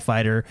 a TIE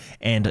fighter,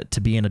 and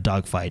to be in a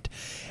dogfight.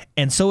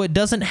 And so it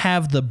doesn't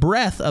have the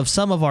breadth of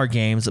some of our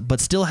games,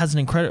 but still is an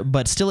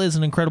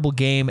incredible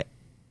game.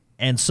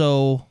 And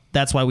so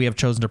that's why we have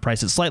chosen to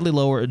price it slightly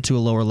lower to a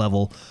lower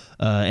level."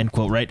 End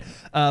quote. Right.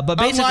 But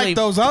basically, unlike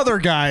those other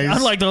guys.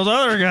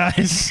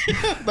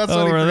 That's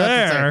over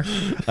there.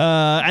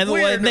 And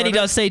then he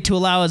does say to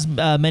allow as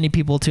many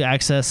people to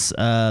access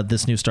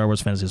this new Star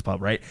Wars Fantasy as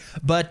possible. Right.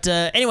 But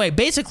anyway,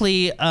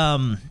 basically,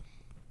 I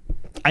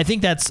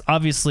think that's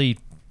obviously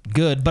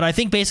good, but I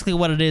think basically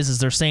what it is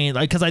they're saying,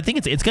 because I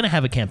think it's going to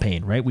have a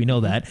campaign, right? We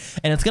know that,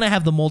 and it's going to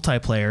have the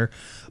multiplayer,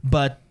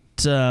 but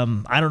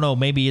I don't know.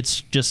 Maybe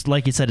it's just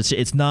like you said.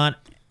 It's not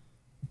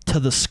to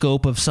the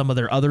scope of some of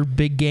their other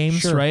big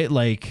games, Sure. right?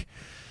 Like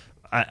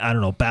I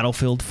don't know.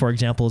 Battlefield, for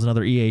example, is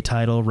another EA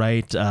title,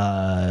 right?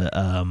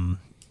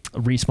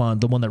 Respawn,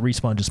 the one that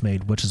Respawn just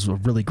made, which is a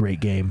really great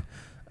game.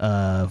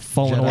 Fallen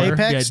Jedi. Order,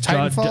 Apex,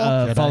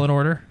 Titanfall? Fallen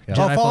Order. Yeah.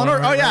 Jedi Fallen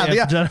Order. Oh yeah,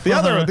 Jedi the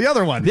Fallen Order.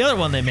 other one. The other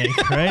one they made,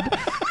 right?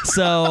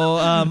 So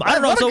I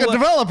don't know. What a So good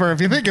developer,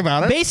 if you think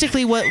about it.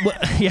 basically,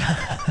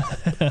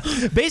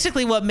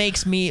 basically what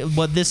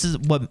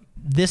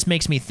this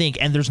makes me think,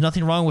 and there's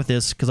nothing wrong with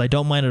this because I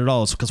don't mind it at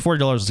all, because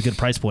 $40 is a good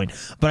price point.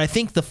 But I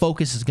think the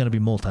focus is going to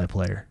be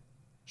multiplayer.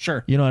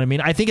 Sure, You know what I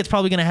mean? I think it's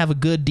probably going to have a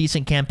good,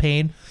 decent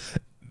campaign.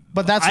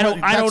 but I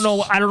don't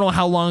know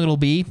how long it'll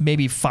be.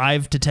 Maybe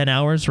 5 to 10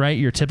 hours, right?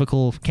 Your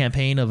typical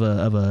campaign of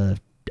a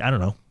I don't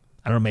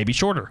know, maybe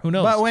shorter. Who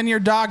knows? But when you're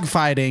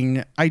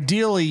dogfighting,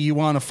 ideally you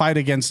want to fight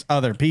against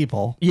other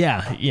people.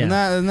 Yeah. And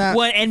that-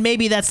 Well, and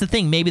maybe that's the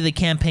thing. Maybe the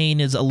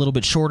campaign is a little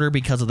bit shorter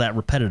because of that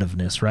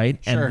repetitiveness, right?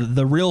 Sure. And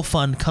the real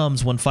fun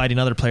comes when fighting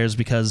other players,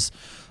 because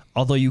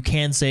although you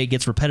can say it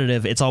gets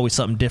repetitive, it's always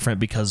something different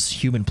because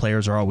human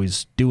players are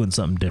always doing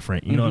something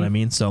different. You know what I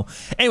mean? So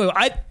anyway,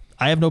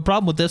 I have no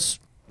problem with this.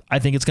 I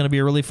think it's going to be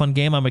a really fun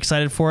game. I'm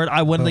excited for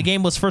it. When the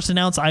game was first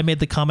announced, I made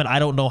the comment, I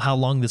don't know how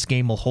long this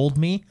game will hold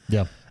me.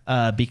 Yeah.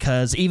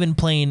 Because even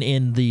playing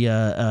in the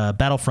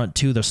Battlefront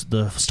 2, the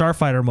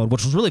Starfighter mode,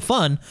 which was really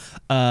fun,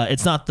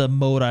 it's not the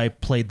mode I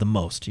played the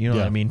most. You know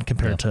what I mean?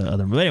 Compared to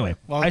other. But anyway,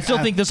 Well, I still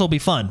think this will be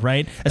fun,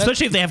 right?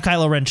 Especially if they have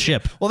Kylo Ren's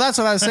ship. Well, that's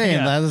what I was saying.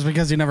 Yeah. That is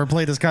because you never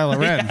played as Kylo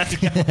Ren.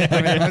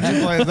 I mean, once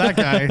you play as that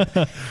guy,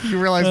 you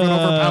realize what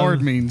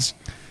overpowered means.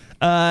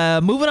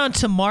 Moving on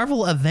to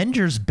Marvel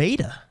Avengers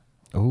Beta.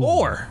 Ooh.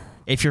 Or,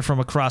 if you're from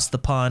across the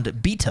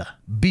pond, Beta.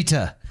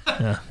 Beta.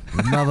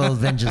 Marvel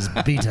Avengers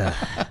Beta.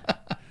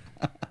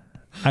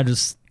 I'm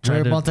just We're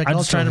trying to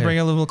multicultural bring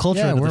here. a little culture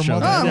Yeah, into we're the show.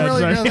 multi- Oh,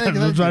 really? I'm Thank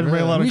you, trying to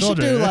bring a lot of We should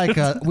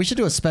culture. do we should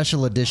do a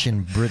special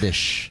edition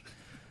British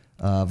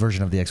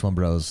version of the X1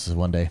 Bros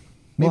one day.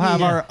 We'll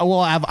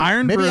have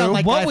Iron Maybe Brew. on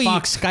like What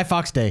Guy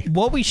Fawkes Day.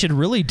 What we should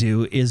really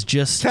do is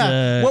just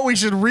what we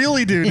should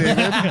really do,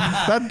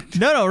 David.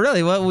 no,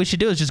 really. What we should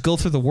do is just go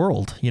through the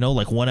world.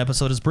 Like one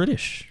episode is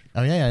British.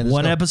 Oh yeah. Let's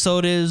One go.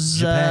 episode is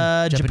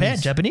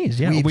Japanese.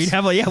 Yeah, Weebs. we'd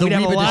have a The we'd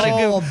have a Weeb lot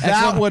edition. of Oh, good.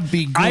 that would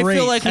be great. I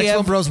feel like we X1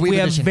 have Bros Weeb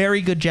edition.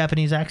 very good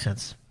Japanese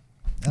accents.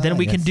 Then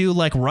we can yes. do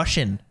like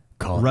Russian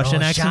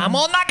accent.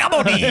 Shamo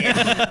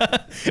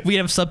Nakamori. We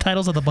have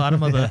subtitles at the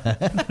bottom of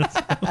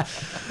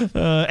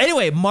the.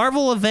 Anyway,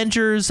 Marvel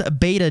Avengers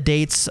beta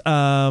dates for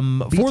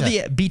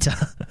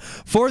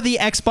the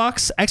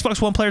Xbox.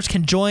 Xbox One players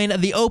can join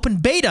the open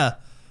beta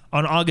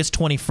on August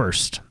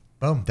 21st.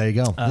 Boom. There you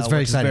go. That's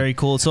very which is exciting. very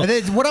cool. So- And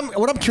then what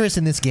I'm curious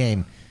in this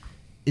game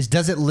is,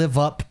 does it live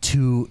up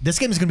to? This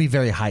game is going to be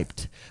very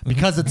hyped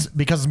because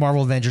it's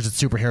Marvel Avengers. It's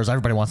superheroes.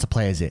 Everybody wants to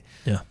play as it.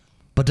 Yeah.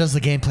 But does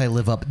the gameplay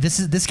live up?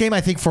 This game,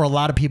 I think, for a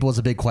lot of people is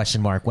a big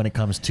question mark when it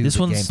comes to the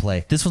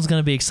gameplay. This one's going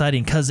to be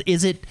exciting because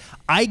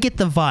I get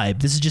the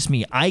vibe. This is just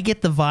me. I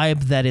get the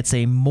vibe that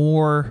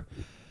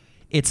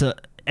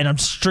and I'm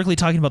strictly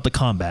talking about the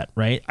combat,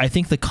 right? I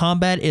think the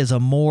combat is a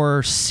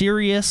more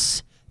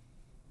serious,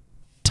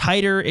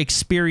 tighter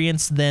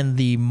experience than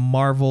the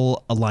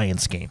Marvel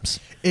Alliance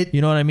games.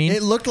 You know what I mean?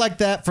 It looked like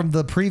that from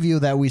the preview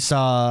that we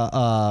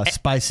saw.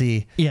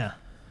 Spicy. Yeah.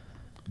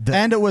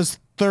 And it was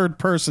third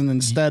person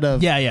instead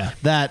of Yeah.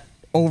 that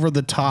over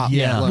the top.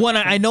 Yeah. look. One,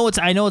 I know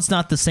it's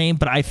not the same,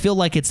 but I feel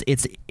like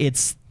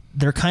it's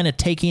they're kind of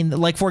taking,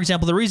 like, for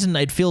example, the reason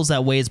it feels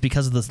that way is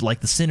because of the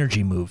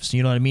synergy moves,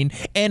 you know what I mean?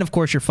 And of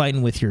course you're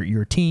fighting with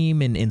your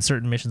team in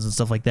certain missions and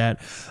stuff like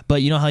that,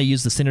 but you know how you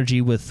use the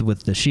synergy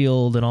with the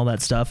shield and all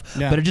that stuff,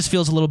 but it just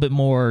feels a little bit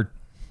more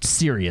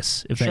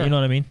serious, if that, you know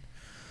what I mean?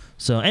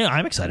 So anyway,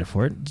 I'm excited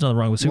for it. There's nothing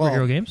wrong with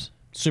superhero games.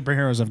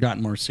 Superheroes have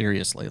gotten more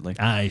serious lately.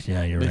 Yeah,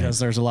 you're right. Because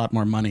there's a lot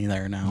more money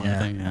there now.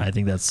 Yeah, I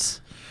think that's...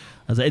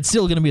 It's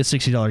still going to be a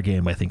 $60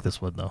 game, I think,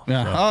 this one, though.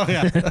 Yeah. So.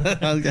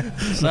 Oh,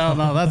 yeah.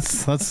 No,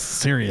 that's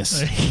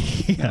serious.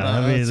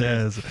 I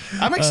mean,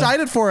 I'm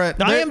excited for it.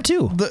 I am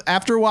too.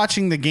 After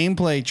watching the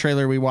gameplay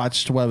trailer we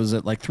watched, what was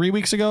it, like 3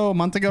 weeks ago, a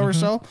month ago or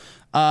so,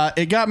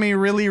 it got me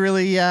really,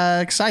 really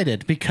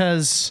excited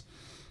because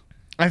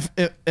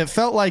it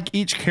felt like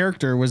each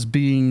character was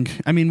being...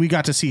 I mean, we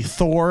got to see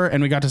Thor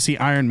and we got to see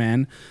Iron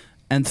Man,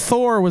 and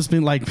Thor was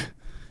being like...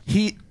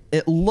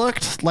 It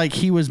looked like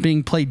he was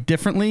being played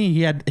differently.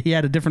 He had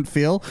a different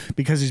feel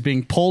because he's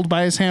being pulled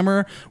by his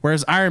hammer,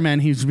 whereas Iron Man,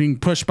 he's being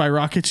pushed by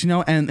rockets,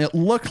 and it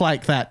looked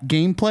like that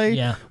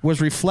gameplay was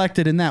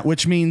reflected in that,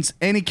 which means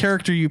any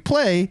character you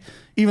play,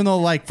 even though,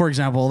 like, for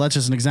example, that's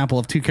just an example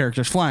of 2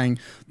 characters flying,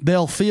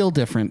 they'll feel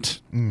different.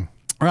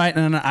 Right?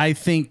 And I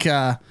think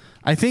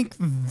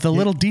the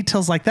little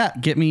details like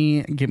that get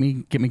me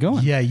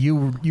going. Yeah,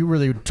 you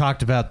really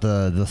talked about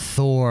the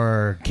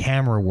Thor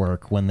camera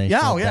work when they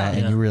showed that,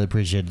 and you really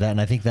appreciated that. And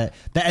I think that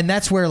and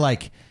that's where,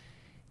 like,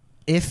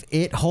 if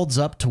it holds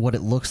up to what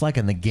it looks like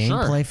and the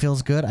gameplay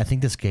feels good, I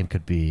think this game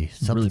could be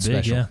something really big,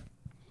 special. yeah.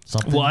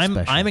 Something well,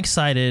 special. I'm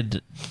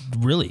excited.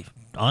 Really,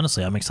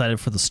 honestly, I'm excited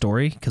for the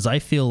story because I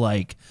feel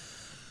like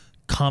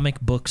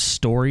comic book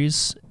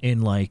stories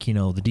in, like, the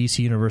DC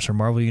universe or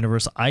Marvel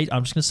universe,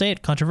 I'm just gonna say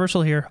it,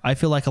 controversial here, I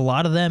feel like a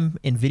lot of them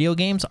in video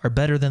games are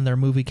better than their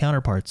movie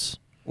counterparts.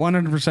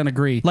 100%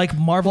 agree. Like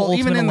Marvel Ultimate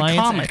even in Alliance,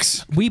 the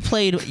comics, we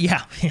played.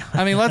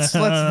 I mean, let's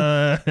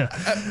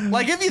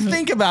like, if you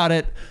think about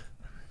it,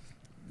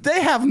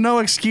 they have no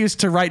excuse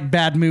to write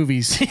bad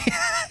movies.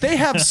 They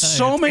have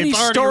so many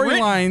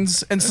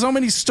storylines and so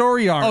many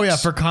story arcs. Oh yeah,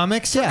 for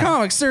comics,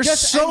 there's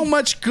so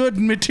much good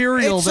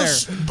material there.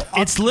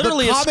 It's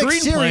literally the a comic screenplay.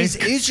 series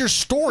is your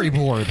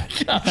storyboard.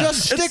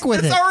 Just stick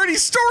with it. It's already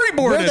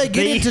storyboarded. Where they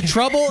get into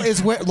trouble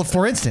is where,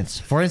 for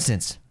instance,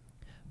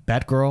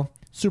 Batgirl,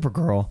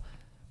 Supergirl.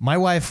 My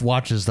wife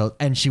watches those,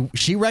 and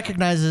she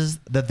recognizes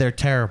that they're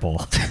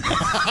terrible.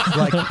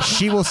 Like,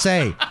 she will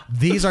say,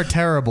 "These are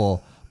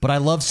terrible." But I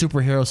love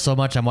superheroes so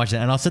much, I'm watching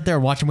it. And I'll sit there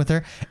and watch them with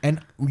her. And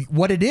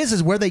what it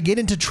is where they get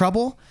into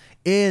trouble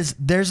is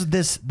there's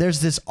this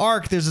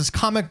arc, there's this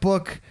comic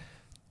book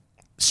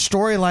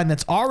storyline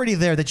that's already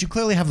there that you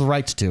clearly have the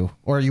rights to,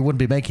 or you wouldn't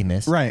be making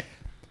this. Right.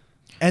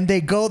 And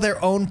they go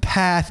their own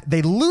path.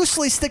 They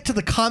loosely stick to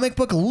the comic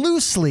book,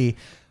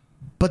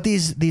 but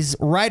these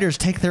writers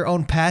take their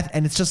own path,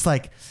 and it's just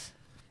like...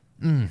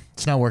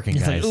 it's not working,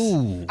 It's guys. like,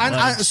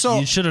 ooh, so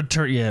you should have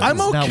turned. Yeah, I'm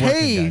not okay.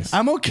 working, guys.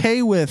 I'm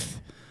okay with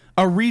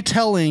a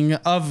retelling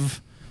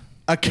of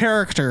a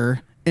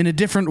character in a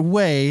different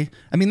way.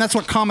 I mean, that's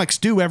what comics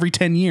do every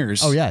 10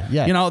 years. Oh, yeah.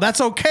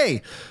 That's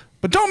okay.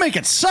 But don't make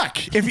it suck.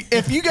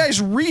 If you guys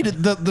read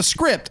the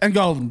script and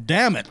go,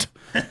 damn it,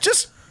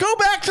 just go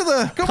back to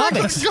the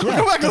Comics.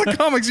 Go back to the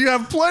comics. You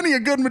have plenty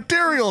of good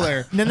material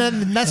there. No,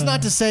 that's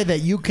not to say that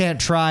you can't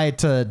try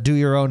to do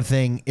your own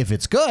thing if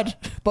it's good,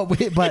 but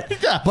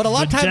a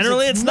lot of times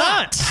generally it's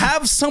not.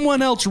 Have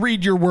someone else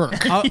read your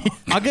work.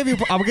 I'll give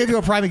you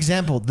a prime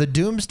example. The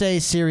Doomsday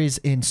series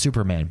in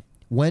Superman.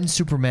 When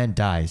Superman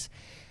dies,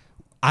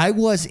 I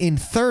was in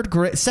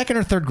second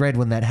or third grade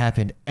when that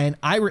happened, and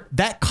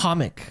that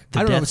comic.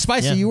 I don't know,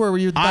 Spicy. Were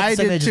you? About I the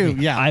same did age as too.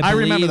 me? Yeah, I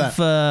remember believe,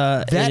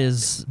 that. It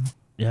is.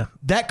 Yeah.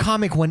 That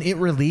comic, when it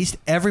released,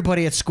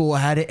 everybody at school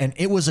had it, and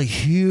it was a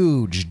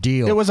huge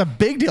deal. It was a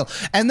big deal.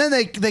 And then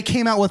they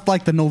came out with,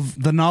 like, the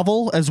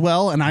novel as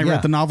well, and I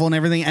read the novel and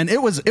everything, and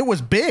it was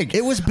big.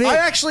 It was big. I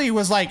actually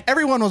was like,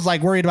 everyone was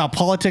like worried about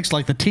politics,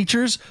 like the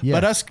teachers,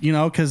 but us,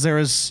 because there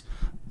was...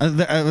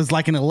 it was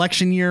like an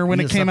election year when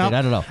it came out.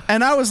 I don't know.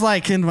 And I was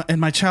like in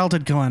my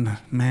childhood going,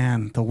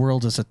 man, the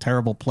world is a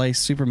terrible place.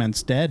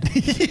 Superman's dead.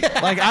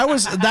 Like,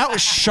 that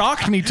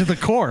shocked me to the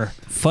core.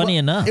 Funny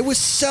enough. It was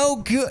so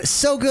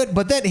good.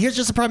 But then here's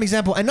just a prime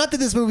example. And not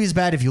that this movie is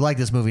bad if you like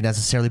this movie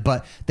necessarily,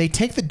 but they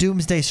take the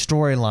Doomsday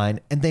storyline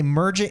and they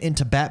merge it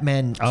into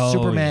Batman,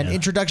 Superman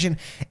introduction.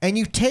 And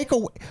it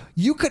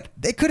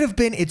could have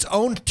been its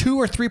own 2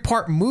 or 3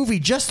 part movie,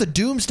 just the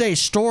Doomsday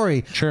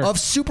story of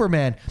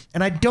Superman.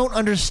 And I don't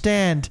understand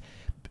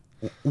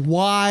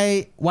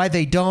why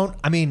they don't.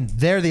 I mean,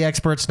 they're the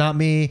experts, not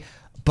me.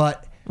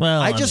 But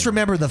I just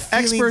remember the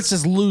feeling. Experts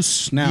is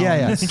loose now.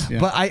 Yeah.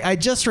 But I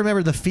just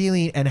remember the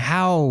feeling and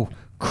how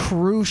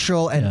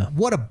crucial and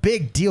what a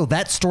big deal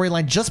that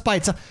storyline just by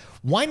itself.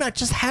 Why not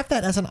just have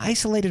that as an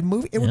isolated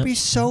movie? It would be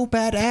so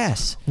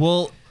badass.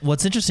 Well,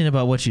 what's interesting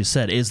about what you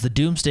said is the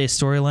Doomsday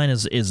storyline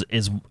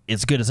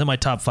is good. It's in my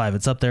top 5.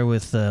 It's up there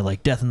with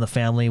like Death in the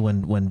Family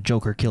when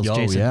Joker kills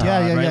Jason Todd.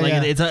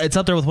 Yeah. It's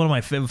up there with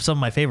some of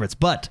my favorites.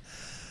 But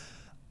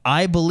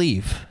I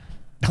believe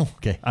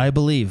Okay. I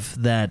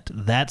believe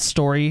that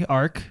story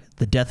arc,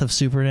 the death of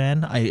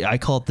Superman, I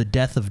call it the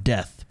death of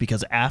death,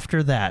 because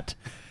after that,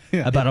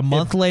 about a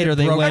month later,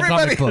 they broke went.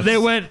 comic books. They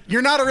went.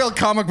 You're not a real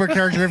comic book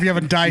character if you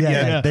haven't died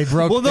yet. Yeah. They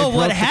broke. Well, no. they broke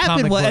What the happened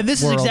comic was, book and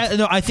this world. is exactly.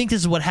 No, I think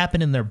this is what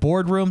happened in their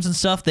boardrooms and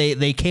stuff.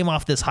 They came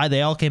off this high.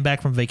 They all came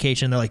back from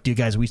vacation. They're like, dude,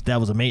 guys, that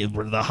was amazing.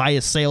 We're the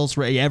highest sales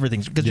rate,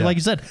 everything. Because, like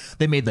you said,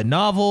 they made the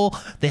novel.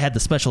 They had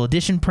the special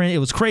edition print. It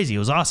was crazy. It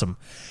was awesome.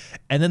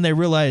 And then they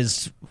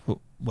realized,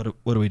 what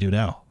do we do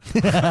now?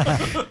 You know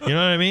what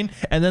I mean?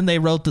 And then they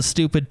wrote the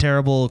stupid,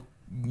 terrible.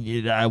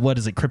 What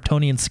is it?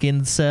 Kryptonian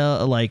skin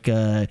cell? Like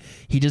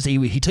he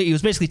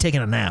was basically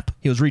taking a nap.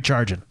 He was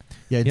recharging.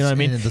 Yeah, you know what I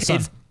mean. in the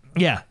sun.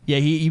 Yeah.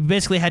 He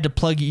basically had to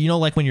plug. You know,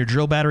 like when your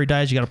drill battery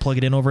dies, you got to plug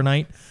it in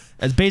overnight.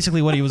 That's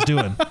basically what he was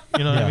doing.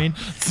 You know what I mean?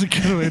 That's a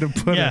good way to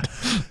put it.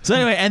 So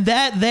anyway, and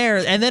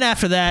then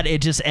after that,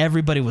 it just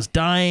everybody was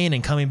dying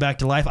and coming back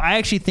to life. I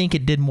actually think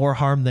it did more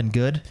harm than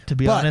good, to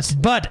be honest.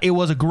 But it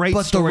was a great.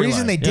 But the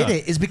reason storyline. they did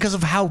it is because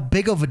of how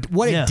big of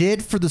what Yeah. it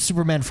did for the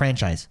Superman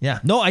franchise. Yeah.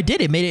 No, I did.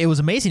 It was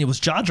amazing. It was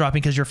jaw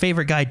dropping because your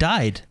favorite guy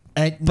died.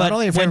 And But not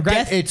only a favorite when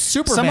guy, death- it's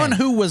Superman. Someone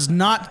who was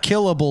not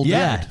killable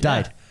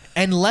died.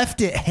 And left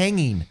it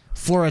hanging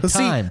for a But see,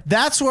 time.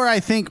 that's where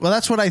I think. Well,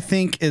 that's what I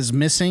think is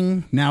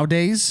missing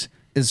nowadays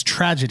is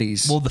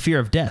tragedies. Well, the fear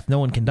of death. No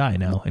one can die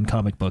now in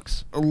comic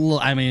books.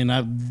 I mean,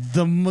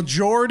 the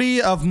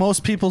majority of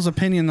most people's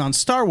opinion on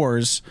Star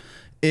Wars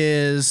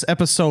is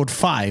Episode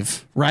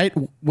 5, right?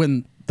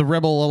 When the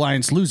Rebel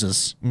Alliance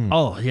loses.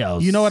 Oh yeah, it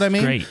was You know what I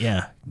mean? Great,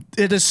 yeah.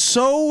 It is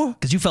so.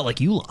 Because you felt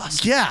like you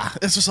lost. Yeah,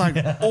 it's just like,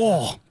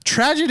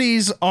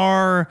 tragedies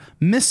are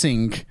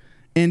missing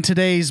in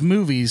today's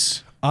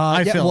movies.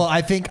 I feel. Well,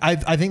 I think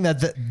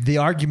that the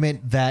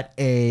argument that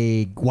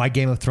why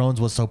Game of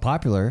Thrones was so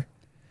popular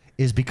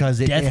is because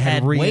it Death had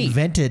had weight.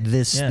 reinvented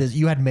this. Yeah.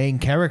 You had main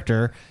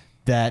character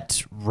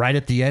that right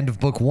at the end of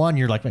book 1,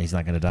 you're like, he's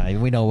not going to die.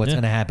 We know what's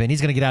going to happen.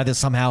 He's going to get out of this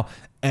somehow,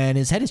 and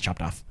his head is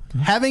chopped off.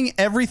 Having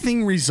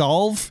everything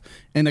resolve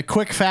in a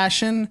quick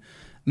fashion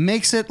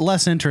makes it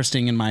less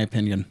interesting, in my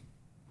opinion.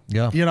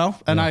 Yeah, You know,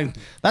 and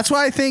that's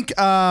why I think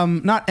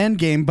not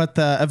Endgame, but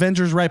the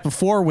Avengers right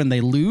before when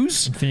they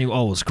lose. Infinity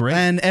War was great.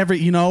 And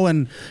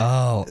and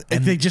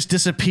they just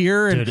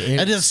disappear, and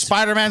just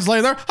Spider-Man's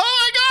laying there.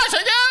 Oh my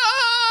gosh!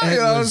 It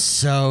was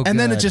so And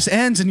then it good. just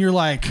ends, and you're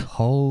like,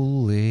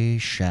 holy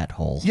shat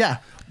hole. yeah,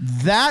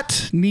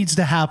 that needs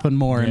to happen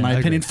more, in my I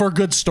opinion, agree. for a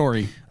good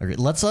story. Okay,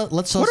 let's. What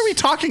What are we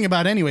talking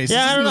about, anyways?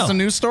 Yeah, I don't Is this know. a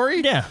news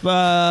story? yeah.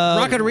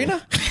 Rocket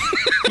Arena?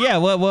 Yeah.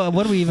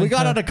 What do we even? We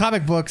got out of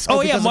comic books.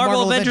 Oh yeah, because of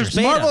Marvel Avengers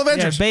beta. Marvel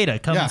Avengers. Yeah, beta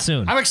coming Yeah,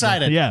 soon. I'm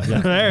excited. Yeah.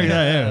 There you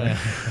go.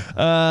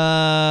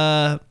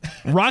 Yeah.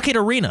 Rocket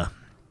Arena.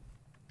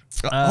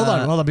 Hold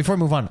on. Before we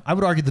move on, I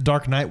would argue The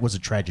Dark Knight was a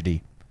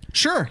tragedy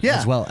Sure. Yeah.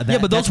 as well. Yeah,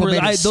 but those were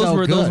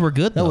those were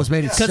good. That was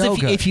made it so Because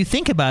good. if you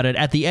think about it,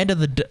 at the end of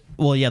the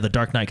the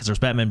Dark Knight, because there's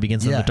Batman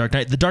Begins and Yeah. the Dark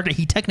Knight. The Dark Knight,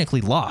 he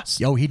technically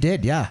lost. Oh, he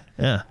did. Yeah,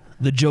 Yeah,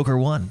 the Joker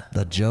won.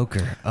 the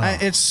Joker. Oh.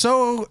 It's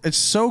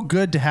so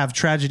good to have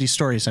tragedy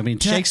stories. I mean,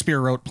 Shakespeare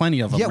wrote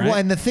plenty of them. Yeah, right? well,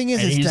 and the thing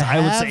is, And to I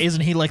would have- say,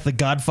 isn't he like the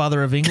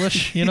Godfather of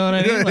English? You know what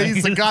I mean? Like-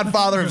 he's the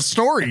godfather of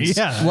stories.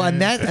 Yeah. well,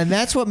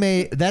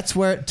 that's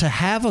where to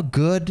have a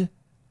good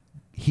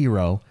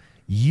hero,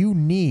 you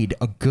need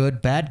a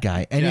good bad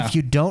guy. And Yeah. if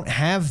you don't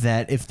have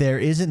that, if there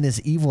isn't this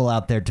evil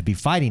out there to be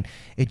fighting,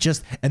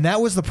 and that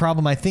was the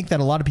problem I think that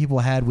a lot of people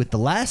had with the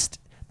last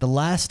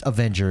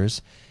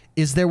Avengers,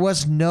 is there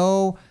was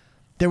no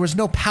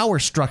power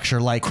structure.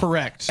 Like,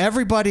 Correct.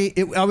 everybody,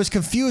 I was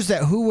confused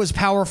at who was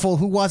powerful,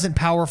 who wasn't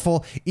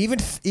powerful. Even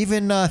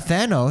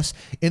Thanos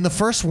in the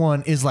first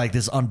one is like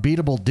this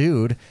unbeatable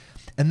dude,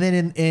 and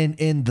then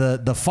in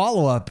the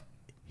follow up,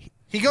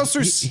 He goes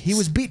through. he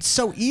was beat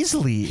so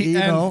easily.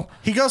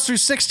 He goes through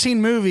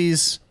 16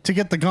 movies to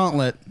get the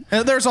gauntlet.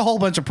 And there's a whole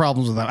bunch of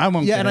problems with that. I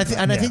won't. Yeah, get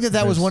and I into think it.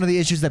 that was one of the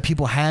issues that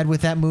people had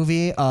with that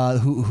movie.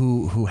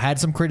 Who had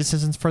some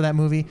criticisms for that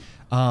movie.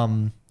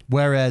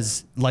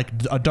 Whereas, like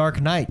A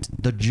Dark Knight,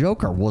 the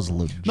Joker was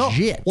legit. No,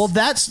 well,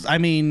 that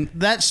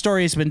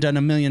story has been done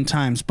a million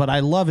times, but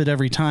I love it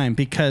every time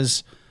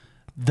because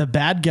the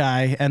bad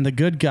guy and the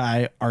good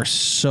guy are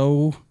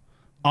so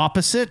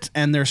opposite,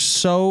 and they're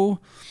so.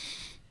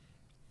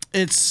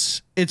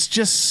 It's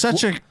just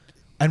such a.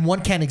 And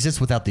one can't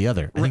exist without the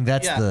other. I think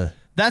that's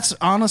That's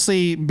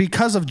honestly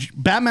because of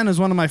Batman is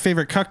one of my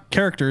favorite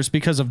characters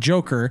because of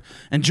Joker,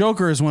 and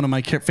Joker is one of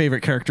my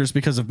favorite characters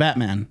because of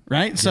Batman.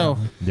 Right? So,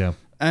 yeah.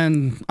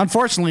 and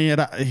unfortunately,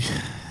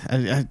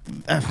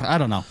 I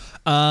don't know.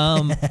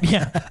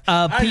 Yeah.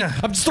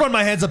 I'm just throwing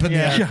my hands up in the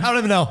air. I don't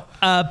even know.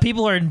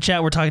 People are in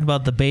chat. We're talking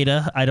about the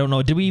beta. I don't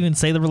know. Did we even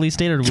say the release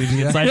date, or did we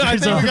get sidetracked? I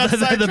think we got the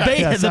sidetracked.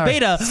 beta. Yeah, The sorry.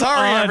 beta.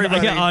 Sorry,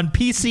 everybody. On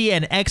PC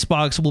and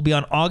Xbox will be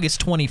on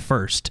August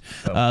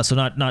 21st. So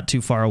not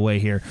too far away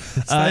here.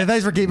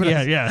 Thanks for keeping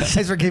us. yeah.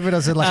 Thanks for keeping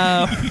us in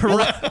line.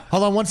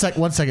 Hold on 1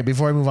 second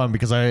before I move on,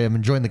 because I am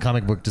enjoying the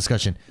comic book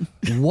discussion.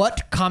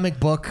 What comic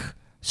book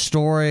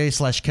story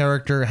 /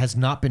 character has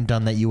not been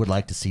done that you would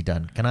like to see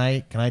done? Can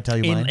I tell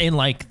you mine? In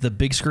like the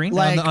big screen.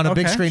 Like- on a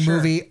big okay, screen sure.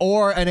 movie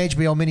or an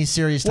HBO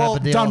miniseries type Well,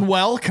 of deal. done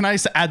well. Can I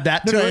add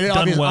that to No, it?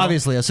 done well.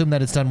 obviously, assume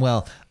that it's done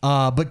well.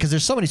 But because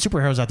there's so many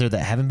superheroes out there that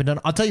haven't been done.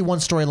 I'll tell you one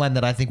storyline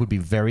that I think would be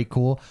very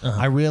cool.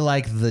 I really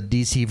like the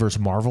DC versus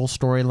Marvel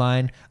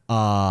storyline.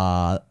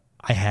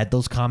 I had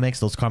those comics.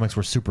 Those comics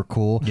were super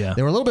cool. Yeah.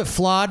 They were a little bit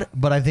flawed,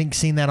 but I think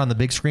seeing that on the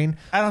big screen,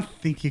 I don't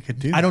think you could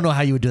do that. I don't know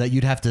how you would do that.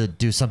 You'd have to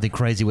do something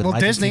crazy with Well,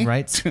 licensing Disney.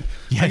 rights.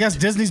 I guess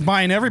Disney's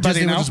buying everybody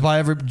Disney will now. just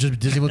buy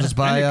Disney will just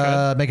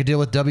buy make a deal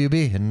with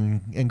WB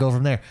and go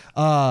from there.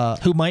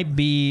 Who might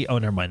be? Oh,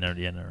 never mind.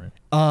 Never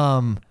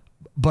mind.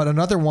 But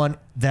another one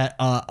that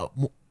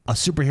a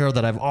superhero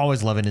that I've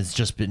always loved and has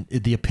just been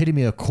the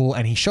epitome of cool,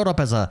 and he showed up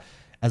as a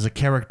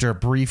character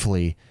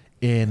briefly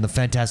in the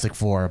Fantastic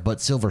Four, but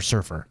Silver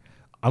Surfer.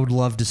 I would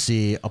love to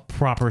see a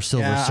proper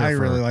Silver Yeah, Surfer I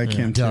really like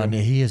him done. too.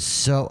 He is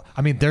so.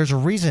 I mean, there's a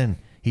reason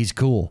he's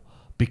cool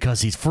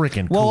because he's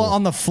freaking cool. Well,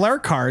 on the flare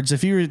cards,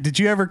 did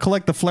you ever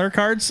collect the flare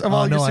cards of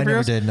all your no, superheroes? I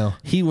never did, no.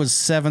 He was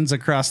 7s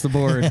across the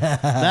board.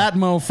 That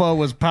mofo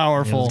was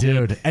powerful.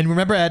 dude. And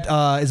remember,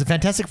 is it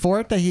Fantastic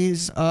Four that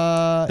he's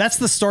That's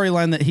the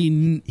storyline that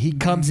he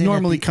comes in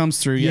normally at the- comes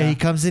through. Yeah, Yeah, he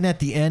comes in at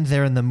the end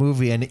there in the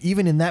movie, and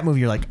even in that movie,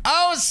 you're like,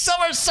 oh,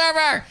 Silver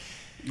Surfer.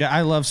 yeah,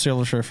 I love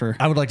Silver Surfer.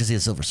 I would like to see a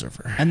Silver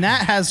Surfer. And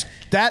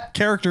that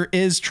character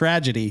is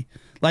tragedy.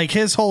 Like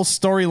his whole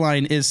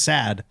storyline is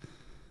sad.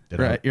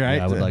 Right, you're right.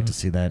 Yeah, I would like to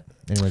see that.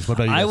 Anyways, what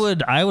about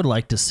you? I would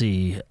like to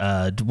see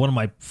one of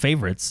my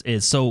favorites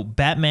is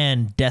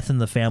Batman Death in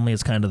the Family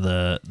is kind of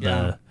the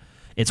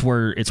it's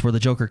where the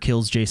Joker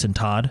kills Jason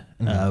Todd,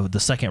 the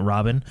second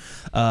Robin,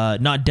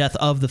 not Death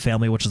of the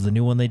Family, which is the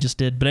new one they just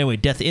did, but anyway,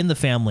 Death in the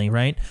Family,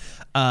 right?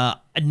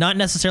 Not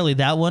necessarily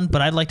that one,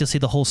 but I'd like to see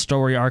the whole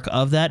story arc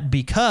of that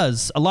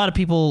because a lot of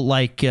people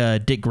like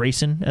Dick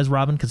Grayson as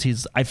Robin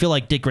because I feel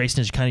like Dick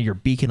Grayson is kind of your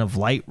beacon of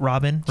light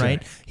Robin,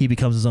 right? He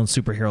becomes his own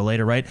superhero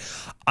later, right?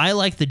 I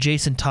like the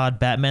Jason Todd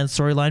Batman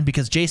storyline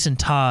because Jason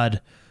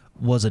Todd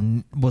was a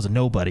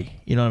nobody.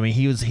 You know what I mean?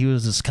 He was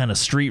this kind of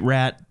street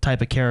rat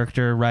type of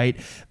character, right?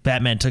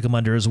 Batman took him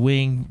under his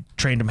wing,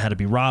 trained him how to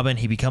be Robin.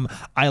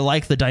 I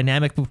like the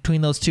dynamic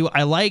between those two.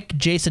 I like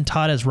Jason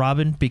Todd as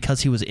Robin because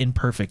he was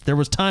imperfect. There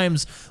was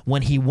times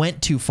when he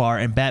went too far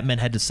and Batman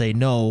had to say,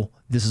 no,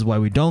 this is why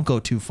we don't go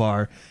too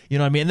far. You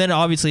know what I mean? And then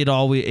obviously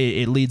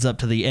it leads up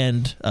to the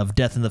end of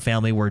Death in the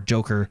Family where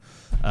Joker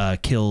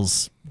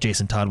kills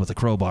Jason Todd with a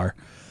crowbar.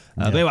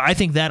 But anyway, I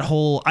think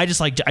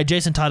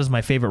Jason Todd is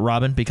my favorite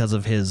Robin because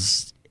of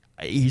he's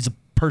a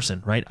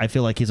person, right? I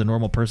feel like he's a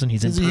normal person.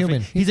 He's a imperfect.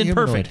 human. He's a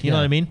imperfect. humanoid. You know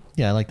what I mean?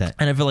 Yeah, I like that.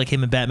 And I feel like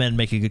him and Batman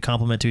make a good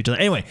compliment to each other.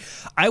 Anyway,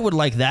 I would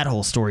like that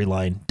whole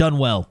storyline done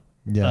well.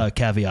 Yeah.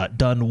 Caveat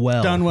done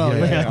well. Done well.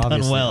 Yeah, done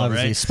obviously, well,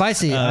 obviously. right?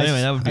 Spicy.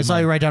 Anyway, that would be I saw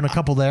you write down a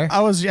couple there. I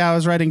was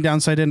writing down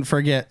so I didn't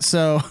forget.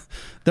 So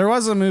there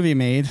was a movie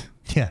made,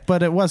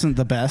 but it wasn't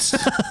the best.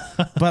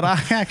 But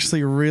I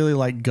actually really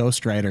like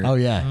Ghost Rider. Oh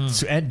yeah,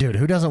 and dude,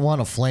 who doesn't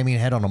want a flaming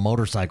head on a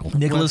motorcycle?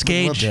 Nicolas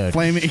Cage. Dude.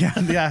 Flaming,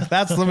 yeah,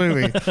 that's the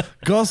movie.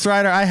 Ghost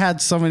Rider. I had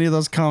so many of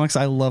those comics.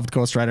 I loved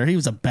Ghost Rider. He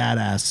was a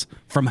badass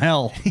from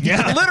hell.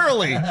 Yeah,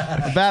 literally,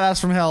 a badass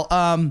from hell.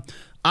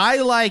 I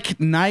like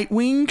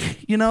Nightwing,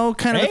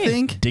 kind of a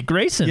thing. Dick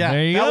Grayson. Yeah,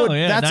 There you that go. would-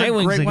 Yeah, that's a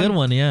Nightwing's great a good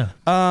one. Yeah.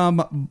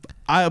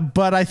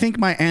 But I think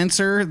my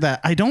answer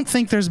that I don't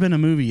think there's been a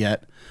movie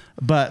yet,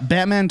 but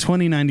Batman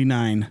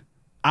 2099.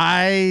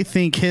 I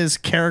think his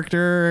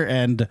character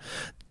and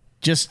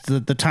just the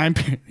time,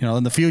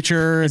 in the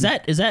future. Is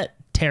that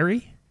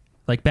Terry?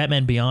 Like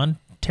Batman Beyond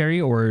Terry,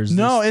 or is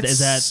No,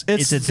 this,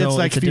 it's own-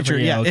 like it's a future.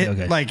 different- Yeah,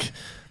 okay. like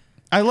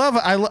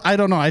I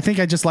don't know. I think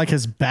I just like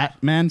his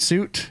Batman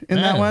suit in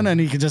that Oh. one, and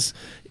he could just,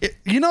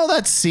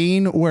 that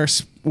scene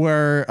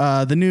where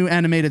the new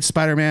animated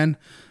Spider-Man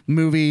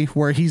movie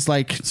where he's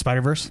like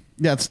Spider-Verse.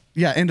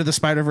 Into the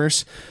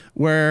Spider-Verse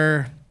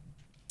where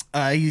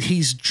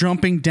he's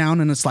jumping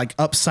down and it's like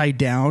upside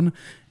down,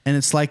 and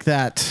it's like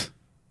that.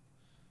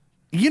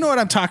 You know what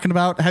I'm talking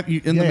about? Have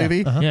you in the Yeah,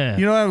 movie? uh-huh. Yeah.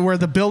 You know where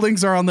the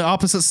buildings are on the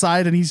opposite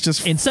side, and he's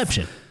just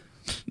Inception.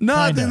 no,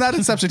 Kinda. not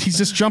Inception. He's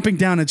just jumping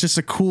down. It's just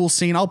a cool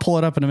scene. I'll pull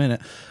it up in a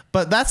minute.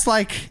 But that's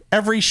like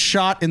every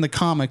shot in the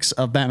comics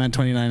of Batman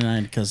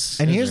 2099.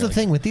 And here's the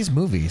thing with these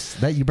movies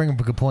that you bring up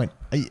a good point.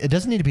 It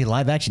doesn't need to be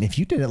live action. If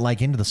you did it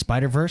like Into the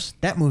Spider-Verse,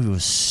 that movie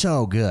was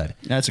so good.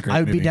 That's a great I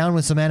would be movie. down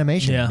with some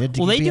animation. Yeah. It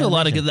Well, could they be do a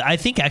lot of animation. good. I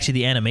think actually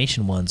the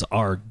animation ones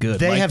are good.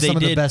 They have some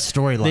of the best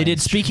storylines, They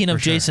did. Speaking of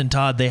for sure. Jason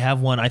Todd, they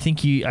have one.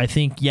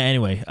 Yeah.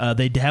 Anyway,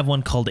 they have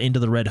one called Into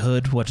the Red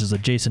Hood, which is a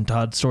Jason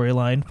Todd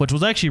storyline, which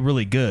was actually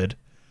really good.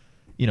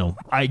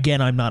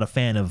 I'm not a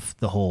fan of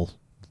the whole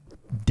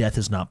death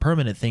is not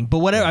permanent thing, but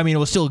whatever. I mean, it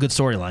was still a good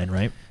storyline,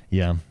 right?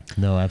 Yeah.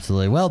 No,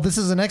 absolutely. Well, this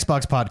is an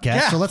Xbox podcast,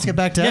 Yeah. so let's get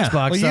back to Yeah.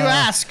 Xbox. Well, you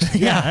asked.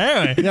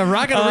 Anyway. Yeah,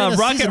 Rocket Arena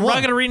Season 1.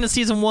 Rocket Arena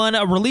Season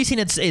 1 releasing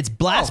its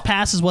Blast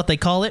Pass is what they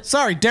call it.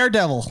 Sorry,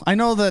 Daredevil. I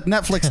know that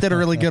Netflix did a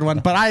really good one,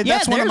 but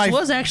that's one of theirs my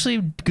was actually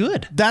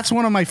good. that's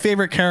one of my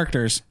favorite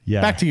characters. Yeah.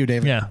 Back to you,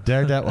 David. Yeah.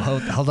 Daredevil.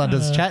 Hold on.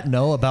 Does chat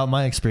know about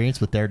my experience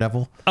with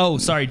Daredevil? Oh,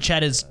 sorry.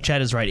 Chad is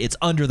right. It's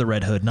under the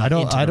Red Hood, not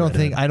I into the don't Red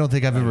think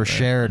Hood. I've ever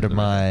shared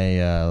my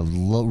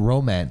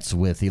romance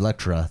with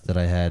Elektra that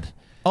I had.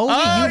 Oh,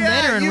 Oh, you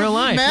met her in you real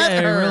life. met Yeah,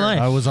 in her. real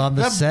life. I was on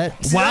the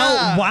set.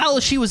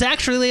 While she was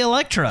actually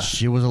Elektra.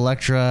 She was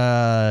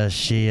Elektra.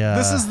 She.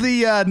 This is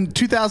the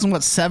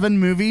 2007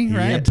 movie,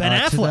 right? Yeah,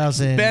 Ben Affleck.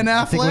 2000, Ben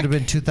I think it would Affleck? have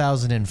been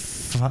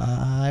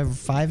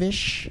 2005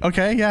 ish.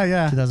 Okay,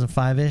 yeah.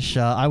 2005 ish.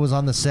 I was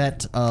on the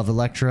set of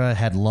Elektra.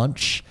 Had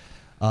lunch.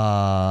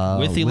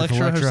 With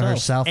Elektra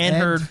herself. And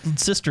her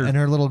sister. and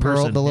her little girl,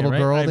 person. the little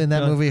Yeah, right? girl in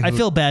that movie. I who-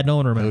 feel bad. No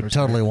one who remembers.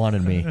 totally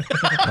wanted me. By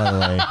the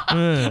way.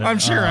 I'm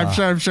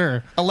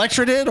sure.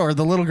 Elektra did, or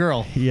the little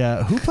girl?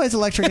 Yeah, who plays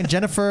Elektra again?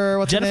 Jennifer.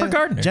 What's her Jennifer name?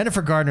 Gardner.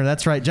 Jennifer Gardner.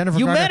 That's right. Jennifer.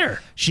 You Gardner. met her.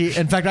 She.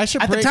 In fact, I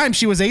should At bring, the time,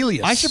 she was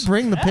Alias. I should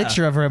bring the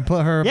picture of her and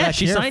put her Yeah, back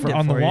she here signed it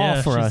on the for you. wall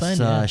Yeah, for she us. signed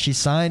it, yeah. She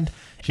signed.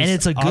 And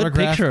it's a good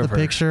autographed picture of the her.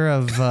 picture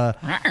of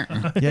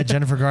yeah,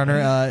 Jennifer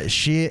Garner.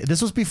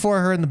 This was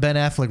before her and the Ben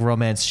Affleck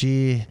romance.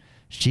 She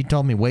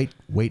told me wait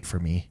for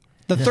me.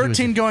 The She was-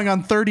 13 going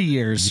on 30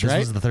 years, This right?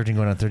 was the 13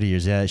 going on 30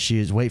 years. Yeah, she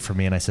was wait for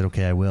me, and I said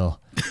okay, I will.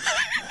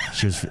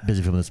 She was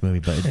busy filming this movie,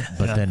 but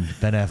then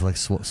Ben Affleck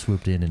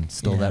swooped in and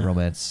stole that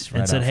romance right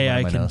and said, off "Hey, of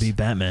I my can nose. be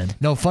Batman."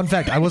 No, fun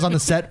fact. I was on the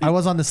set. I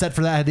was on the set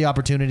for that. I had the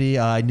opportunity.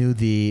 I knew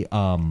the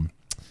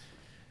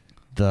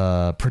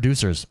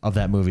producers of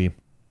that movie,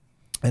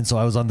 and so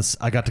I was on this.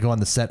 I got to go on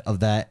the set of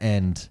that,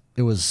 and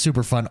it was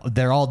super fun.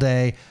 There all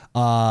day.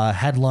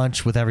 Had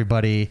lunch with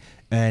everybody,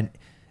 and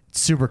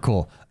super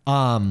cool.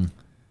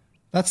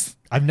 That's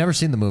I've never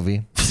seen the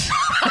movie.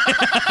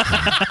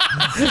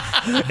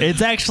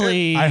 It's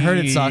actually. I heard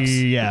it sucks.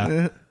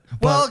 Yeah.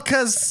 well,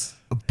 because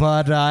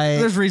But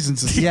there's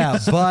reasons. To say yeah,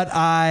 but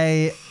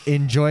I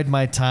enjoyed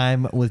my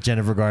time with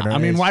Jennifer Garner. I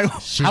mean, why?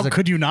 She's How a-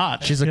 could you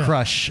not? She's a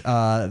crush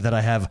that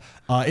I have.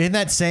 In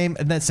that same.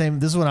 This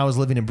is when I was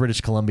living in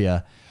British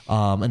Columbia,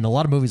 and a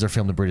lot of movies are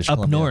filmed in British Up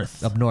Columbia.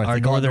 north. Up north. Our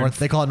They call it northern- North.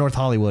 They call it North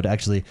Hollywood,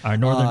 actually. Our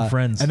northern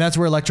friends. And that's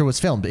where Elektra was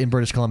filmed, in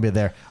British Columbia.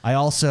 There. I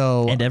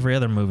also. And every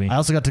other movie. I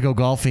also got to go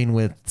golfing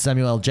with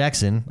Samuel L.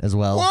 Jackson as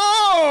well.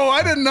 Whoa!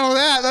 I didn't know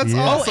that. That's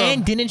Yeah. awesome. Oh,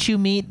 and didn't you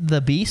meet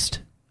the Beast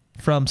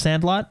from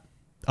Sandlot?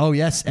 Oh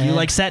yes. You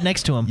and- sat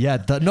next to him. Yeah.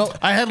 No.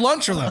 I had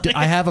lunch with him.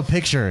 I have a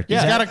picture.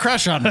 He's That- got a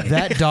crush on me.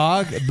 That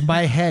dog,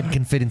 my head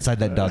can fit inside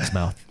that dog's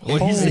mouth.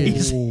 Well, he's It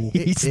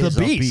the is a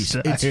Beast.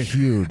 It's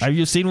huge. Have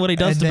you seen what he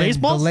does And to then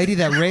baseball? The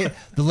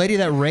lady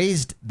that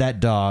raised that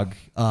dog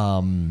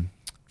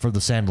for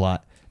the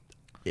Sandlot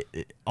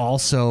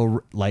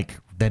also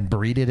then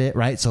breeded it,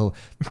 right? So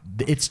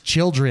its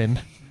children.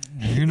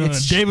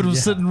 It's- David was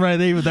yeah. sitting right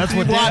there. That's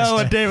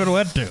what David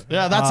went to.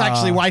 Yeah, that's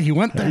actually why he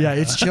went there. Yeah,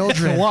 its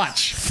children.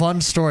 Watch. Fun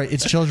story.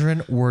 Its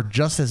children were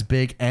just as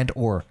big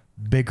or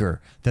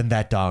bigger than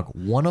that dog.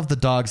 One of the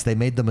dogs, they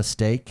made the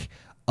mistake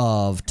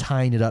of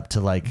tying it up to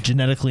like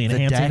Genetically the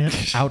enhancing deck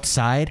it.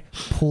 outside,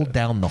 pulled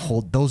down the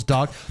whole. Those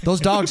dogs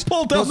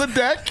Pulled down the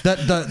deck?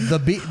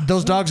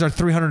 Those dogs are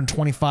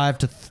 325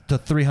 to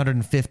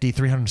 350,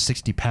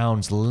 360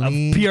 pounds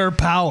lean. Pure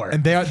power.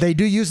 And they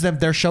do use them.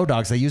 They're show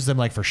dogs. They use them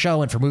like for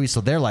show and for movies.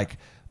 So they're like,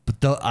 but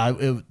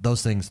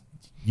those things.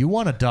 You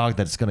want a dog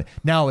that's gonna.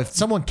 Now, if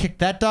someone kicked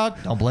that dog,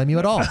 don't blame you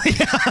at all.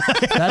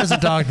 That is a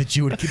dog that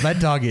you would. That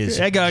dog is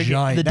That dog-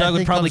 giant. the That dog would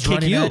thing probably comes kick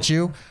running you. At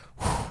you.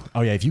 Oh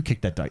yeah, if you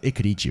kick that dog, it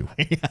could eat you.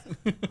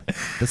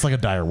 That's like a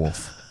dire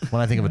wolf.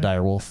 When I think of a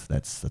dire wolf,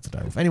 that's a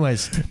dire wolf.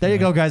 Anyways, there you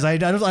go, guys. I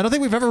don't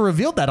think we've ever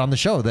revealed that on the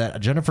show.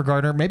 That Jennifer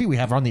Garner, maybe we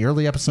have on the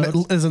early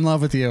episodes. Is in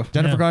love with you.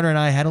 Jennifer Yeah. Garner and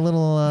I had a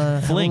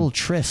little Fling.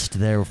 tryst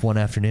there one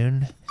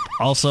afternoon.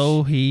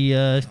 Also, he,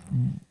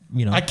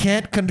 I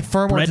can't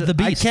confirm Bred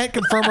the I beast. can't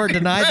confirm or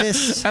deny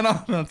this. And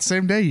on the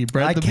same day, you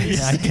bred the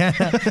beast. I can't.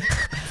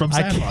 from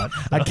Sandlot.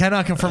 I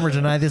cannot confirm or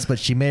deny this, but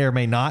she may or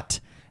may not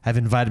have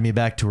invited me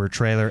back to her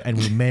trailer, and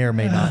we may or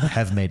may not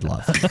have made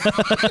love.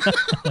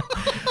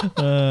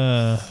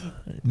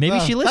 Maybe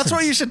she listens. That's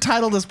what you should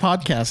title this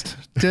podcast.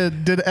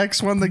 Did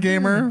X1 the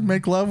gamer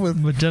make love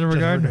with Jennifer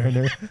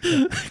Gardner.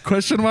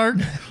 question mark?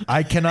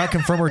 I cannot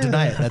confirm or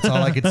deny it. That's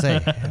all I could say.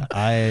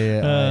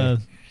 I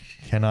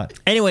cannot.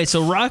 Anyway,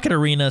 so Rocket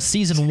Arena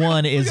Season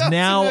 1 is got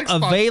now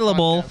some Xbox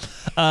available.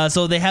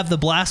 So they have the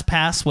Blast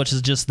Pass, which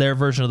is just their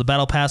version of the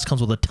Battle Pass.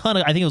 Comes with a ton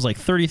of, I think it was like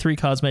 33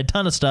 cosmetic,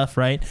 ton of stuff,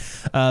 right?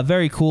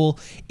 Very cool.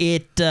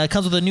 It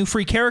comes with a new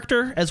free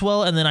character as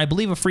well, and then I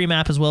believe a free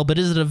map as well. But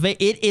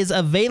it is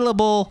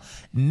available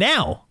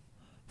now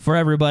for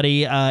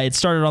everybody. It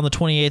started on the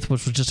 28th,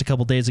 which was just a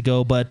couple days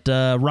ago, but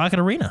Rocket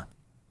Arena.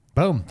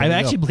 Boom. I There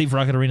you actually go. believe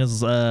Rocket Arena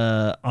is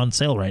on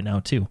sale right now,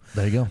 too.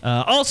 There you go.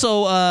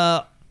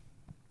 Also,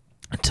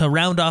 to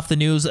round off the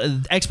news,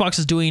 Xbox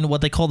is doing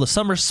what they call the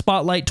Summer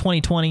Spotlight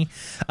 2020.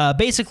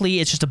 Basically,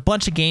 it's just a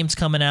bunch of games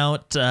coming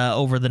out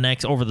over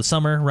the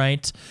summer,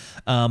 right?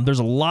 There's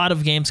a lot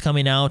of games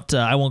coming out.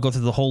 I won't go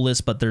through the whole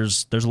list, but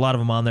there's a lot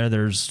of them on there.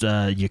 There's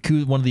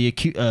Yakuza,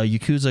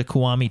 Yakuza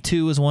Kiwami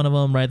 2 is one of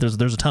them, right?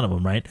 There's a ton of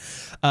them, right?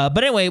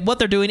 But anyway, what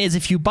they're doing is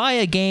if you buy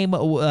a game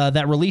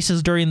that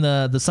releases during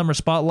the Summer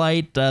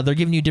Spotlight, they're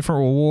giving you different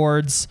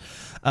rewards.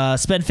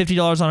 Spend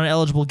 $50 on an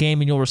eligible game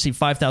and you'll receive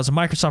 5,000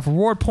 Microsoft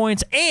reward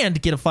points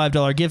and get a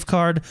 $5 gift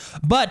card.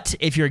 But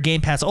if you're a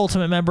Game Pass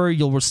Ultimate member,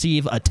 you'll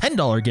receive a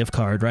 $10 gift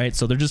card, right?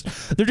 So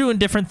they're doing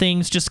different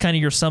things, just kind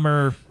of your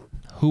summer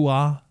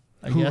hoo-ah,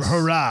 I guess.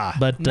 Hurrah.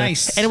 But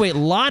nice. Anyway, a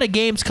lot of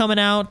games coming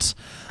out.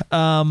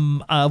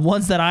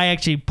 Ones that I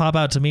actually pop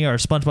out to me are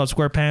SpongeBob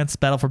SquarePants,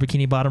 Battle for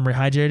Bikini Bottom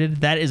Rehydrated.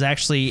 That is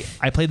actually,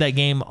 I played that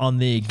game on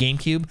the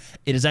GameCube.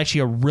 It is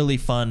actually a really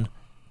fun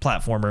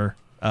platformer.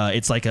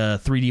 It's like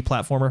a 3D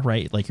platformer,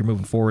 right? Like you're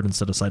moving forward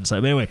instead of side to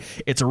side. But anyway,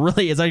 it's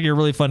actually a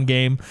really fun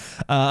game.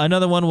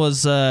 Another one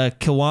was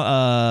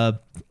Yakuza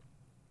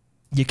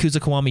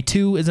Kiwami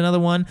 2 is another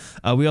one.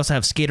 We also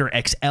have Skater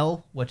XL,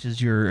 which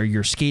is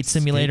your skate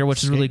simulator,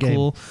 which is really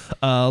cool.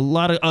 A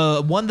lot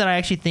of one that I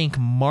actually think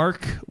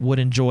Mark would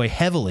enjoy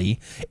heavily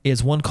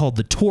is one called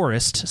The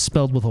Tourist,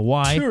 spelled with a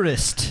Y.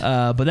 Tourist.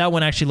 But that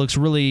one actually looks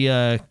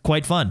really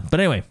quite fun. But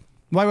anyway.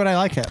 Why would I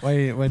like it?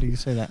 Why do you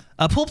say that?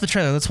 Pull up the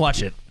trailer. Let's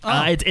watch it.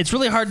 It's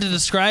really hard to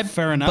describe.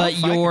 Fair enough. But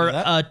you're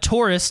a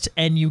tourist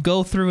and you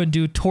go through and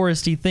do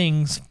touristy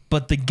things.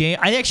 But the game,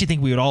 I actually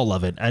think we would all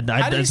love it. How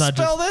do you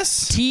spell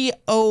this?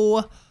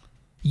 TOURYST.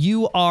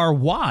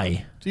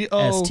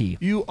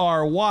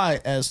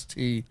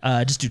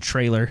 TOURYST. Just do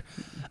trailer.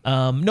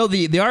 No,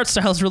 the art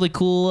style is really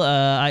cool.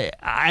 I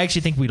actually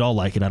think we'd all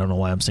like it. I don't know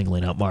why I'm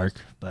singling out Mark,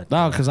 but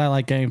because I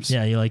like games.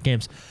 yeah, you like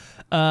games.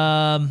 Can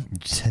I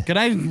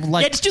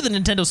like? Yeah, just do the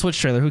Nintendo Switch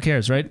trailer. Who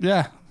cares, right?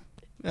 Yeah,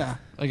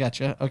 I got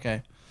you.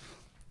 Okay,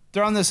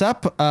 throwing this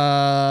up.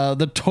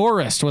 The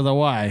Tourist with a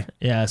Y.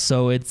 Yeah,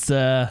 so it's.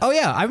 Oh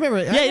yeah, I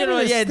remember.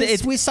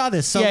 We saw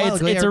this. So yeah, while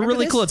ago. it's a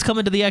really this? cool. It's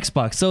coming to the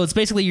Xbox, so it's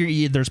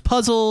basically there's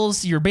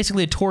puzzles. You're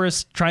basically a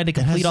tourist trying to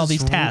complete all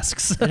these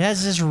tasks. It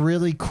has this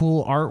really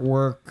cool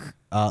artwork.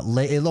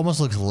 It almost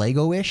looks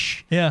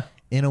Lego-ish. Yeah.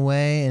 In a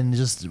way, and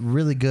just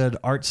really good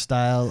art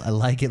style. I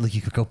like it. Like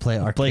you could go play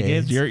arcades. Play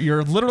games.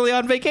 You're literally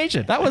on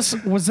vacation. That was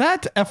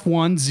that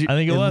F1? I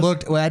think it was.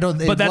 Looked. Well, I don't.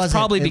 But that's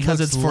probably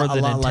because it's for the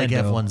a lot Nintendo. like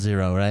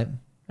F10, right?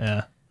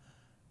 Yeah.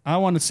 I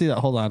want to see that.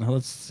 Hold on.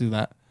 Let's see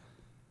that.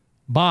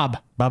 Bob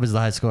is the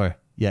high score.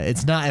 Yeah,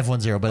 it's not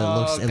F10, but it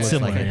looks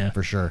Similar, like it yeah.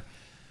 for sure.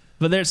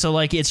 But it's a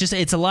lot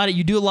of,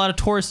 you do a lot of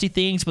touristy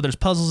things, but there's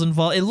puzzles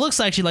involved. It looks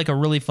actually like a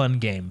really fun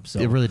game.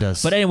 So. It really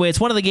does. But anyway, it's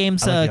one of the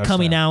games I like the art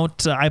coming style.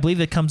 out. I believe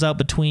it comes out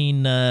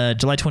between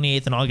July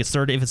 28th and August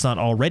 3rd, if it's not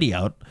already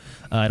out.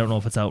 I don't know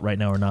if it's out right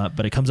now or not,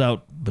 but it comes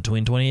out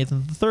between 28th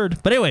and the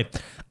 3rd. But anyway,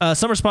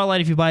 Summer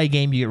Spotlight, if you buy a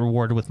game, you get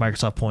rewarded with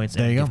Microsoft points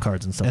and gift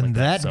cards and stuff and like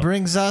that. And that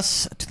brings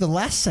us to the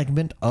last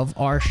segment of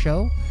our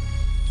show.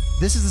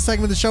 This is the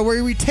segment of the show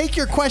where we take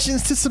your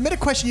questions. To submit a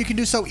question, you can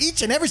do so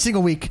each and every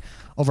single week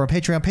over on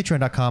Patreon,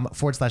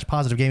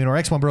 patreon.com/positive gaming or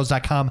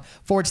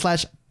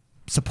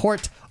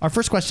x1bros.com/support. Our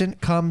first question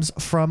comes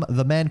from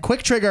the man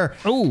Quick Trigger.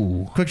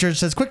 Ooh. Quick Trigger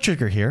says, Quick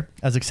Trigger here.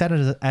 As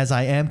excited as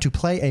I am to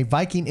play a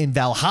Viking in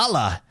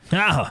Valhalla,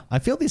 I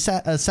feel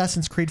the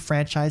Assassin's Creed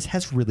franchise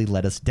has really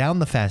let us down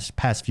the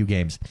past few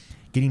games,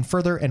 getting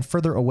further and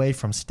further away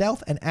from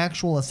stealth and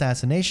actual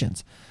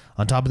assassinations.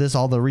 On top of this,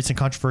 all the recent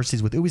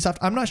controversies with Ubisoft,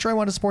 I'm not sure I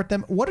want to support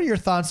them. What are your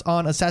thoughts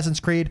on Assassin's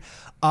Creed?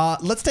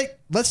 Let's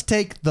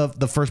take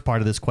the first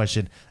part of this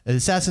question. The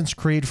Assassin's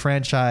Creed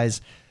franchise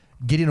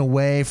getting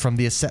away from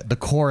the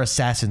core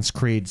Assassin's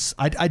Creeds.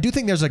 I do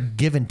think there's a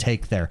give and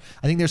take there.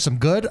 I think there's some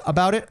good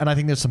about it, and I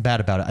think there's some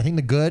bad about it. I think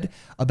the good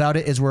about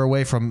it is we're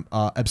away from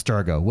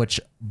Abstergo,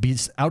 which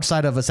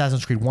outside of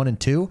Assassin's Creed 1 and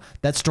 2,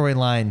 that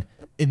storyline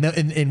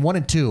in 1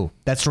 and 2,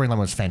 that storyline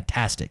was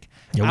fantastic.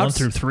 Yeah, 1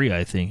 through 3,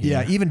 I think.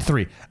 Yeah, even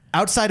 3.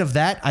 Outside of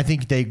that, I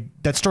think that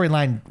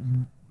storyline,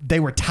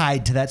 they were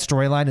tied to that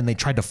storyline and they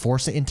tried to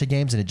force it into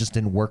games and it just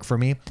didn't work for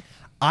me.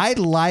 I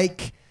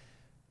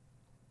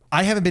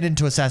haven't been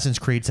into Assassin's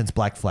Creed since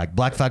Black Flag.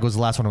 Black Flag was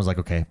the last one I was like,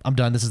 okay, I'm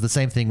done. This is the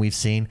same thing we've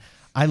seen.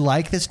 I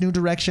like this new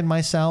direction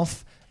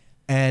myself.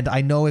 And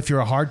I know if you're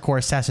a hardcore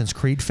Assassin's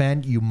Creed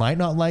fan, you might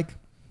not like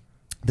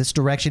this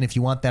direction. If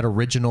you want that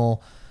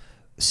original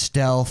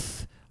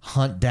stealth,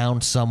 hunt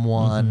down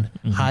someone,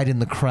 hide in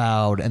the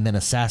crowd, and then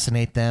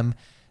assassinate them,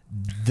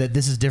 that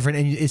this is different.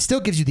 And it still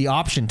gives you the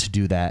option to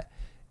do that.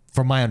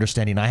 From my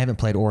understanding, I haven't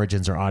played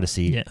Origins or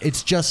Odyssey. Yeah.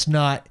 It's just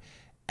not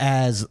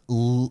as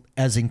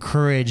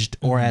encouraged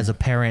or as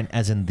apparent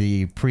as in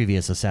the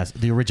previous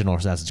the original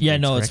Assassin's Creed. Yeah,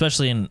 no, correct?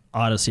 especially in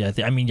Odyssey.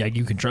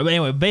 You can try. But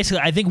anyway,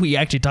 basically, I think we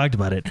actually talked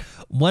about it.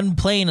 When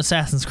playing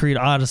Assassin's Creed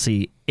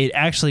Odyssey, it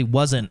actually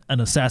wasn't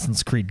an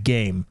Assassin's Creed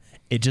game.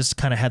 It just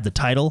kind of had the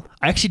title.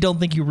 I actually don't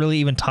think you really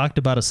even talked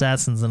about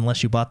Assassins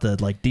unless you bought the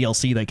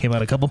DLC that came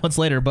out a couple months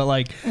later. But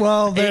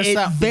there's it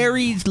that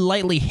very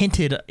lightly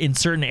hinted in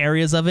certain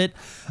areas of it.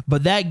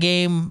 But that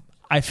game,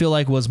 I feel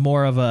like was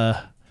more of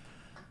a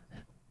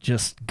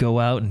just go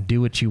out and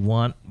do what you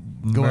want,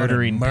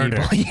 murdering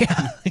murder.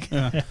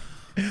 people.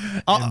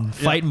 And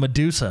fighting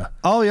Medusa.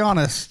 I'll be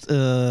honest.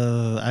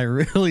 I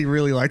really,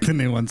 really like the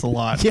new ones a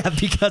lot. Yeah,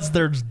 because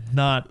they're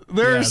not.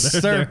 Because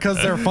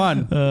they're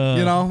fun.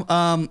 You know,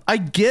 I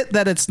get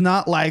that it's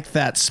not like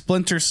that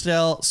Splinter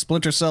Cell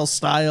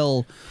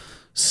style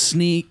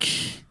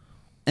sneak,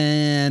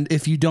 and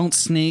if you don't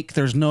sneak,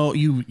 there's no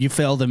you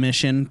fail the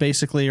mission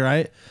basically,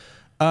 right?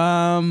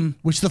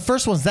 Which the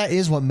first ones, that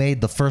is what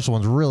made the first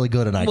ones really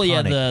good and iconic. Well,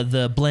 yeah,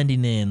 the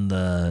blending in,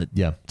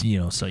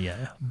 Yeah. so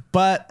yeah.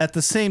 But at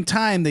the same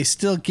time, they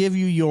still give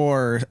you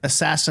your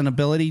assassin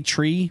ability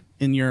tree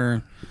in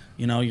your,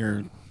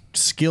 your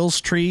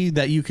skills tree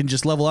that you can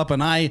just level up.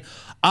 And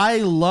I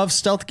love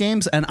stealth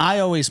games, and I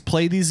always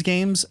play these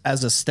games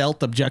as a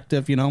stealth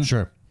objective,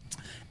 Sure.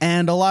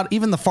 And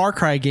even the Far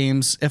Cry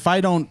games, if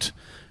I don't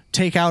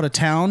take out a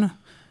town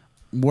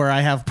where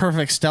I have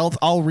perfect stealth,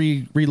 I'll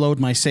reload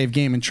my save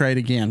game and try it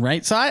again,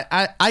 right? So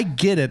I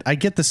get it. I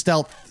get the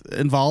stealth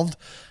involved.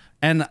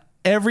 And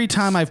every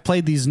time I've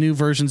played these new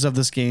versions of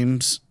these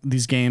games,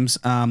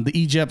 the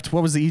Egypt,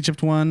 what was the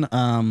Egypt one?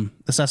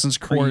 Assassin's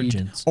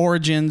Creed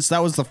Origins.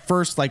 That was the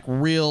first like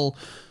real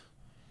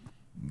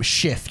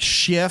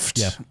shift.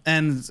 Yeah.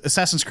 And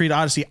Assassin's Creed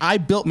Odyssey, I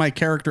built my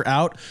character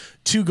out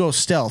to go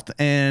stealth,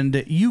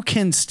 and you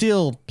can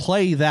still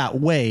play that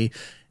way.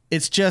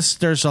 It's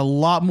just there's a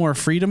lot more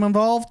freedom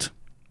involved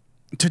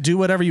to do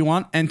whatever you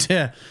want and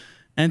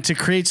to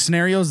create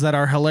scenarios that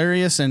are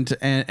hilarious and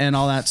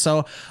all that.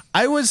 So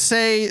I would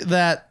say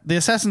that the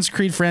Assassin's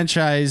Creed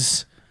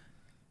franchise,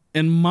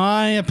 in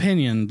my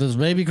opinion, this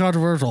may be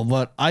controversial,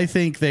 but I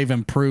think they've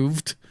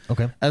improved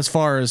as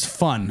far as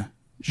fun.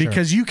 Sure.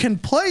 Because you can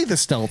play the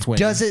stealth way.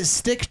 Does it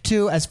stick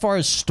to, as far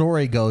as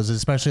story goes,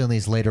 especially on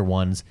these later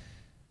ones,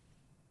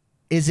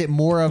 is it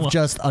more of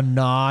just a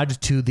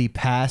nod to the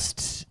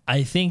past?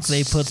 I think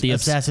they put the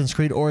Assassin's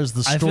Creed, or is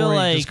the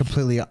story just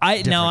completely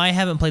different? Now, I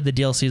haven't played the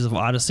DLCs of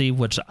Odyssey,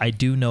 which I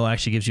do know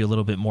actually gives you a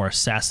little bit more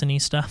assassin-y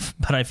stuff,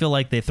 but I feel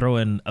like they throw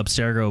in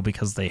Abstergo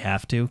because they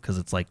have to, because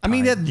it's like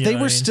time, they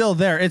were still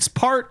there. It's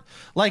part,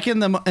 like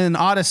in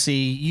Odyssey,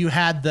 you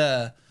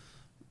had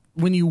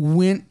when you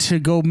went to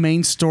go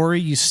main story,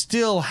 you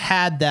still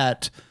had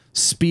that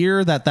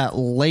spear that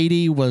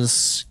lady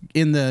was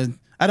in the...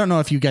 I don't know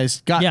if you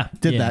guys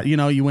did that.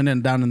 You went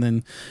in down and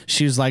then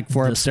she was like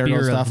for Abstergo stuff.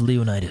 The Spear of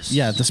Leonidas.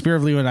 Yeah, the Spear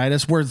of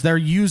Leonidas, where they're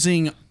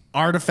using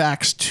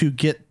artifacts to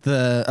get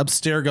the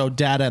Abstergo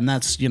data, and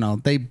that's,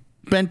 they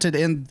bent it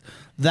in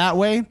that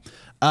way.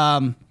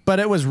 But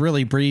it was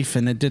really brief,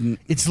 and it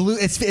didn't. It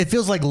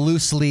feels like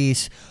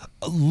loosely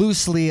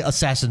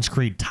Assassin's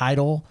Creed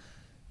title.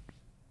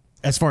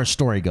 As far as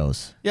story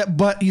goes. Yeah,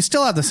 but you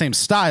still have the same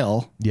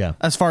style. Yeah.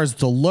 As far as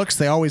the looks,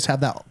 they always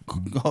have that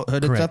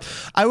hooded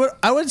stuff.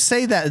 I would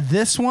say that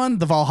this one,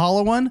 the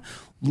Valhalla one,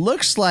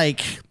 looks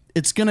like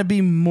it's going to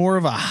be more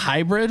of a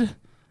hybrid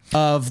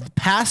of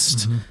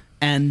past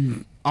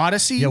and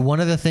Odyssey. Yeah, one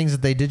of the things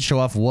that they did show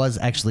off was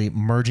actually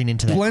merging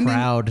into that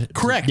crowd.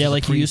 Correct. Yeah,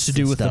 like you used to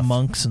do with the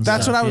monks and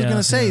That's stuff. what I was going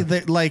to say.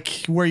 That,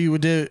 like where you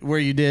did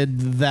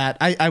that.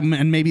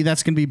 And maybe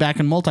that's going to be back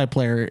in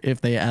multiplayer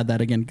if they add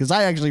that again. Because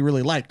I actually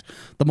really liked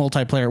the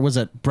multiplayer. Was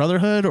it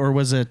Brotherhood or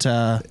was it?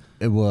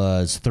 It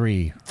was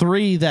 3.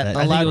 3 that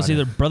I think it was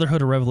either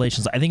Brotherhood or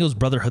Revelations. I think it was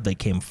Brotherhood that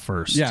came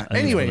first. Yeah.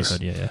 Anyways,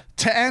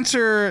 to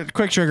answer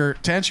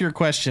your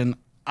question,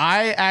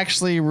 I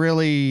actually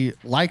really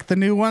like the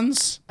new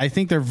ones. I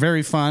think they're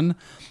very fun.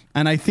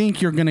 And I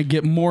think you're going to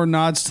get more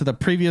nods to the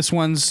previous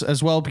ones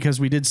as well, because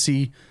we did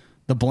see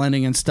the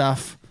blending and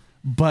stuff.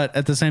 But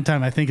at the same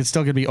time, I think it's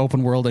still going to be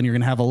open world, and you're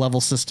going to have a level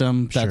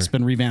system that's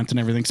been revamped and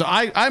everything. So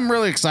I'm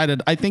really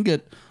excited. I think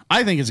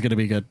it's going to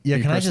be good. Yeah,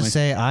 can I just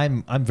say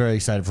I'm very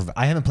excited for.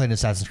 I haven't played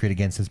Assassin's Creed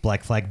again since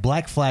Black Flag.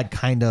 Black Flag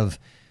kind of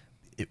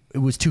it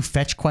was too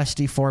fetch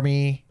questy for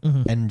me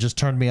and just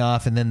turned me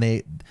off. And then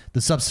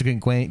the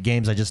subsequent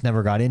games I just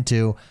never got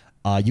into.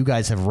 You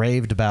guys have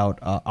raved about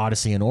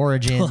Odyssey and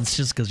Origins. Well, it's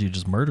just because you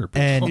just murder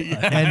people.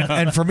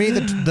 And for me,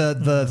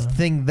 the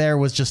thing there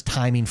was just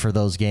timing for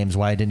those games,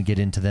 why I didn't get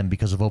into them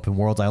because of open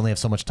worlds. I only have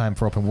so much time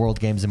for open world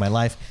games in my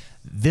life.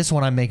 This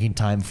one I'm making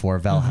time for,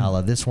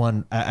 Valhalla. This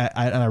one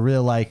I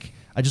really like.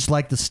 I just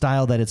like the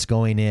style that it's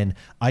going in.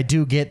 I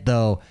do get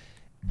though.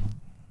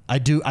 I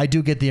do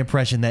get the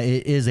impression that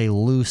it is a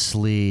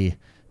loosely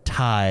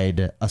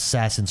tied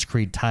Assassin's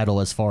Creed title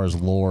as far as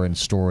lore and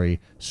story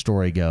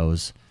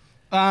goes.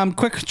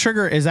 Quick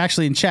Trigger is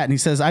actually in chat, and he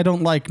says, "I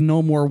don't like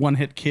no more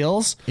one-hit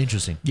kills."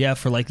 Interesting. Yeah,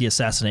 for like the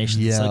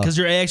assassinations. Yeah, because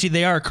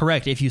they are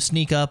correct. If you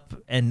sneak up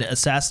and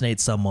assassinate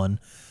someone,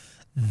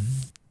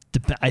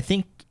 I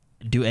think.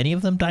 Do any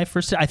of them die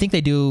first? I think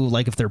they do.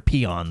 Like if they're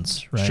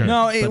peons, right? Sure.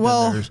 No,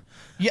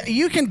 yeah,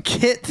 you can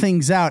kit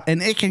things out,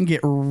 and it can get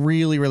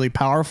really, really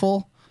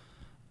powerful.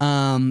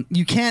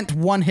 You can't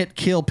one-hit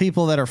kill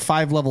people that are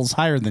 5 levels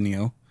higher than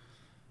you.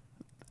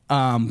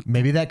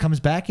 Maybe that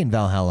comes back in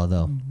Valhalla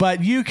though.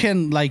 But you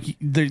can, like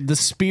the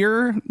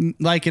spear,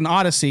 like in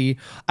Odyssey,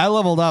 I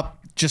leveled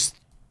up just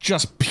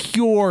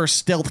pure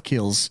stealth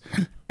kills.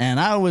 And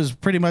I was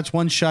pretty much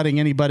one-shotting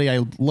anybody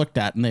I looked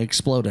at, and they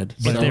exploded.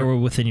 But So- they were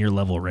within your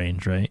level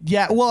range, right?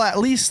 yeah, well, at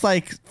least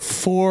like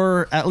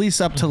 4, at least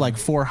up to like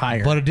 4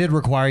 higher. But it did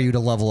require you to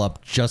level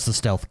up just the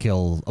stealth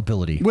kill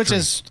ability. Which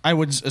is, I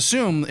would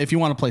assume, if you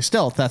want to play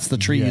stealth, that's the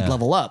tree Yeah. you'd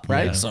level up,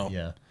 right? Yeah, So yeah.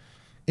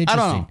 I don't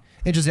Interesting. know.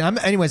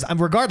 Interesting.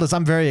 Regardless,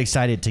 I'm very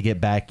excited to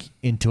get back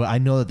into it. I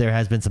know that there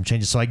has been some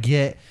changes, so I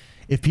get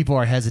if people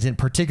are hesitant,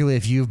 particularly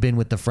if you've been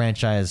with the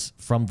franchise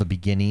from the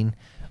beginning.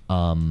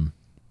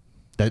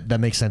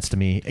 That makes sense to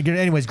me. Again,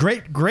 anyways,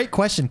 great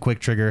question, Quick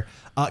Trigger.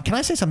 Can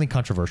I say something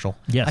controversial?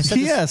 Yes. I said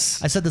this- Yes.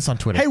 I said this on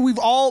Twitter. Hey, we've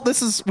all Can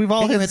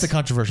you hit the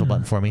controversial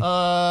button for me?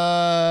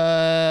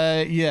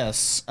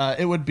 yes.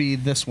 It would be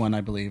this one,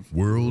 I believe.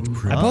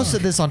 I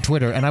posted this on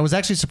Twitter, and I was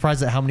actually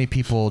surprised at how many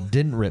people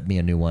didn't rip me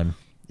a new one.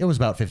 It was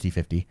about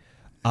 50-50.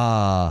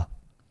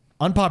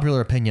 Unpopular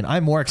opinion,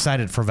 I'm more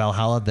excited for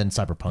Valhalla than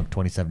Cyberpunk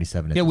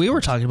 2077. Yeah, we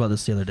were talking about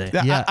this the other day.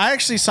 Yeah, Yeah. I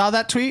actually saw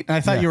that tweet, and I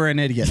thought Yeah. you were an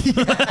idiot.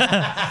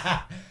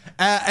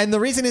 And the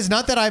reason is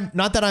not that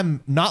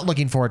I'm not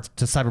looking forward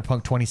to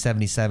Cyberpunk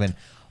 2077,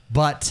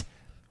 but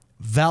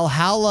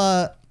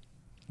Valhalla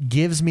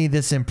gives me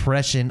this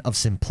impression of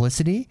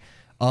simplicity,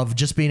 of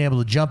just being able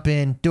to jump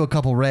in, do a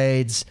couple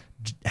raids,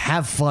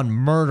 have fun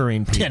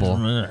murdering people,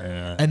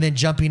 and then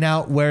jumping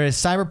out. Whereas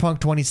Cyberpunk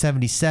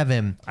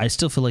 2077, I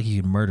still feel like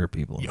you can murder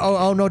people.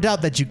 oh, no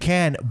doubt that you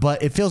can,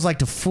 but it feels like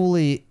to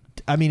fully.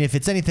 I mean, if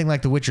it's anything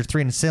like The Witcher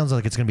 3, and it sounds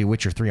like it's going to be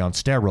Witcher 3 on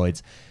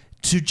steroids,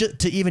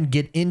 to even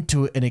get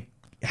into a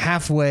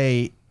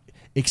halfway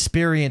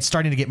experience,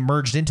 starting to get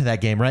merged into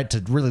that game, right? To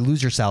really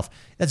lose yourself,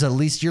 that's at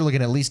least you're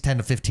looking at least 10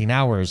 to 15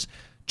 hours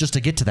just to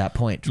get to that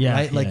point, Yeah,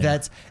 right? Like yeah.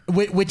 that's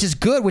which is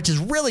good, which is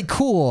really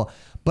cool.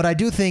 But I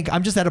do think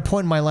I'm just at a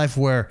point in my life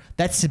where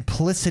that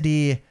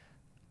simplicity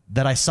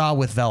that I saw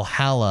with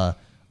Valhalla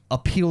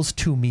appeals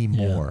to me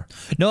more.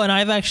 No, and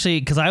I've actually,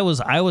 because I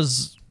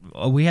was,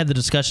 we had the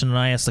discussion, and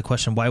I asked the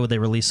question, why would they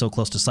release so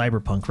close to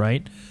Cyberpunk,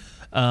 right?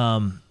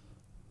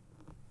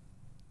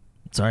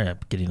 Sorry, I'm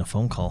getting a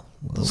phone call.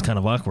 This is kind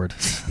of awkward.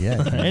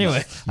 Yeah.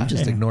 Anyway, You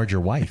just ignored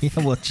your wife. yeah,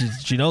 well,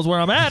 she knows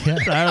where I'm at.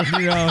 I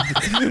don't, you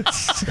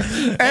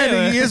know.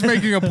 And he is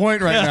making a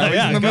point right now.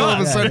 He's in the middle of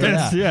a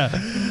sentence.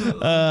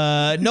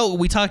 Yeah. No,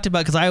 we talked about,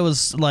 because I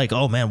was like,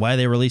 oh man, why are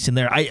they releasing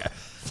there?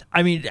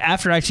 I mean,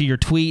 after actually your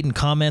tweet and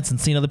comments and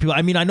seeing other people,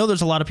 I mean, I know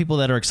there's a lot of people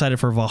that are excited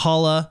for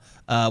Valhalla,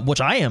 which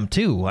I am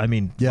too. I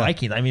mean, Yeah.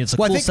 Vikings. I mean, it's a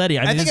Well, cool I think, setting.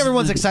 I think this-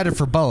 everyone's excited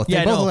for both. They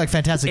I both know. look like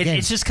fantastic games.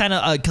 It's just kind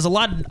of because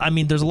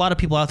there's a lot of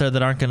people out there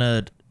that aren't going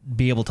to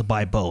be able to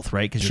buy both,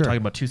 right? Because Sure. you're talking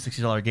about two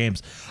 $60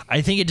 games.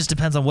 I think it just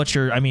depends on what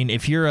you're. I mean,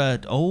 if you're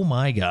oh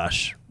my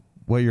gosh,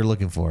 what you're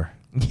looking for.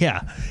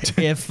 yeah.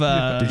 If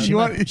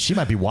She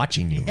might be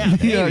watching you.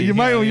 Yeah, you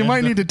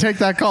might need to take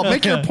that call.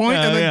 Make your point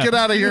and then get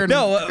out of here.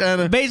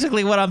 No,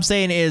 basically what I'm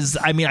saying is,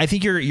 I mean, I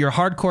think your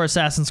hardcore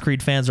Assassin's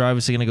Creed fans are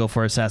obviously going to go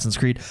for Assassin's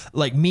Creed.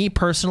 Like me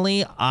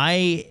personally,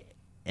 I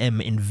am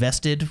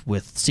invested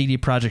with CD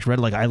Projekt Red.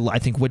 Like I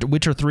think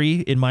Witcher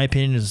 3, in my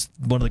opinion, is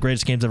one of the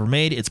greatest games ever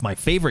made. It's my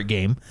favorite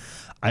game.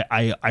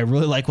 I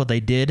really like what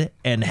they did,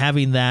 and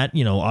having that,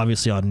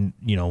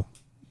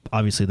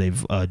 obviously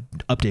they've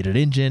updated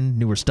engine,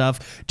 newer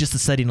stuff, just the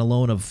setting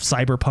alone of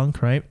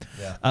Cyberpunk, right?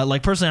 Yeah.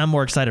 Like personally, I'm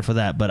more excited for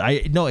that.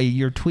 But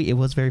your tweet, it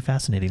was very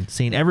fascinating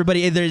seeing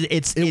everybody. It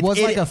was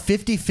like a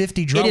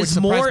 50-50 draw, it which is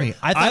surprised more. me.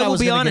 I thought I will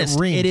was be gonna honest.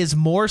 get reamed. It is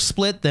more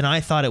split than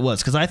I thought it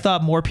was, because I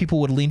thought more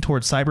people would lean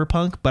towards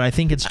Cyberpunk. But I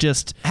think it's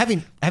just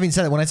Having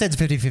said that, when I say it's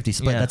a 50-50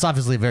 split, Yeah. that's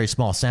obviously a very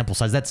small sample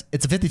size. It's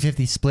a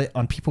 50-50 split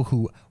on people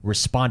who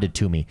responded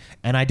to me.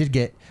 And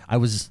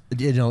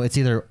it's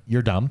either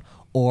you're dumb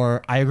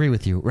or I agree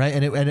with you, right?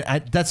 And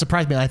that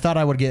surprised me. I thought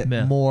I would get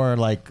Yeah. more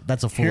like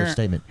that's a fuller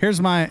statement. Here's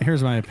my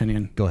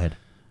opinion. Go ahead.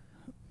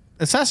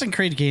 Assassin's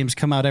Creed games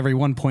come out every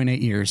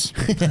 1.8 years.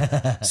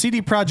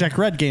 CD Projekt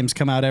Red games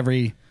come out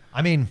every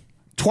I mean,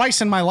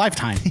 twice in my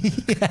lifetime.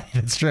 yeah,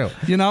 it's true.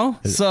 You know,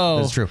 so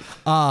That's true.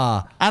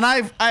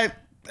 And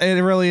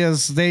it really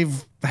is.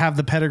 They've have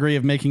the pedigree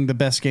of making the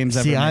best games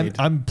ever See, made.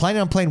 I'm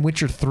planning on playing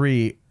Witcher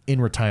 3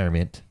 in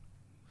retirement.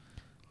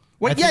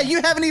 Well, yeah,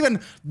 you haven't even.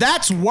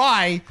 That's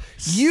why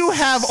you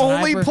have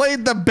only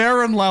played the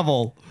Baron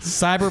level.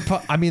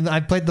 Cyberpunk. I mean, I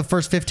played the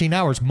first 15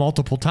 hours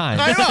multiple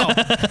times. I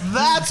know.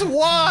 That's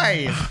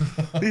why.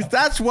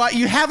 That's why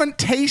you haven't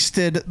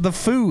tasted the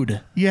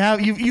food.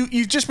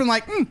 You've just been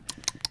like.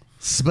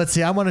 But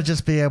see, I want to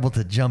just be able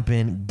to jump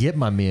in, get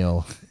my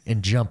meal,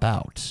 and jump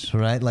out.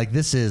 Right? Like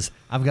this is.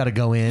 I've got to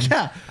go in.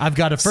 Yeah. I've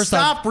got to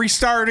Stop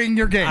restarting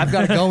your game. I've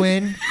got to go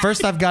in.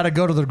 First, I've got to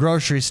go to the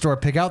grocery store,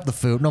 pick out the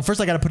food. No, first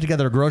I got to put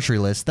together a grocery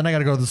list. Then I got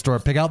to go to the store,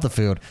 pick out the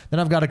food.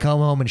 Then I've got to come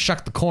home and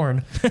shuck the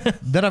corn.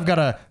 Then I've got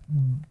to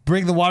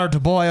bring the water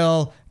to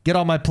boil, get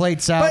all my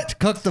plates out, But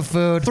cook the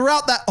food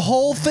throughout that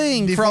whole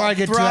thing, before I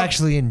get to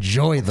actually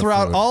enjoy the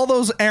throughout food. all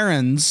those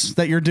errands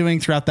that you're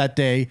doing throughout that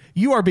day,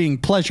 you are being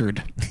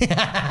pleasured.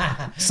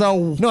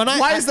 So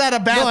why is that a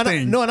bad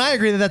thing? And I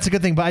agree that that's a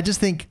good thing, but I just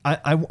think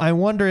I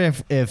wonder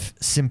if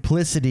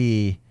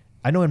simplicity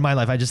I know in my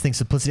life, I just think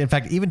simplicity. In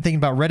fact, even thinking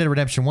about Red Dead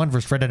Redemption 1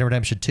 versus Red Dead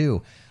Redemption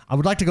 2, I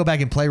would like to go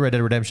back and play Red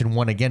Dead Redemption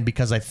 1 again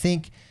because I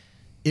think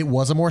it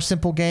was a more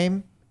simple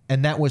game,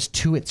 and that was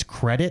to its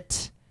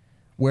credit.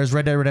 Whereas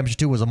Red Dead Redemption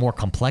 2 was a more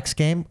complex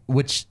game,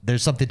 which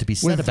there's something to be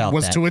said about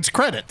was that. to its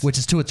credit. Which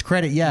is to its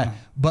credit, yeah.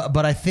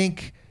 But I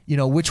think,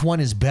 which one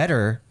is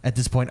better at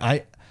this point?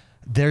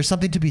 There's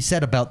something to be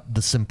said about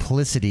the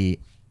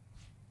simplicity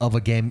of a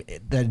game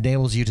that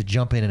enables you to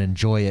jump in and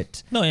enjoy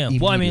it. No, yeah.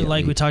 Well, I mean,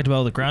 like we talked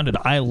about with Grounded,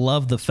 I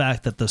love the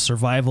fact that the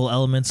survival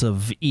elements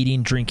of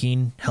eating,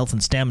 drinking, health,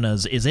 and stamina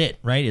is it,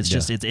 right? It's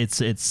just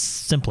it's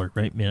simpler,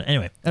 right?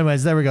 Anyway.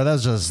 Anyways, there we go. That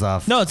was just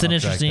no, it's an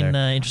interesting.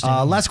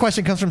 Last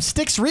question comes from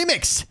Styx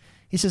Remix.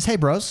 He says, "Hey,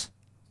 bros.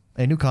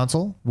 A new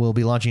console will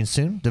be launching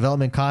soon.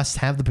 Development costs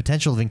have the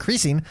potential of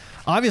increasing.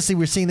 Obviously,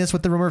 we're seeing this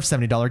with the rumor of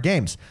 $70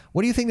 games.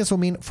 What do you think this will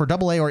mean for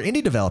AA or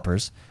indie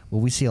developers?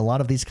 Will we see a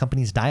lot of these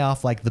companies die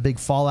off like the big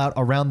fallout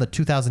around the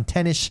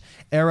 2010-ish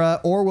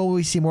era, or will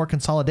we see more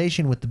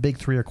consolidation with the big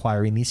three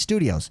acquiring these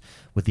studios?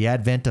 With the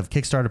advent of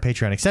Kickstarter,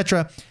 Patreon,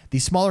 etc.,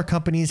 these smaller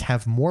companies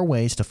have more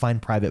ways to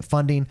find private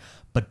funding,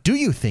 but do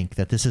you think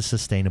that this is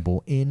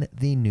sustainable in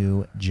the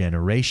new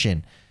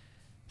generation?"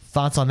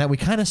 Thoughts on that? We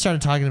kind of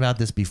started talking about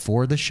this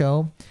before the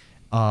show.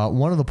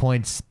 One of the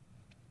points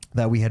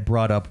that we had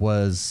brought up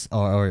was,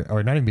 or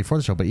not even before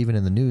the show, but even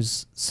in the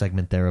news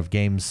segment there of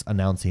games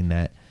announcing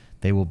that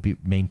they will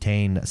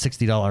maintain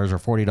 $60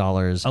 or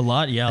 $40. A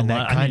lot, yeah. And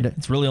that kind of,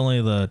 it's really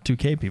only the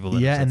 2K people.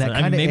 That and that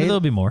kind of maybe there'll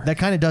be more. That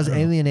kind of does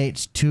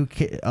alienate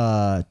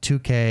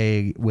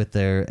 2K with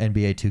their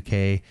NBA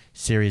 2K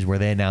series, where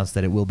they announced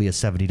that it will be a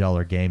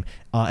 $70 game.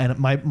 And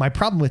my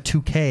problem with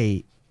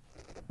 2K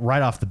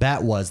right off the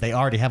bat was they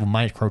already have a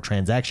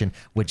microtransaction,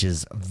 which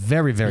is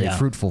very, very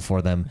fruitful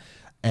for them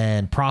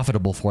and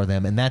profitable for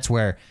them. And that's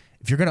where,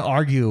 if you're going to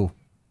argue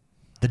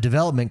the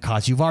development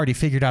costs, you've already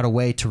figured out a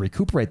way to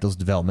recuperate those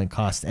development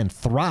costs and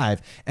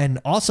thrive. And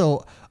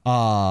also,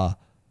 I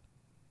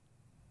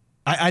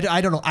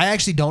don't know. I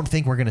actually don't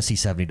think we're going to see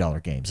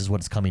 $70 games is what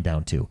it's coming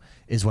down to,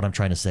 is what I'm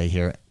trying to say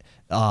here.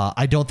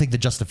 I don't think the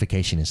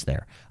justification is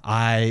there.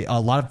 A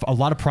lot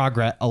of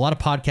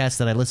podcasts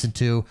that I listened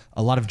to,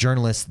 a lot of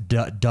journalists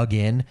dug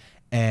in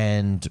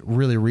and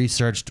really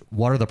researched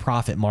what are the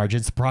profit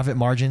margins. The profit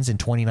margins in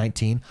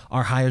 2019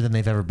 are higher than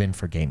they've ever been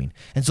for gaming.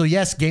 And so,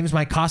 yes, games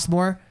might cost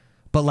more,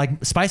 but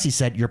like Spicy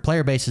said, your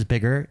player base is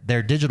bigger.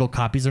 They're digital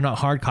copies. They're not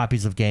hard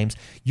copies of games.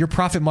 Your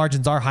profit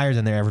margins are higher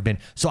than they've ever been.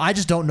 So I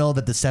just don't know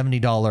that the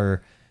 $70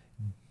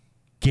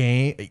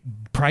 game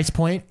price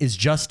point is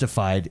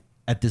justified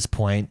at this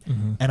point.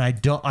 And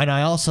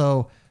I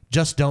also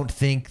just don't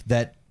think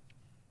that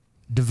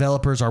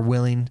developers are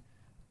willing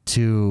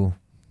to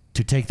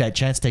take that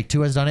chance.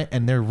 Take-Two has done it,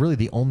 and they're really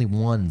the only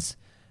ones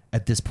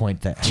at this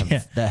point that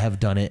have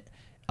done it.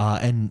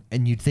 And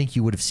you'd think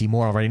you would have seen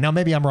more already. Now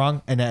maybe I'm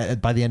wrong,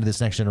 and by the end of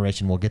this next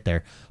generation we'll get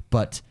there.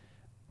 But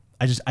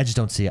I just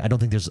don't see it. I don't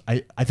think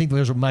I think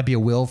there might be a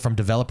will from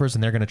developers,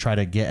 and they're going to try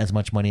to get as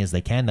much money as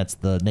they can. That's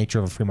the nature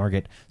of a free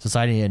market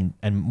society,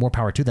 and more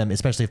power to them,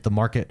 especially if the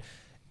market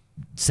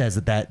says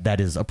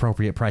that is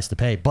appropriate price to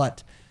pay.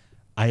 But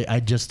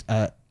I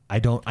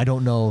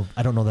don't know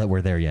that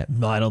we're there yet.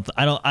 No, I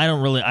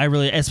don't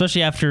really,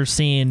 especially after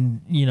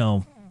seeing,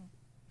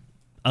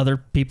 other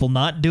people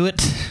not do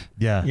it.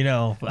 Yeah.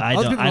 I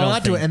don't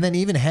not do it. And then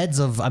even heads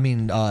of,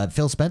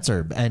 Phil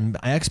Spencer and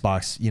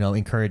Xbox,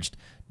 encouraged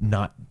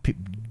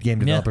game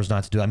developers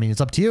not to do it. I mean,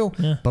 it's up to you,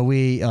 but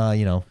we,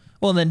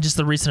 Well, and then just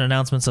the recent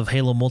announcements of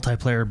Halo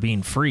multiplayer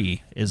being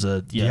free is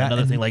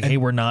another thing. Like, hey,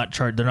 we're not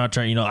charged. They're not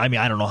charged. I mean,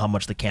 I don't know how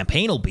much the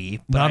campaign will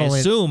be, but I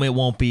assume it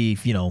won't be.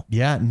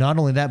 Yeah. Not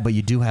only that, but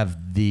you do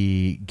have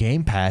the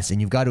Game Pass, and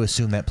you've got to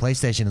assume that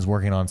PlayStation is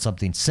working on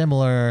something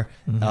similar.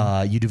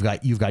 You've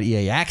got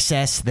EA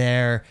Access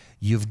there.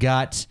 You've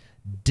got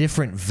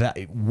different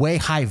way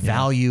high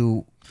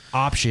value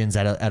options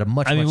at a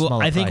much smaller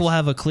price. I think we'll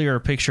have a clearer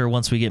picture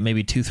once we get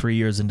maybe 2-3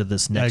 years into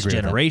this next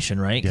generation,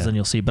 right? Because then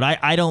you'll see. But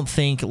I don't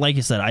think, like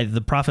you said,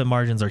 the profit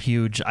margins are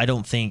huge. I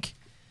don't think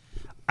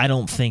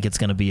it's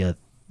going to be a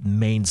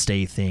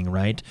mainstay thing,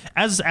 right?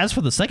 As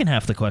for the second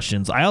half of the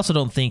questions, I also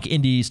don't think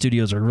indie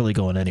studios are really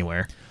going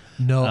anywhere.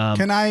 No.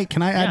 Can I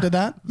add to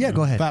that? Yeah,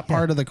 go ahead. That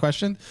part of the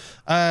question.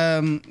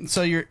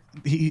 So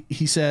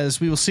he says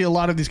we will see a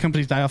lot of these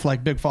companies die off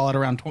like big fallout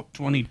around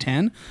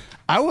 2010.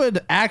 I would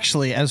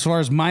actually, as far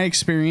as my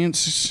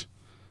experience,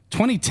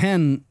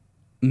 2010,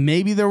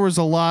 maybe there was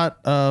a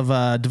lot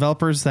of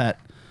developers that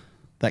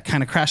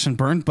kind of crashed and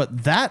burned,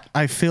 but that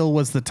I feel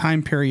was the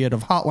time period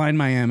of Hotline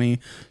Miami,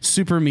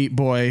 Super Meat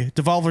Boy,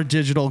 Devolver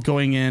Digital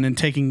going in and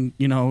taking,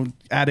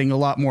 adding a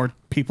lot more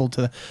people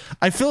to.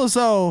 I feel as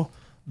though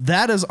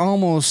that is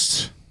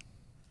almost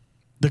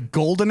the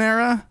golden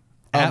era.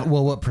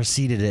 What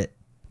preceded it?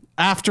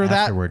 After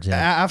afterwards,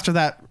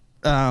 that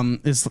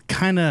is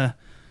kind of.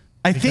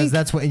 Because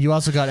that's what you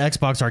also got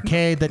Xbox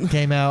Arcade that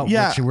came out,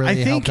 which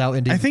really helped out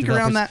indie developers. I think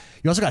around that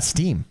you also got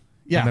Steam.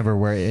 Yeah, I remember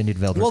where indie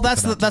developers. Well,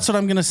 that's what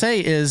I'm going to say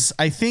is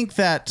I think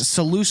that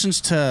solutions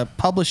to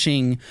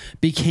publishing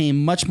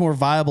became much more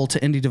viable to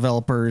indie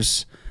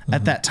developers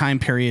at that time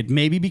period,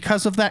 maybe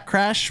because of that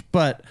crash.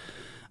 But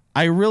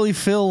I really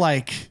feel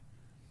like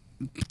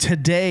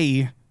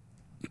today,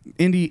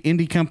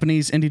 indie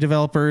companies, indie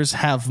developers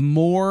have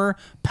more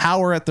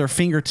power at their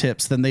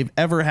fingertips than they've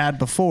ever had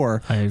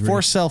before I agree.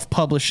 for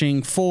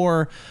self-publishing,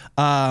 for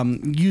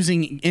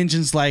using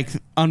engines like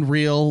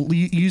Unreal,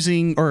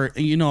 using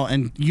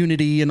and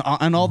Unity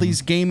and all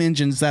these game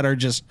engines that are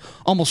just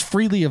almost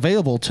freely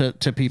available to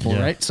people,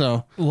 right?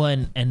 So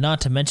and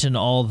not to mention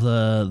all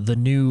the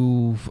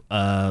new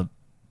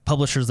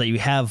publishers that you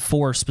have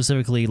for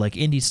specifically like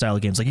indie style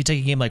games. Like you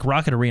take a game like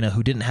Rocket Arena,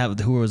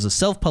 who was a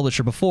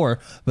self-publisher before,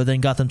 but then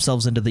got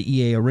themselves into the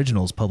EA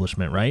Originals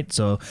publishment, right?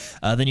 So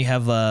then you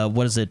have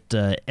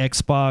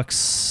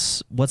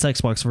Xbox. What's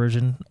Xbox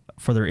version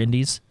for their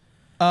indies?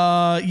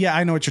 yeah,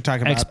 I know what you're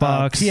talking about.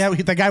 Xbox. Yeah,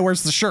 the guy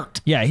wears the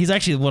shirt. Yeah, he's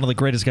actually one of the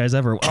greatest guys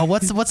ever. Oh,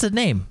 what's the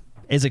name?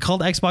 Is it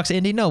called Xbox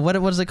Indie? No, what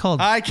is it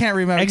called? I can't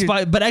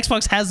remember. But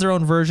Xbox has their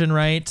own version,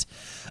 right?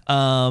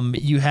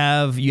 You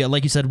have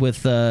like you said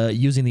with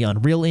using the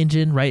Unreal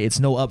Engine, right? It's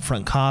no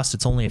upfront cost.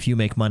 It's only if you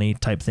make money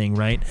type thing,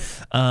 right?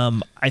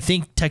 I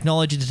think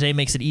technology today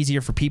makes it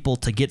easier for people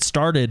to get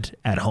started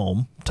at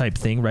home type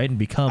thing, right? And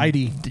become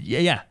ID.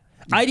 Yeah.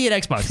 ID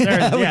at Xbox. There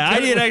it is. Yeah,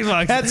 ID at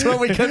Xbox. That's what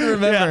we couldn't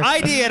remember. Yeah,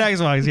 ID at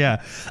Xbox.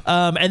 Yeah.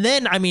 And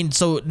then, I mean,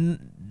 so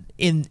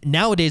in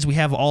nowadays we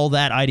have all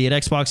that ID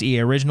at Xbox,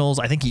 EA Originals.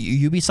 I think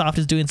Ubisoft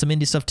is doing some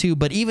indie stuff too.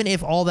 But even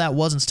if all that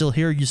wasn't still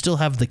here, you still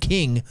have the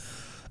king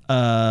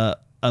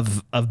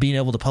of being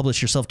able to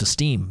publish yourself to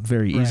Steam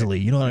very easily.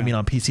 You know what I mean?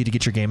 On PC to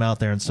get your game out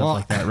there and stuff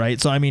like that, right?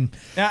 So I mean,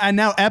 yeah, and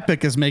now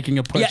Epic is making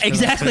a push. yeah,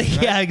 exactly. Too,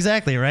 right? Yeah,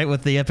 exactly. Right,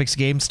 with the Epic's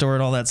Game Store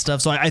and all that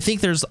stuff. So I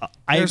think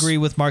I agree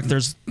with Mark.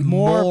 There's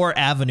more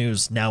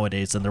avenues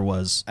nowadays than there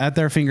was at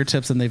their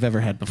fingertips than they've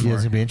ever had before. Yeah,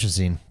 it's gonna be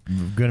interesting.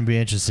 Going to be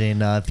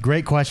interesting.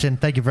 Great question.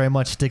 Thank you very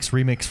much, Styx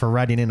Remix, for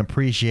writing in.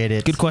 Appreciate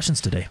it. good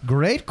questions today.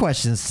 Great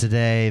questions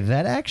today.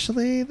 That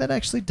actually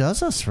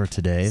does us for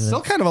today.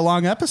 Still kind of a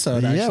long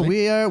episode.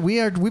 Actually.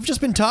 Yeah, we've just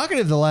been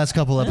talkative the last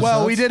couple episodes.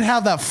 Well, we did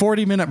have that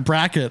 40-minute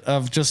bracket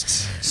of just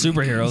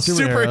Superheroes.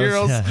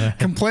 superheroes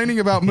complaining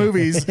about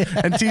movies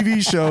and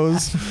TV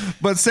shows,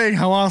 but saying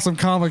how awesome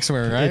comics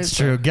were, right? It's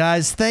true.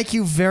 Guys, thank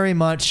you very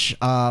much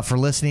for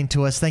listening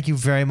to us. Thank you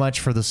very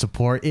much for the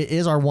support. It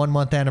is our 1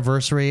 month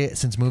anniversary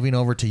since moving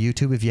over to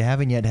YouTube. If you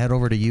haven't yet, head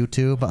over to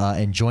YouTube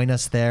and join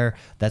us there.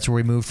 That's where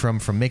we moved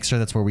from Mixer.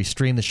 That's where we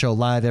stream the show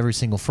live every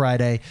single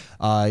Friday.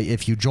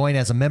 If you join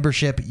as a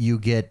membership, you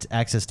get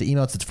access to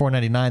emails. It's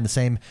 $4.99, the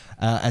same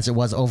as it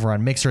was over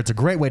on Mixer. It's a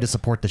great way to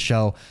support the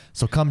show.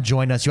 So come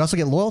join us. You also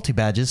get loyalty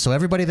badges. So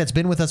everybody that's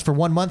been with us for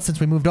 1 month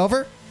since we moved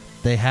over,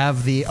 they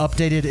have the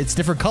updated, it's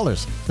different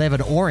colors. They have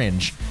an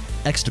orange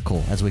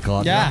Xticle, as we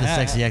call it. Yeah, the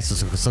sexy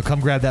Xticle. So come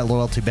grab that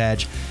loyalty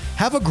badge.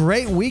 Have a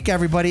great week,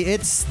 everybody.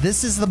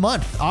 This is the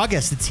month,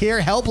 August. It's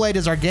here. Hellblade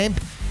is our game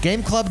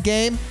club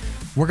game.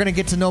 We're going to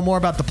get to know more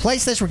about the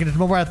PlayStation. We're going to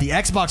know more about the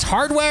Xbox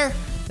hardware.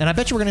 And I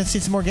bet you we're going to see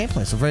some more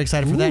gameplay. So very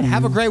excited for that.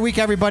 Have a great week,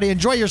 everybody.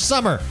 Enjoy your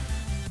summer.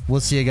 We'll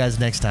see you guys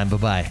next time.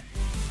 Bye-bye.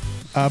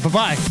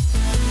 Bye-bye.